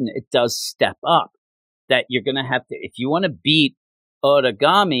sudden it does step up, that you're going to have to, if you want to beat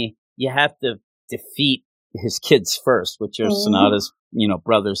Origami, you have to defeat his kids first, which are Sonata's,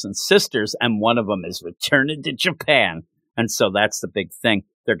 brothers and sisters. And one of them is returning to Japan. And so that's the big thing.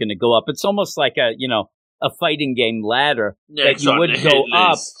 They're going to go up. It's almost like a fighting game ladder that you would go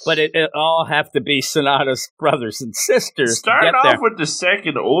up, but it all have to be Sonata's brothers and sisters. Start off with the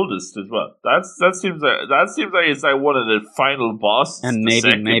second oldest as well. That seems like it's like one of the final bosses. And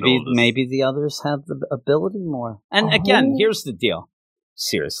maybe the others have the ability more. And again, here's the deal.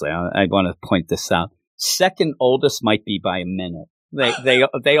 Seriously, I want to point this out. Second oldest might be by a minute.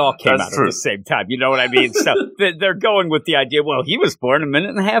 They all came out at the same time. You know what I mean? So they're going with the idea. Well, he was born a minute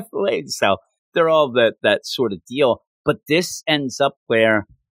and a half late, so. They're all that sort of deal. But this ends up where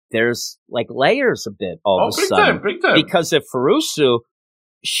there's like layers a bit all of a sudden. Big time. Because if Furusu,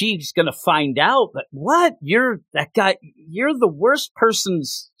 she's going to find out that, what? You're that guy. You're the worst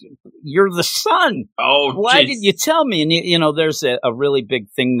you're the son. Oh, why did you tell me? And, there's a really big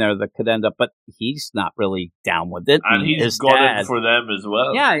thing there that could end up, but he's not really down with it. And he's gunning for them as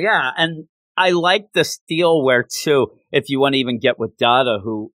well. Yeah. And I like this deal where, too, if you want to even get with Dada,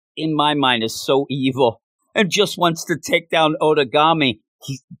 who, in my mind, is so evil and just wants to take down Origami.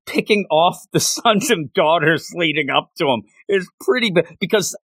 He's picking off the sons and daughters leading up to him is pretty big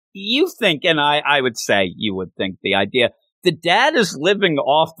because you think, and I would say you would think the idea, the dad is living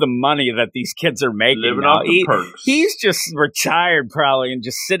off the money that these kids are making. Living now. off the perks. He's just retired probably and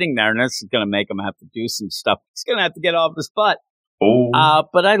just sitting there, and this is going to make him have to do some stuff. He's going to have to get off his butt.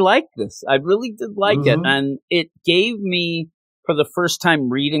 But I like this. I really did like it, and it gave me, for the first time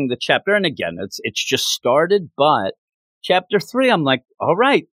reading the chapter, and again, it's just started, but chapter 3, I'm like, all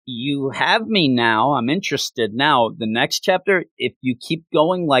right, you have me now. I'm interested now. The next chapter, if you keep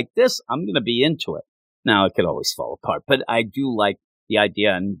going like this, I'm going to be into it. Now, it could always fall apart, but I do like the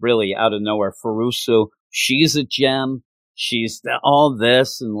idea, and really, out of nowhere, Furusu, she's a gem. She's all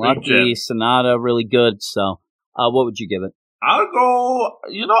this, and Lucky, Sonata, really good. So, what would you give it? I'll go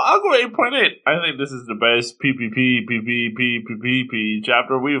 8.8. I think this is the best PPP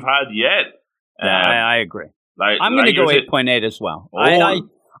chapter we've had yet. I agree. I'm going to go 8.8 as well. I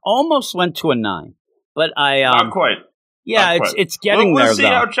almost went to a 9, but not quite. Yeah, it's getting there. We'll see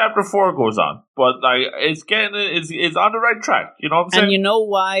how chapter 4 goes on, but it's on the right track. You know what I'm saying? And you know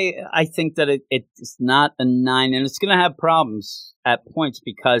why I think that it's not a 9, and it's going to have problems at points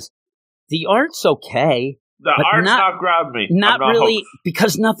because the art's okay. The art's not grabbing me. Not really, hooked.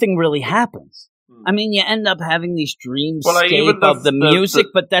 Because nothing really happens. I mean, you end up having these dreamscape of the music,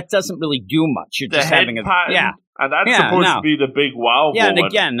 but that doesn't really do much. You're just having and that's supposed to be the big wow moment. Yeah, and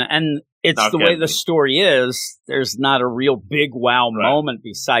again, and it's Not the way getting the me. story is. There's not a real big wow moment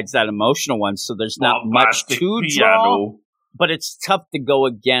besides that emotional one, so there's not much Bombastic to draw. piano. But it's tough to go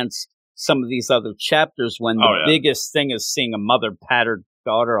against some of these other chapters when the biggest thing is seeing a mother pat her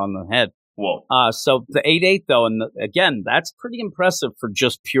daughter on the head. Whoa. So the 8-8 though, and again, that's pretty impressive for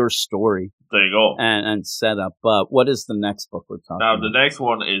just pure story There you go. and setup. But what is the next book we're talking Now, about? the next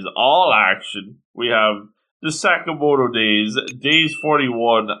one is all action. We have the Sakamoto Days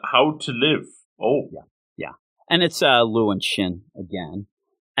 41, How to Live. Oh. Yeah. And it's Lou and Shin again.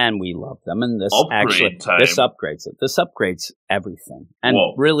 And we love them. And this this upgrades it. This upgrades everything. And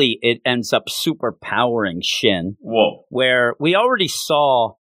really, it ends up superpowering Shin. Whoa. Where we already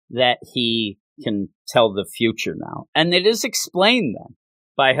saw that he can tell the future now. And it is explained then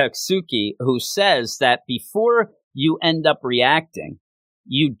by Hatsuki, who says that before you end up reacting,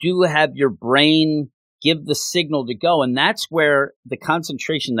 you do have your brain give the signal to go. And that's where the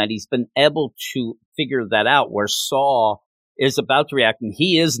concentration that he's been able to figure that out, where Saw is about to react. And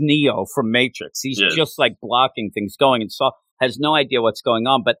he is Neo from Matrix. He's just like blocking things going. And Saw has no idea what's going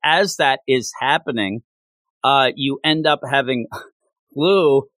on. But as that is happening, you end up having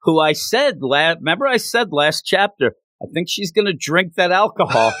Lou, who I said, remember I said last chapter, I think she's going to drink that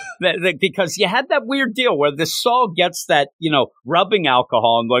alcohol because you had that weird deal where the Saw gets that, rubbing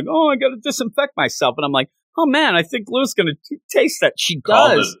alcohol and like, oh, I got to disinfect myself. And I'm like, oh man, I think Lou's going to taste that. She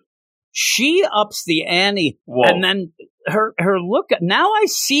does. She ups the ante. Whoa. And then her look, now I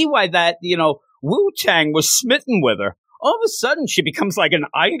see why that, Wu-Tang was smitten with her. All of a sudden she becomes like an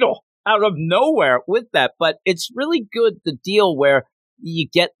idol out of nowhere with that. But it's really good, the deal where you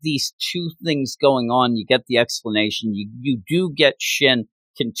get these two things going on. You get the explanation. You do get Shin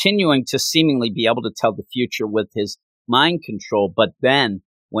continuing to seemingly be able to tell the future with his mind control. But then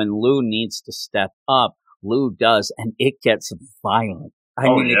when Lou needs to step up, Lou does, and it gets violent.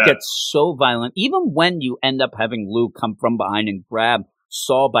 It gets so violent. Even when you end up having Lou come from behind and grab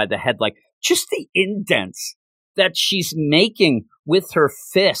Saw by the head, like just the indents that she's making with her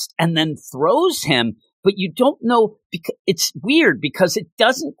fist and then throws him. But you don't know, because it's weird because it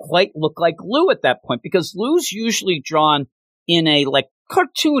doesn't quite look like Lou at that point, because Lou's usually drawn in a like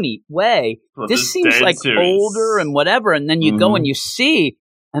cartoony way. Well, this seems like older and whatever. And then you go and you see,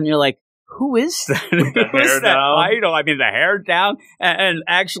 and you're like, who is that? Who is that idol? I mean, the hair down and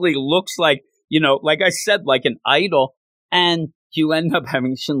actually looks like, like I said, like an idol. And you end up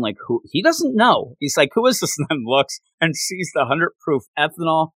having Shin like, who? He doesn't know. He's like, who is this? And then looks and sees the 100 proof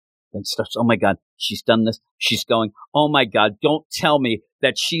ethanol. Then starts, oh my God, she's done this. She's going, oh my God, don't tell me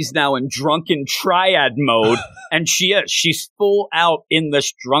that she's now in drunken triad mode. And she is. She's full out in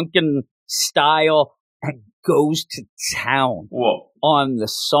this drunken style and goes to town on the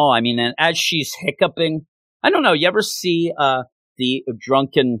Saw. I mean, and as she's hiccuping, I don't know, you ever see the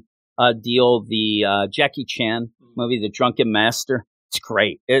drunken deal, the Jackie Chan movie, The Drunken Master? It's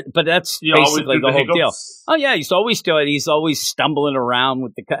great. But that's basically the whole deal. Oh, yeah, he's always doing it. He's always stumbling around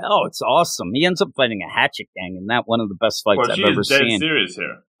with the... Oh, it's awesome. He ends up fighting a hatchet gang, and that one of the best fights I've ever seen. She's dead serious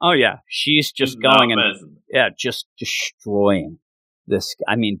here. Oh, yeah. She's just going and... just destroying this...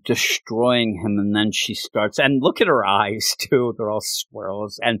 destroying him, and then she starts... And look at her eyes, too. They're all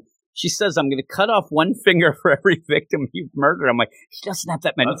swirls. And she says, I'm going to cut off one finger for every victim you've murdered. I'm like, he doesn't have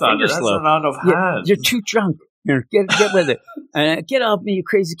that many fingers, That's not enough hands. You're too drunk. Here, get with it. Get off me, you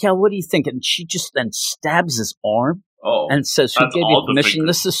crazy cow. What are you thinking? And she just then stabs his arm and says, who gave you permission?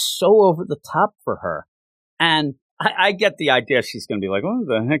 This is so over the top for her. And I get the idea she's going to be like, what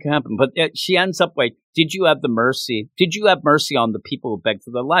the heck happened? But she ends up like, did you have mercy on the people who begged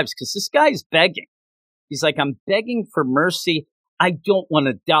for their lives? Because this guy is begging. He's like, I'm begging for mercy. I don't want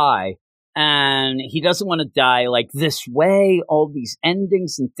to die. And he doesn't want to die like this way, all these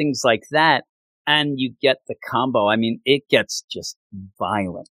endings and things like that. And you get the combo. I mean, it gets just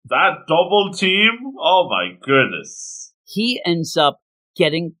violent. That double team? Oh my goodness. He ends up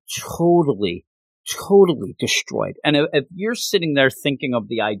getting totally destroyed. And if you're sitting there thinking of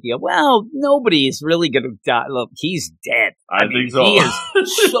the idea, well, nobody is really going to die. Look, he's dead. I think so. He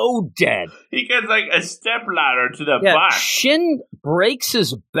is so dead. He gets like a step ladder to the back. Shin breaks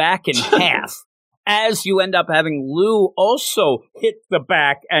his back in half. As you end up having Lou also hit the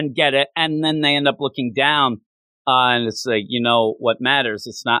back and get it, and then they end up looking down, and it's like, what matters?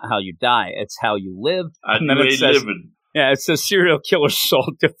 It's not how you die, it's how you live. And then it says, living. Yeah, it says serial killer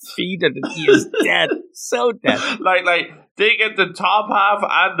soul defeated, and he is dead, so dead. Like they get the top half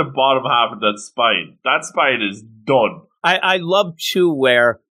and the bottom half of that spine. That spine is done. I love too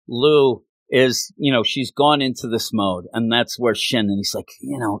where Lou is, she's gone into this mode, and that's where Shin, and he's like,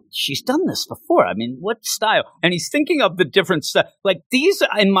 she's done this before. I mean, what style? And he's thinking of the different like these,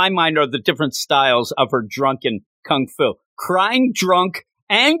 in my mind, are the different styles of her drunken kung fu. Crying drunk,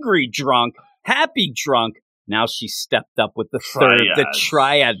 angry drunk, happy drunk. Now she stepped up with the third, the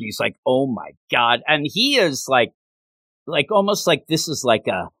triad. He's like, oh my God. And he is like almost like this is like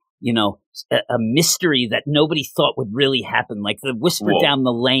a mystery that nobody thought would really happen. Like the whisper down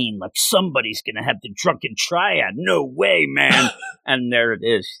the lane, like somebody's going to have the drunken triad. No way, man. And there it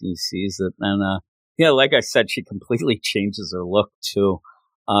is. She sees it. And, like I said, she completely changes her look too,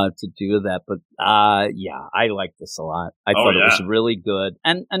 to do that. But, I like this a lot. I thought it was really good.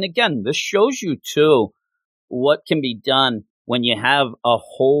 And again, this shows you too what can be done when you have a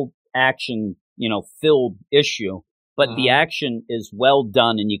whole action, filled issue. But the action is well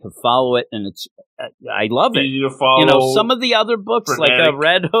done, and you can follow it, and it's I love it. Easy to follow. Some of the other books, like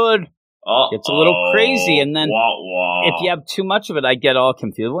Red Hood, it's a little crazy, and then if you have too much of it, I get all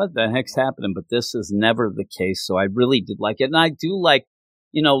confused. What the heck's happening? But this is never the case, so I really did like it, and I do like,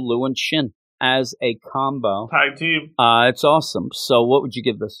 Lu and Shin as a combo tag team. It's awesome. So, what would you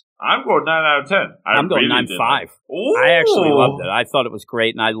give this? I'm going 9 out of 10. I'm going 9.5. I actually loved it. I thought it was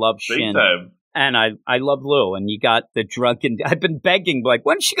great, and I love Shin. Time. And I love Lu, and you got the drunken. I've been begging, like,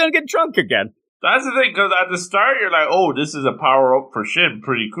 when's she going to get drunk again? That's the thing, because at the start, you're like, oh, this is a power-up for Shin,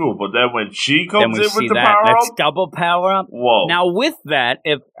 pretty cool. But then when she comes in with the power-up... That's double power-up. Whoa. Now, with that,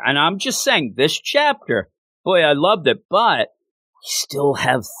 and I'm just saying, this chapter, boy, I loved it, but we still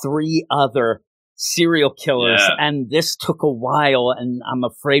have 3 other serial killers, and this took a while, and I'm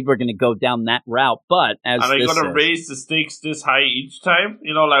afraid we're going to go down that route. But as are they going to raise the stakes this high each time?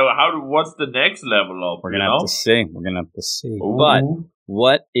 What's the next level up? We're going to have to see. We're going to have to see. Ooh. But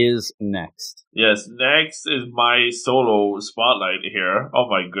what is next? Yes, next is my solo spotlight here. Oh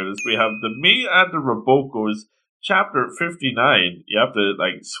my goodness, we have the Me and the Robocos. Chapter 59. You have to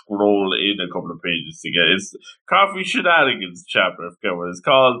scroll in a couple of pages to get it. It's Coffee Shenanigans chapter. I forget what it's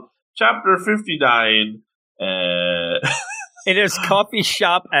called. Chapter 59. It is Coffee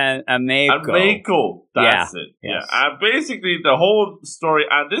Shop and Mako. Mako. That's it. Yes. Yeah. And basically the whole story,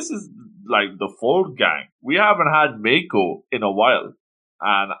 and this is like the full gang. We haven't had Mako in a while.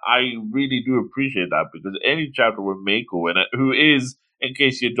 And I really do appreciate that, because any chapter with Mako in it, who is, in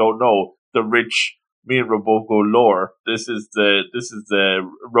case you don't know, the rich Me and Roboko lore. This is the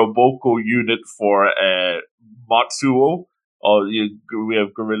Roboko unit for Matsuo. We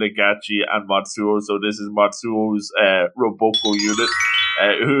have Gorilla Gachi and Matsuo, so this is Matsuo's Roboko unit,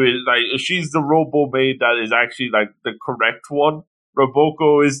 who is she's the Robo maid that is actually the correct one.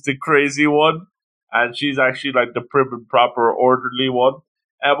 Roboko is the crazy one, and she's actually the prim and proper theorderly one.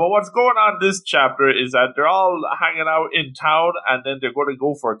 But what's going on this chapter is that they're all hanging out in town, and then they're going to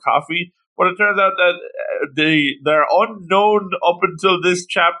go for a coffee. But it turns out that their unknown up until this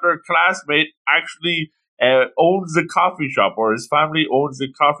chapter classmate actually owns a coffee shop, or his family owns a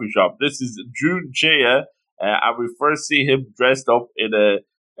coffee shop. This is Jun Chea, and we first see him dressed up in a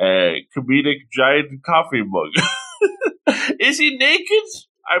comedic giant coffee mug. Is he naked?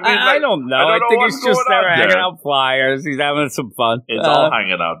 I don't know. I think he's just there hanging out flyers. He's having some fun. It's all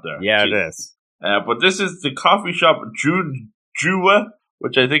hanging out there. Yeah, it is. But this is the coffee shop Jun Jua,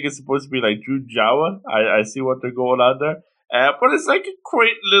 which I think is supposed to be Jun Jawa. I see what they're going on there. But it's a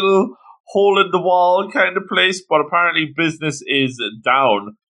quaint little hole in the wall kind of place, but apparently business is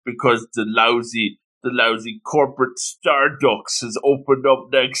down because the lousy corporate Stardust has opened up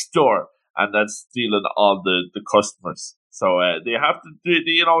next door, and that's stealing all the customers. So they have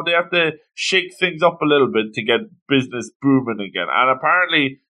to shake things up a little bit to get business booming again. And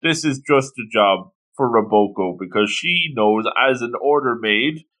apparently this is just a job for Roboko, because she knows, as an order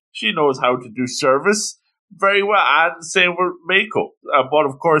maid, she knows how to do service very well, and same with Mako. But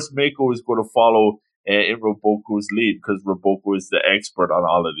of course, Mako is going to follow in Roboko's lead, because Roboko is the expert on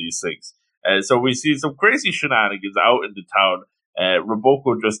all of these things. So we see some crazy shenanigans out in the town.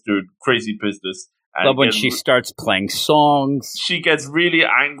 Roboko just doing crazy business. And love when she starts playing songs. She gets really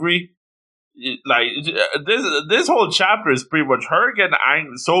angry. This whole chapter is pretty much her getting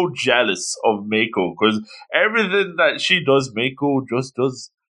angry, so jealous of Mako, because everything that she does, Mako just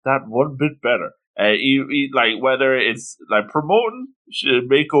does that one bit better. Whether it's promoting,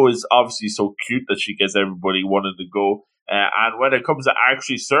 Mako is obviously so cute that she gets everybody wanting to go. And when it comes to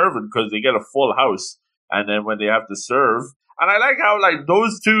actually serving, because they get a full house, and then when they have to serve, and I like how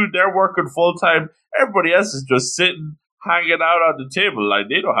those two, they're working full time. Everybody else is just sitting, hanging out on the table.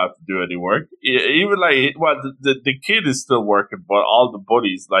 They don't have to do any work. Even the kid is still working, but all the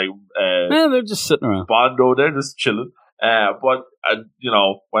buddies, they're just sitting around. Bondo, they're just chilling. But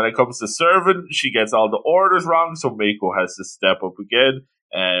when it comes to serving, she gets all the orders wrong, so Mako has to step up again.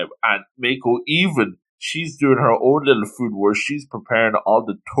 And Mako, even she's doing her own little food where she's preparing all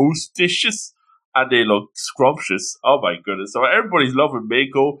the toast dishes, and they look scrumptious. Oh my goodness! So everybody's loving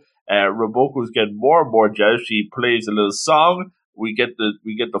Mako. Roboko's getting more and more jealous. She plays a little song. We get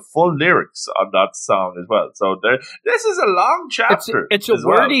the full lyrics on that song as well. So this is a long chapter. It's a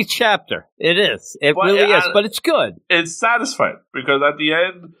wordy chapter. It is. It really is. But it's good. It's satisfying because at the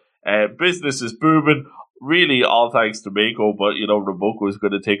end, business is booming. Really, all thanks to Mako. But Roboko is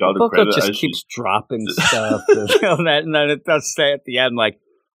going to take all the credit. Just keeps dropping stuff, and then it does say at the end like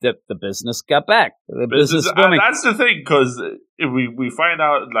the business got back. The business is booming. And that's the thing, because we find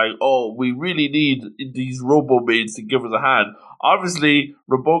out like, oh, we really need these robo-maids to give us a hand. Obviously,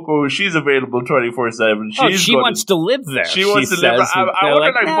 Roboko, she's available 24/7. She wants to live there. She wants to live there. I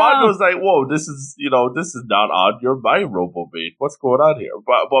wonder, like, Bondo's like, whoa, this is not odd. You're my robo-maid. What's going on here?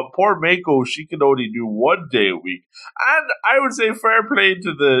 But poor Mako, she can only do 1 day a week. And I would say fair play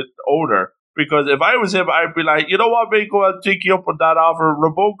to the owner, because if I was him, I'd be like, you know what, Mako, I'll take you up on that offer.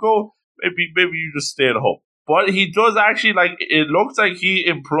 Roboko, maybe you just stay at home. But he does actually, like, it looks like he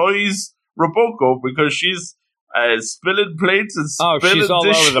employs Roboko because she's spilling plates and spilling she's all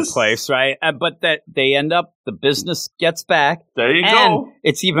dishes. over the place, right? But that they end up, the business gets back. There you and go.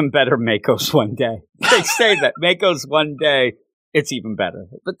 It's even better Mako's 1 day. They say that. Mako's 1 day, it's even better.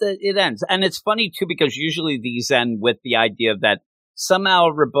 But it ends. And it's funny, too, because usually these end with the idea that somehow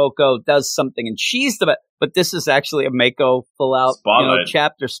Roboko does something and she's the best. But this is actually a Mako full-out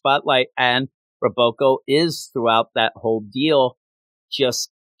chapter spotlight. And Roboko is, throughout that whole deal,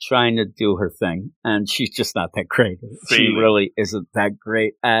 just trying to do her thing, and she's just not that great. She really isn't that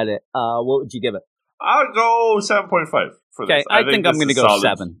great at it. What would you give it? I'll go 7.5 for this. I think I'm going to go solid.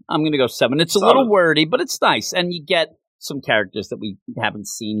 7. I'm going to go 7. It's solid. A little wordy, but it's nice, and you get some characters that we haven't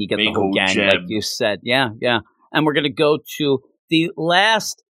seen. You get the whole gang, like you said. Yeah. And we're going to go to the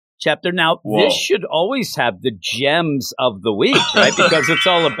last chapter. Now, This should always have the gems of the week, right? Because it's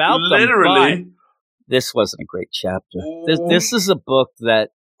all about them. Literally. This wasn't a great chapter. This is a book that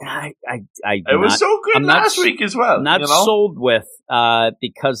it was so good last week as well. Not sold with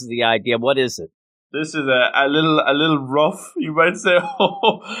because of the idea. What is it? This is a little rough, you might say.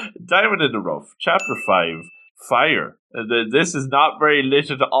 Diamond in the Rough, Chapter 5, Fire. This is not very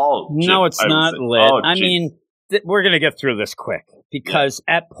lit at all. Chip, no, it's not lit. I mean, we're going to get through this quick because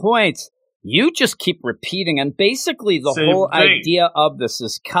at points you just keep repeating, and basically the whole idea of this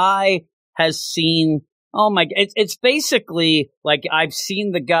is Kai has seen. Oh my! It's basically like I've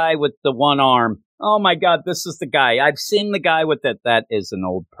seen the guy with the one arm. Oh my God, this is the guy. I've seen the guy with that. That is an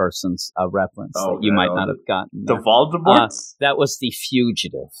old person's reference that you might not have gotten. The Voldemort? That was The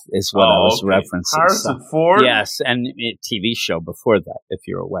Fugitive, is what I was referencing. Harrison Ford? Yes, and a TV show before that, if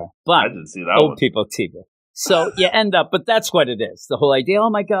you're aware. But I didn't see that old people TV. So you end up, but that's what it is. The whole idea, oh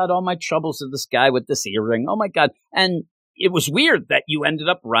my God, all my troubles are this guy with this earring. Oh my God. And it was weird that you ended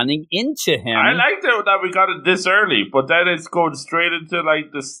up running into him. I liked it that we got it this early, but then it's going straight into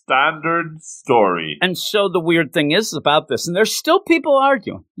like the standard story. And so the weird thing is about this, and there's still people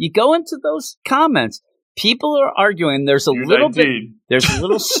arguing. You go into those comments, people are arguing. There's a little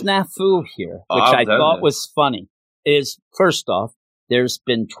snafu here, which I thought was funny. Is first off, there's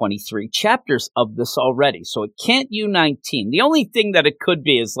been 23 chapters of this already, so it can't U19. The only thing that it could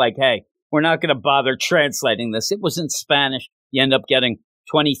be is like, hey, we're not going to bother translating this. It was in Spanish. You end up getting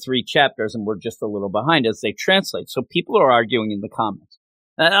 23 chapters, and we're just a little behind as they translate. So people are arguing in the comments.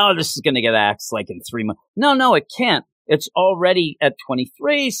 This is going to get axed like in 3 months. No, it can't. It's already at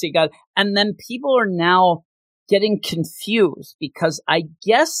 23. So and then people are now getting confused because I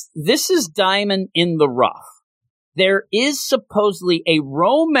guess this is Diamond in the Rough. There is supposedly a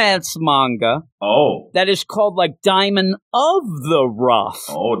romance manga that is called like Diamond of the Rough.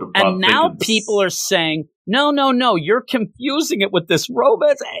 And now people are saying, no, you're confusing it with this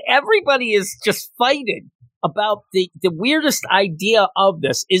romance. Everybody is just fighting about the weirdest idea of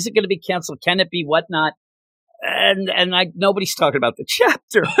this. Is it going to be canceled? Can it be whatnot? And nobody's talking about the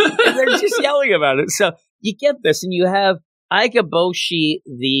chapter. They're just yelling about it. So you get this, and you have Aigaboshi,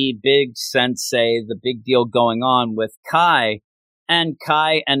 the big sensei, the big deal going on with Kai, and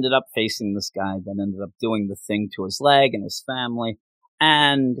Kai ended up facing this guy that ended up doing the thing to his leg and his family,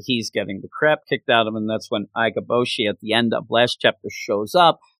 and he's getting the crap kicked out of him, and that's when Aigaboshi at the end of last chapter shows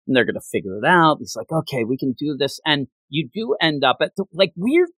up, and they're going to figure it out. He's like, okay, we can do this, and you do end up at like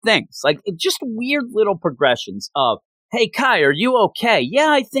weird things, like just weird little progressions of, hey, Kai, are you okay? Yeah,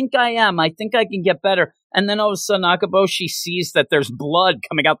 I think I am. I think I can get better. And then all of a sudden, Akaboshi sees that there's blood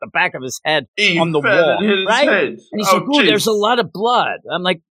coming out the back of his head on the wall, right? And he's like, ooh, there's a lot of blood. I'm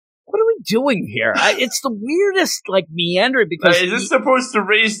like, what are we doing here? It's the weirdest, meandering because... is this supposed to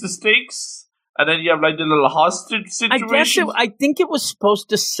raise the stakes? And then you have, the little hostage situation? I think it was supposed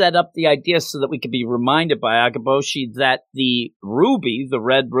to set up the idea so that we could be reminded by Akaboshi that the ruby, the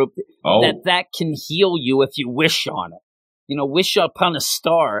red ruby, that can heal you if you wish on it. Wish upon a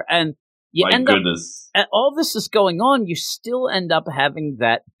star. And you My end goodness. up... all this is going on, you still end up having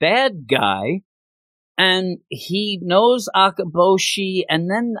that bad guy... And he knows Akaboshi, and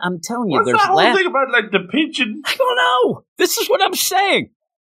then I'm telling you, there's that whole thing about the pigeon? I don't know. This is what I'm saying.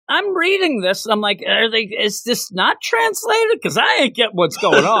 I'm reading this, and I'm like, is this not translated? Because I ain't get what's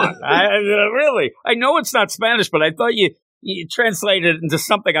going on. Really, I know it's not Spanish, but I thought you translated it into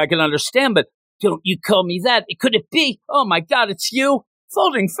something I can understand. But don't you call me that? Could it be? Oh my God, it's you.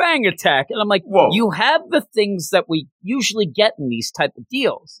 Folding Fang attack. And I'm like, whoa. You have the things that we usually get in these type of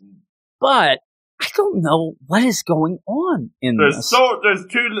deals, but I don't know what is going on in this. There's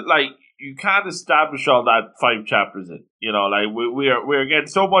two, you can't establish all that 5 chapters in. We're getting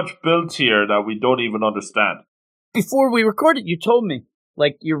so much built here that we don't even understand. Before we recorded, you told me,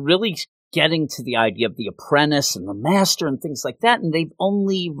 you're really getting to the idea of the apprentice and the master and things like that, and they've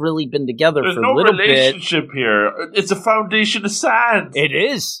only really been together for a little bit. There's no relationship here. It's a foundation of sand. It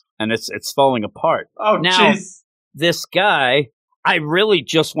is, and it's falling apart. Oh, now, this guy... I really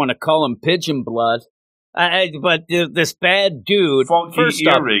just want to call him Pigeon Blood. But this bad dude, funky first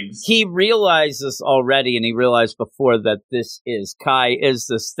earrings. Up, he realizes already, and he realized before that Kai is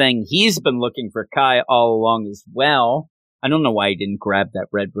this thing. He's been looking for Kai all along as well. I don't know why he didn't grab that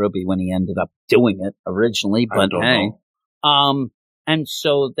red ruby when he ended up doing it originally, but hey. And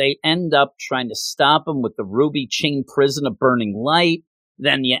so they end up trying to stop him with the ruby chain prison of burning light.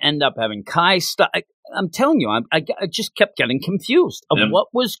 Then you end up having Kai stop. I'm telling you, I just kept getting confused of what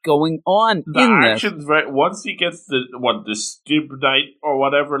was going on the in actions, right? Once he gets the stibnite or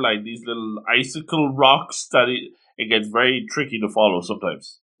whatever, these little icicle rocks, it gets very tricky to follow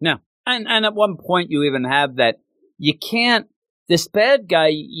sometimes. No, and at one point you even have that you can't. This bad guy,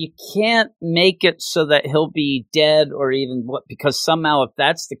 you can't make it so that he'll be dead or even because somehow if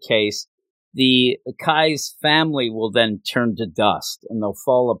that's the case, the Kai's family will then turn to dust and they'll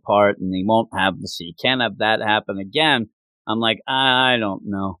fall apart and they won't have this. So you can't have that happen again. I'm like, I don't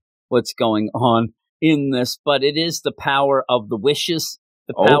know what's going on in this, but it is the power of the wishes,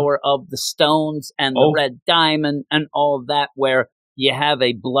 the power of the stones and the red diamond and all of that, where you have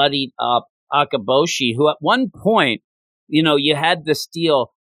a bloodied up Akaboshi who at one point, you had this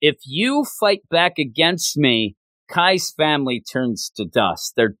deal. If you fight back against me, Kai's family turns to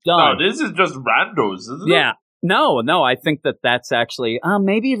dust. They're done. No, this is just randos, isn't it? Yeah. No, I think that's actually,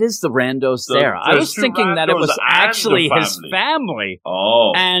 maybe it is the randos there. I was thinking that it was actually his family.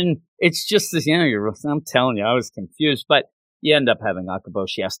 Oh. And it's just this, I'm telling you, I was confused. But you end up having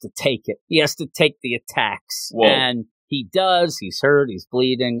Akaboshi has to take it. He has to take the attacks. Whoa. And he does. He's hurt. He's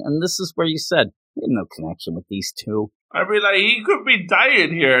bleeding. And this is where you said, you have no connection with these two. I mean, he could be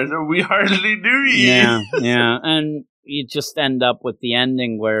dying here, so we hardly knew he. Yeah. And you just end up with the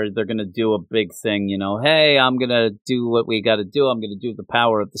ending where they're going to do a big thing, hey, I'm going to do what we got to do. I'm going to do the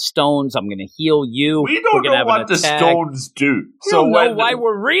power of the stones. I'm going to heal you. We don't know what the stones do. We don't know why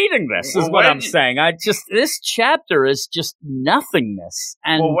we're reading this, is what I'm saying. This chapter is just nothingness.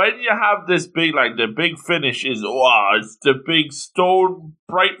 And well, when you have this big, the big finish is, it's the big stone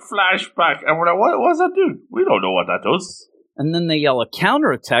bright flashback. And we're like, what does that do? We don't know what that does. And then they yell a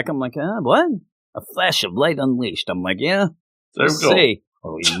counterattack. I'm like, what? A flash of light unleashed. I'm like, yeah, we'll see.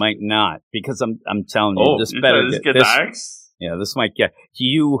 Or we might not, because I'm telling you, this better get the axe. Yeah, this might get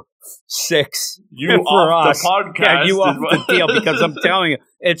you 6. You off the podcast. Yeah, you off the deal, because I'm telling you,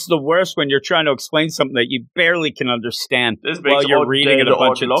 it's the worst when you're trying to explain something that you barely can understand while you're reading it a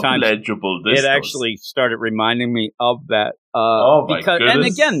bunch of times. It actually started reminding me of that. Because, and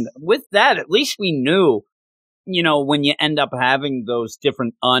again, with that, at least we knew. When you end up having those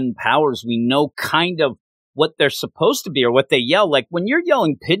different unpowers, we know kind of what they're supposed to be or what they yell. Like when you're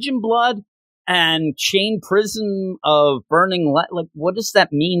yelling pigeon blood and chain prison of burning light, what does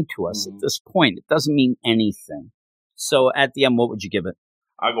that mean to us at this point? It doesn't mean anything. So at the end, what would you give it?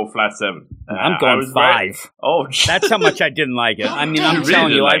 I'll go flat 7. I'm going 5. Right. Oh, that's how much I didn't like it. I mean, I'm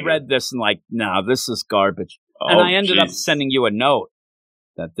telling you, I read this and no, this is garbage. And I ended up sending you a note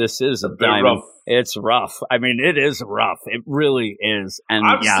that this is a diamond. Rough. It's rough. I mean, it is rough. It really is. And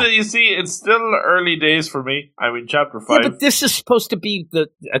you see, it's still early days for me. I mean, chapter 5. Yeah, but this is supposed to be the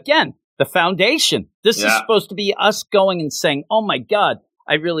the foundation. This is supposed to be us going and saying, oh my God,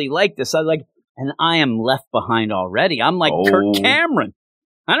 I really like this. And I am left behind already. I'm like Kirk Cameron.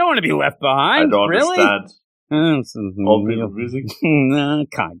 I don't want to be left behind. I don't really? understand. Old people music? No,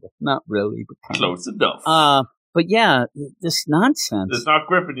 kind of. Not really, but kind Close enough. But yeah, this nonsense. It's not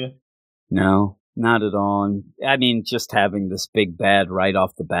gripping you. No, not at all. I mean, just having this big bad right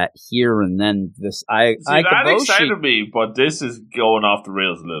off the bat here and then this. That excited me, but this is going off the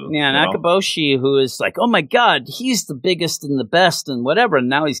rails a little. Yeah, and Akaboshi, who is like, oh my God, he's the biggest and the best and whatever, and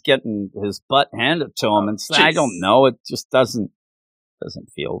now he's getting his butt handed to him. And I don't know, it just doesn't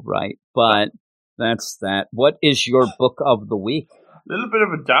feel right. But that's that. What is your book of the week? A little bit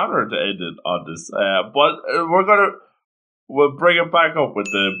of a downer to end it on this, but we'll bring it back up with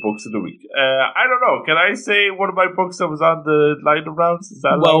the books of the week. I don't know. Can I say one of my books that was on the line of rounds? Is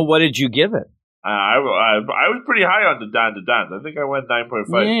that what did you give it? I was pretty high on the Dan to Dan. I think I went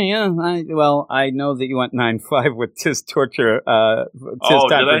 9.5. Yeah. I know that you went 9.5 with Tis Torture, Tis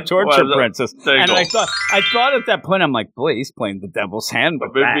Time for Torture Princess. And I thought at that point, I'm like, boy, he's playing the devil's hand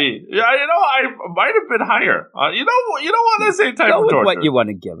with that. Yeah, I might have been higher. You know what? Let's say Time for Torture. What you want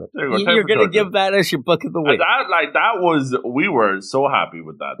to give it. You're going to give that as your book of the week. We were so happy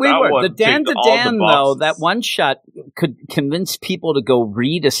with that. The Dan to Dan, though, that one shot could convince people to go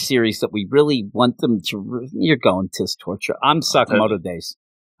read a series that we really want them to. You're going Tis Torture. I'm Sakamoto Days.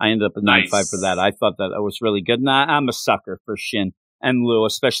 I ended up at 9.5 for that. I thought that was really good. And I'm a sucker for Shin and Lou,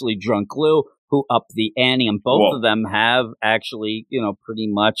 especially Drunk Lou, who upped the ante. And both of them have actually, pretty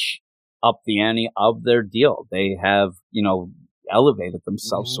much upped the ante of their deal. They have, elevated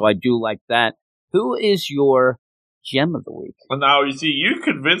themselves. So I do like that. Who is your gem of the week? Well, now, you see, you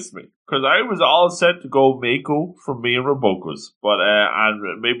convinced me. Because I was all set to go Mako from me and Roboko's. But,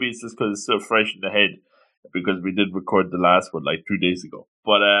 and maybe it's just because it's so fresh in the head. Because we did record the last one like 2 days ago.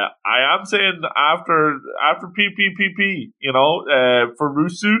 But I am saying after PPPP, for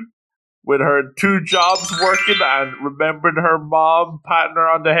Rusu, with her 2 jobs working and remembering her mom patting her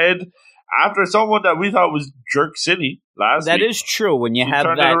on the head, after someone that we thought was Jerk City last week. That is true. When you have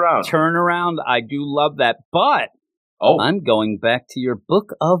that turnaround, I do love that. But I'm going back to your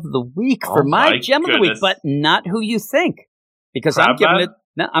book of the week for my gem of the week, but not who you think. Because I'm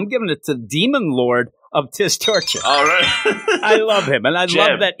giving it to Demon Lord of Tis Torture. All right. I love him. And I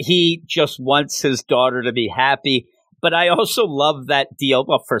love that he just wants his daughter to be happy. But I also love that deal.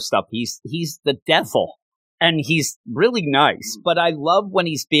 Well, first up, he's the devil. And he's really nice. But I love when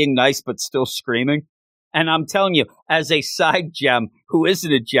he's being nice but still screaming. And I'm telling you, as a side gem, who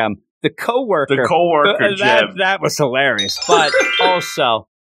isn't a gem, the coworker gem. That was hilarious. But also,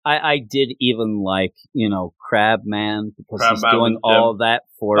 I did even like, Crabman, because he's doing all that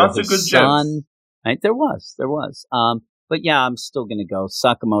for his son. Right? There was. But yeah, I'm still going to go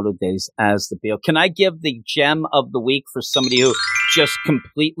Sakamoto Days as the Beal. Can I give the gem of the week for somebody who just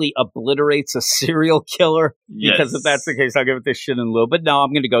completely obliterates a serial killer? Yes. Because if that's the case, I'll give it to Shin and Lou. But no,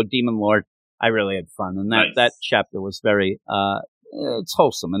 I'm going to go Demon Lord. I really had fun. And that chapter was very, it's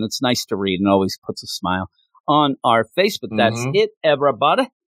wholesome and it's nice to read and always puts a smile on our face. But that's it, everybody.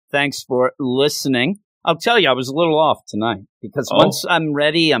 Thanks for listening. I'll tell you, I was a little off tonight because once I'm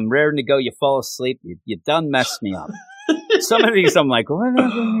ready, I'm raring to go. You fall asleep. You done messed me up. Some of these I'm like, what?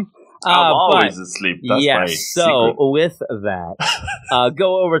 I'm always asleep. That's my secret. With that,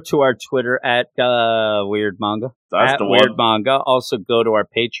 go over to our Twitter at Weird Manga. That's the Weird one. Manga. Also go to our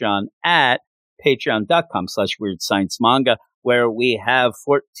Patreon at patreon.com/WeirdScienceManga, where we have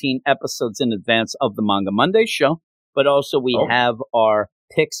 14 episodes in advance of the Manga Monday show. But also we have our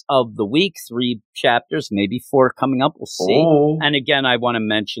picks of the week, 3 chapters, maybe 4 coming up. We'll see. And again, I want to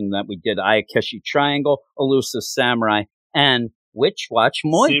mention that we did Ayakeshi Triangle, Elusive Samurai, and Witch Watch.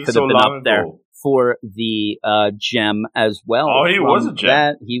 Moy could have been up there for the gem as well. Oh, he was a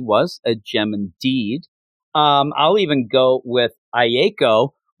gem. He was a gem indeed. I'll even go with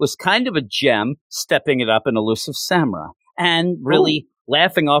Ayako, was kind of a gem, stepping it up in Elusive Samurai, and really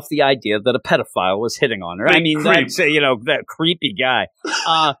laughing off the idea that a pedophile was hitting on her. I mean, that's, that creepy guy.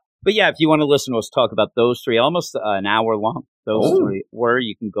 But yeah, if you want to listen to us talk about those 3, almost an hour long, those 3 were,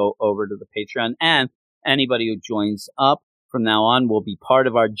 you can go over to the Patreon. And anybody who joins up from now on will be part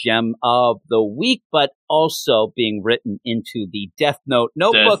of our gem of the week, but also being written into the Death Note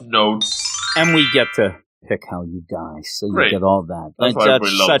notebook. Death Notes. And we get to pick how you die. So you get all that. That's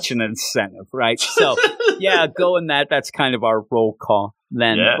such an incentive, right? So yeah, go in that. That's kind of our roll call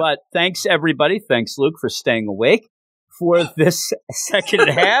then. Yeah. But thanks everybody. Thanks Luke for staying awake for this second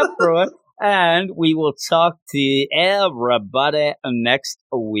half, bro. And we will talk to everybody next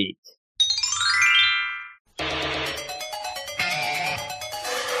week.